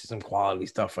this is some quality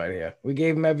stuff right here. We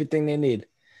gave them everything they need.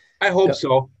 I hope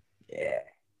so. Yeah.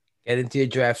 Get into your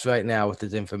drafts right now with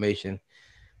this information.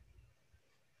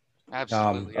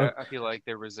 Absolutely. I feel like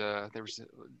there was a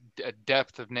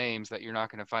depth of names that you're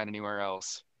not going to find anywhere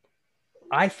else.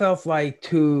 I felt like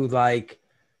too, like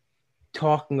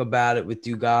talking about it with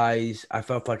you guys, I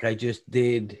felt like I just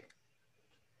did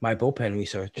my bullpen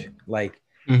research, like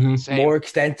more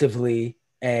extensively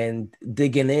and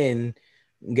digging in,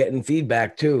 and getting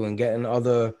feedback too, and getting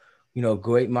other,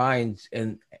 great minds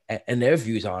and their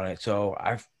views on it. So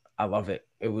I love it.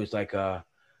 It was like a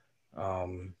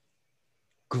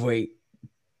great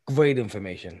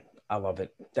information. I love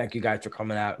it. Thank you guys for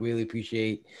coming out. Really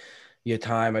appreciate your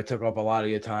time. I took up a lot of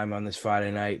your time on this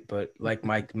Friday night, but like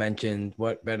Mike mentioned,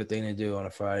 what better thing to do on a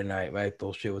Friday night, right?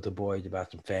 Bullshit with the boys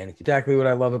about some fantasy. Exactly what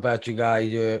I love about you guys.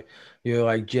 You're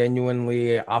like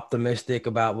genuinely optimistic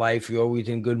about life. You're always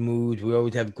in good moods. We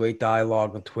always have great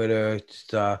dialogue on Twitter.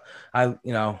 It's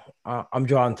I'm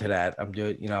drawn to that. I'm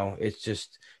just, it's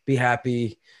just be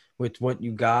happy with what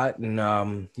you got, and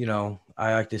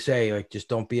I like to say, like, just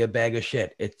don't be a bag of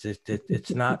shit.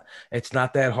 It's not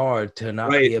that hard to not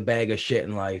Right. be a bag of shit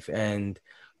in life. And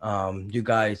you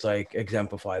guys like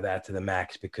exemplify that to the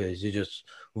max because you're just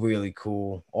really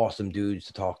cool, awesome dudes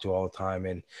to talk to all the time.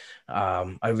 And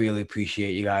I really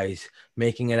appreciate you guys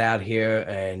making it out here.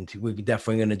 And we're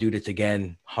definitely going to do this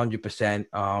again, 100%.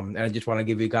 And I just want to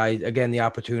give you guys, again, the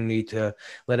opportunity to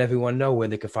let everyone know where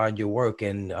they can find your work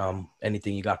and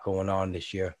anything you got going on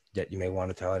this year that you may want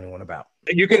to tell anyone about.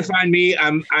 You can find me.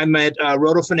 I'm at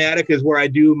Roto Fanatic is where I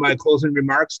do my closing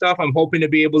remarks stuff. I'm hoping to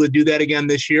be able to do that again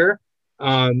this year.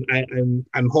 I'm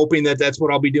hoping that that's what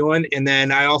I'll be doing. And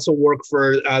then I also work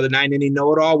for the 9 Inning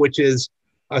Know-It-All, which is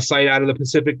a site out of the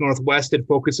Pacific Northwest that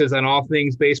focuses on all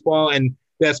things baseball. And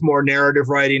that's more narrative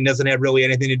writing, doesn't have really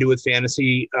anything to do with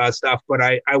fantasy stuff. But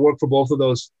I work for both of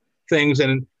those things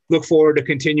and look forward to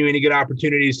continuing to get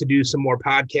opportunities to do some more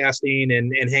podcasting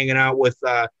and hanging out with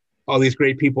all these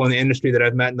great people in the industry that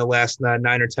I've met in the last 9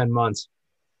 or 10 months.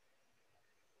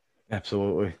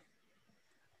 Absolutely.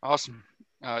 Awesome.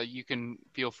 You can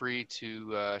feel free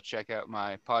to check out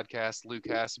my podcast,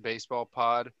 Lucas Baseball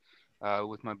Pod,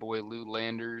 with my boy Lou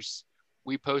Landers.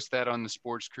 We post that on the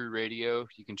Sports Crew Radio.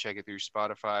 You can check it through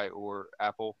Spotify or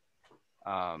Apple.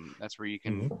 That's where you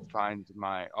can find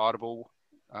my Audible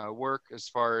work. As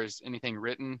far as anything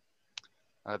written,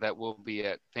 that will be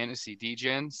at Fantasy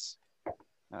Degens.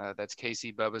 That's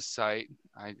Casey Bubba's site.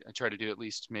 I try to do at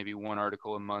least maybe one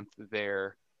article a month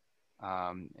there.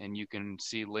 And you can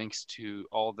see links to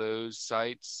all those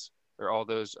sites or all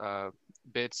those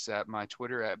bits at my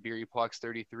Twitter at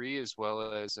BeeryPlux33, as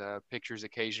well as pictures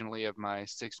occasionally of my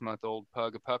 6-month-old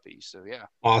pug, a puppy. So, yeah.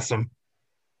 Awesome.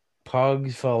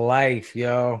 Pugs for life,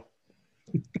 yo.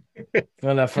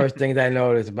 One of the first things I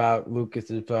noticed about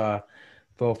Lucas's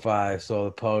profile, I saw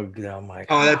the pug, and I'm like,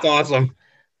 oh, that's awesome.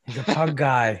 He's a pug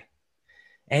guy.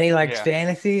 And he likes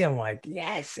fantasy. I'm like,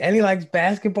 yes. And he likes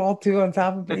basketball too on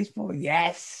top of baseball.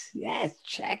 Yes.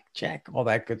 Check. All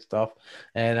that good stuff.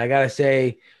 And I got to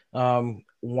say,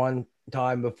 one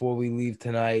time before we leave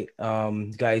tonight,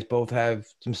 guys both have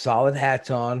some solid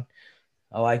hats on.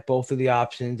 I like both of the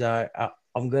options. I'm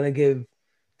going to give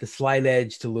the slight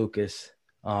edge to Lucas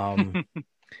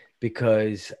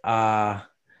because got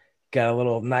a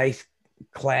little nice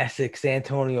classic San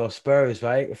Antonio Spurs,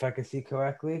 right? If I can see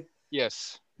correctly.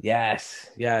 Yes,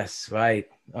 right.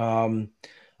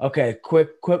 Okay,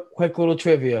 quick little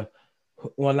trivia.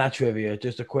 Well, not trivia,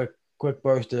 just a quick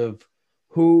burst of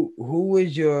who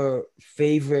is your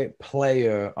favorite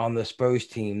player on the Spurs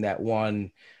team that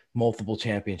won multiple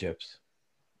championships?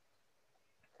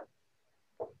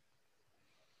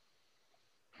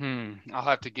 I'll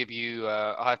have to give you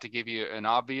an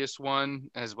obvious one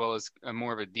as well as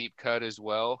more of a deep cut as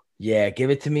well. Yeah, give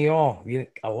it to me all.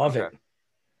 I love it.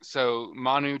 So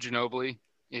Manu Ginobili,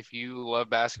 if you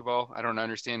love basketball, I don't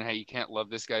understand how you can't love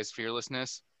this guy's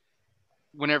fearlessness.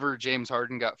 Whenever James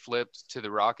Harden got flipped to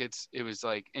the Rockets, it was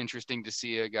like interesting to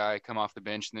see a guy come off the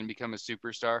bench and then become a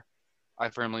superstar. I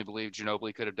firmly believe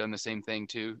Ginobili could have done the same thing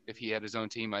too. If he had his own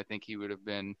team, I think he would have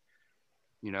been,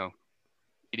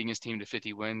 leading his team to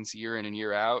 50 wins year in and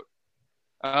year out.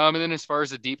 And then as far as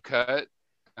the deep cut,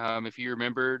 if you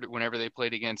remembered whenever they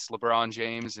played against LeBron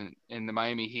James in the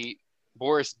Miami Heat,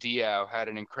 Boris Diaw had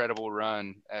an incredible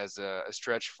run as a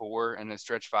stretch 4 and a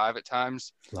stretch 5 at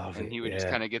times. He would just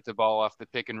kind of get the ball off the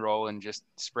pick and roll and just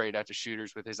spray it out to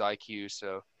shooters with his IQ.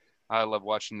 So I love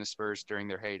watching the Spurs during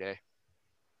their heyday.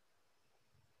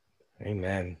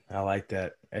 Amen. I like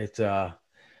that. It's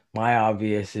my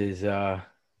obvious is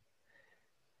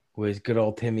was good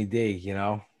old Timmy D,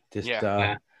 like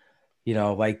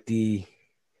the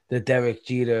Derek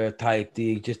Jeter type,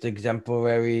 the just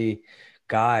exemplary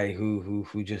guy who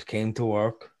just came to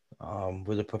work,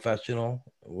 was a professional,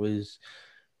 was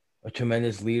a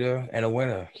tremendous leader and a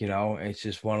winner. It's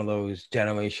just one of those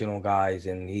generational guys,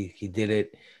 and he did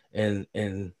it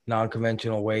in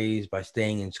non-conventional ways by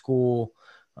staying in school.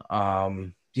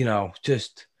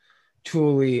 Just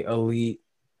truly elite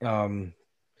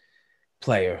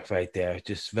player right there.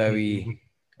 Just very,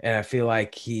 and I feel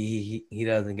like he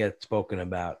doesn't get spoken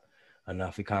about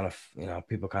enough. He kind of,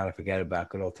 people kind of forget about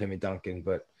good old Timmy Duncan,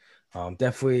 but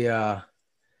definitely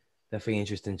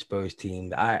interesting Spurs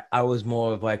team. I was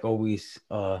more of like always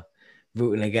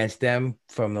rooting against them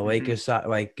from the Mhm. Lakers side,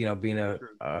 like, you know, being True.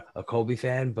 a Kobe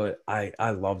fan. But I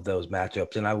love those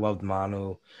matchups, and I loved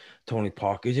Manu, Tony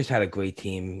Parker. He just had a great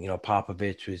team. You know,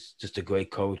 Popovich was just a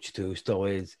great coach too, still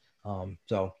is.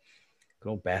 So good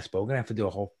old basketball. We're gonna have to do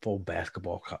a whole full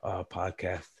basketball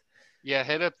podcast. Yeah,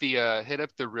 hit up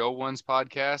the Real Ones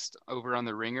podcast over on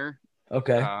the Ringer.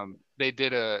 Okay.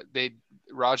 They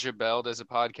Raja Bell does a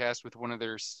podcast with one of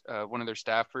their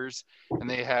staffers, and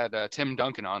they had Tim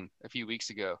Duncan on a few weeks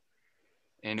ago,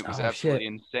 and it was Oh absolutely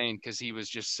shit. insane because he was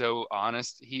just so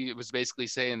honest. He was basically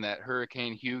saying that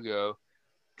Hurricane Hugo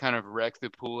kind of wrecked the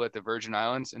pool at the Virgin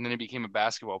Islands, and then he became a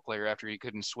basketball player after he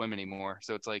couldn't swim anymore.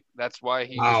 So it's like that's why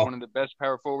he was Wow. one of the best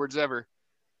power forwards ever.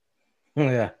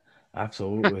 Yeah,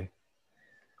 absolutely.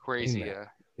 Crazy Yeah.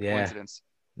 coincidence.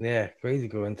 Yeah, crazy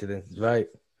coincidence, right?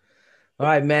 All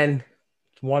right, men.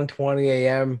 It's 1:20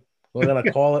 a.m. We're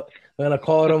gonna call it. We're gonna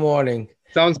call it a morning.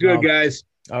 Sounds good, Um, guys.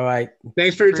 All right.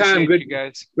 Thanks for your time. Appreciate Good, you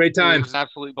guys. great It time. was an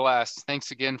absolute blast.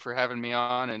 Thanks again for having me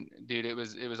on, and dude, it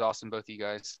was awesome, both of you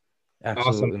guys.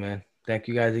 Absolutely, man. Thank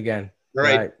you guys again. All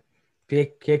right.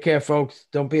 Take care, folks.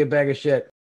 Don't be a bag of shit.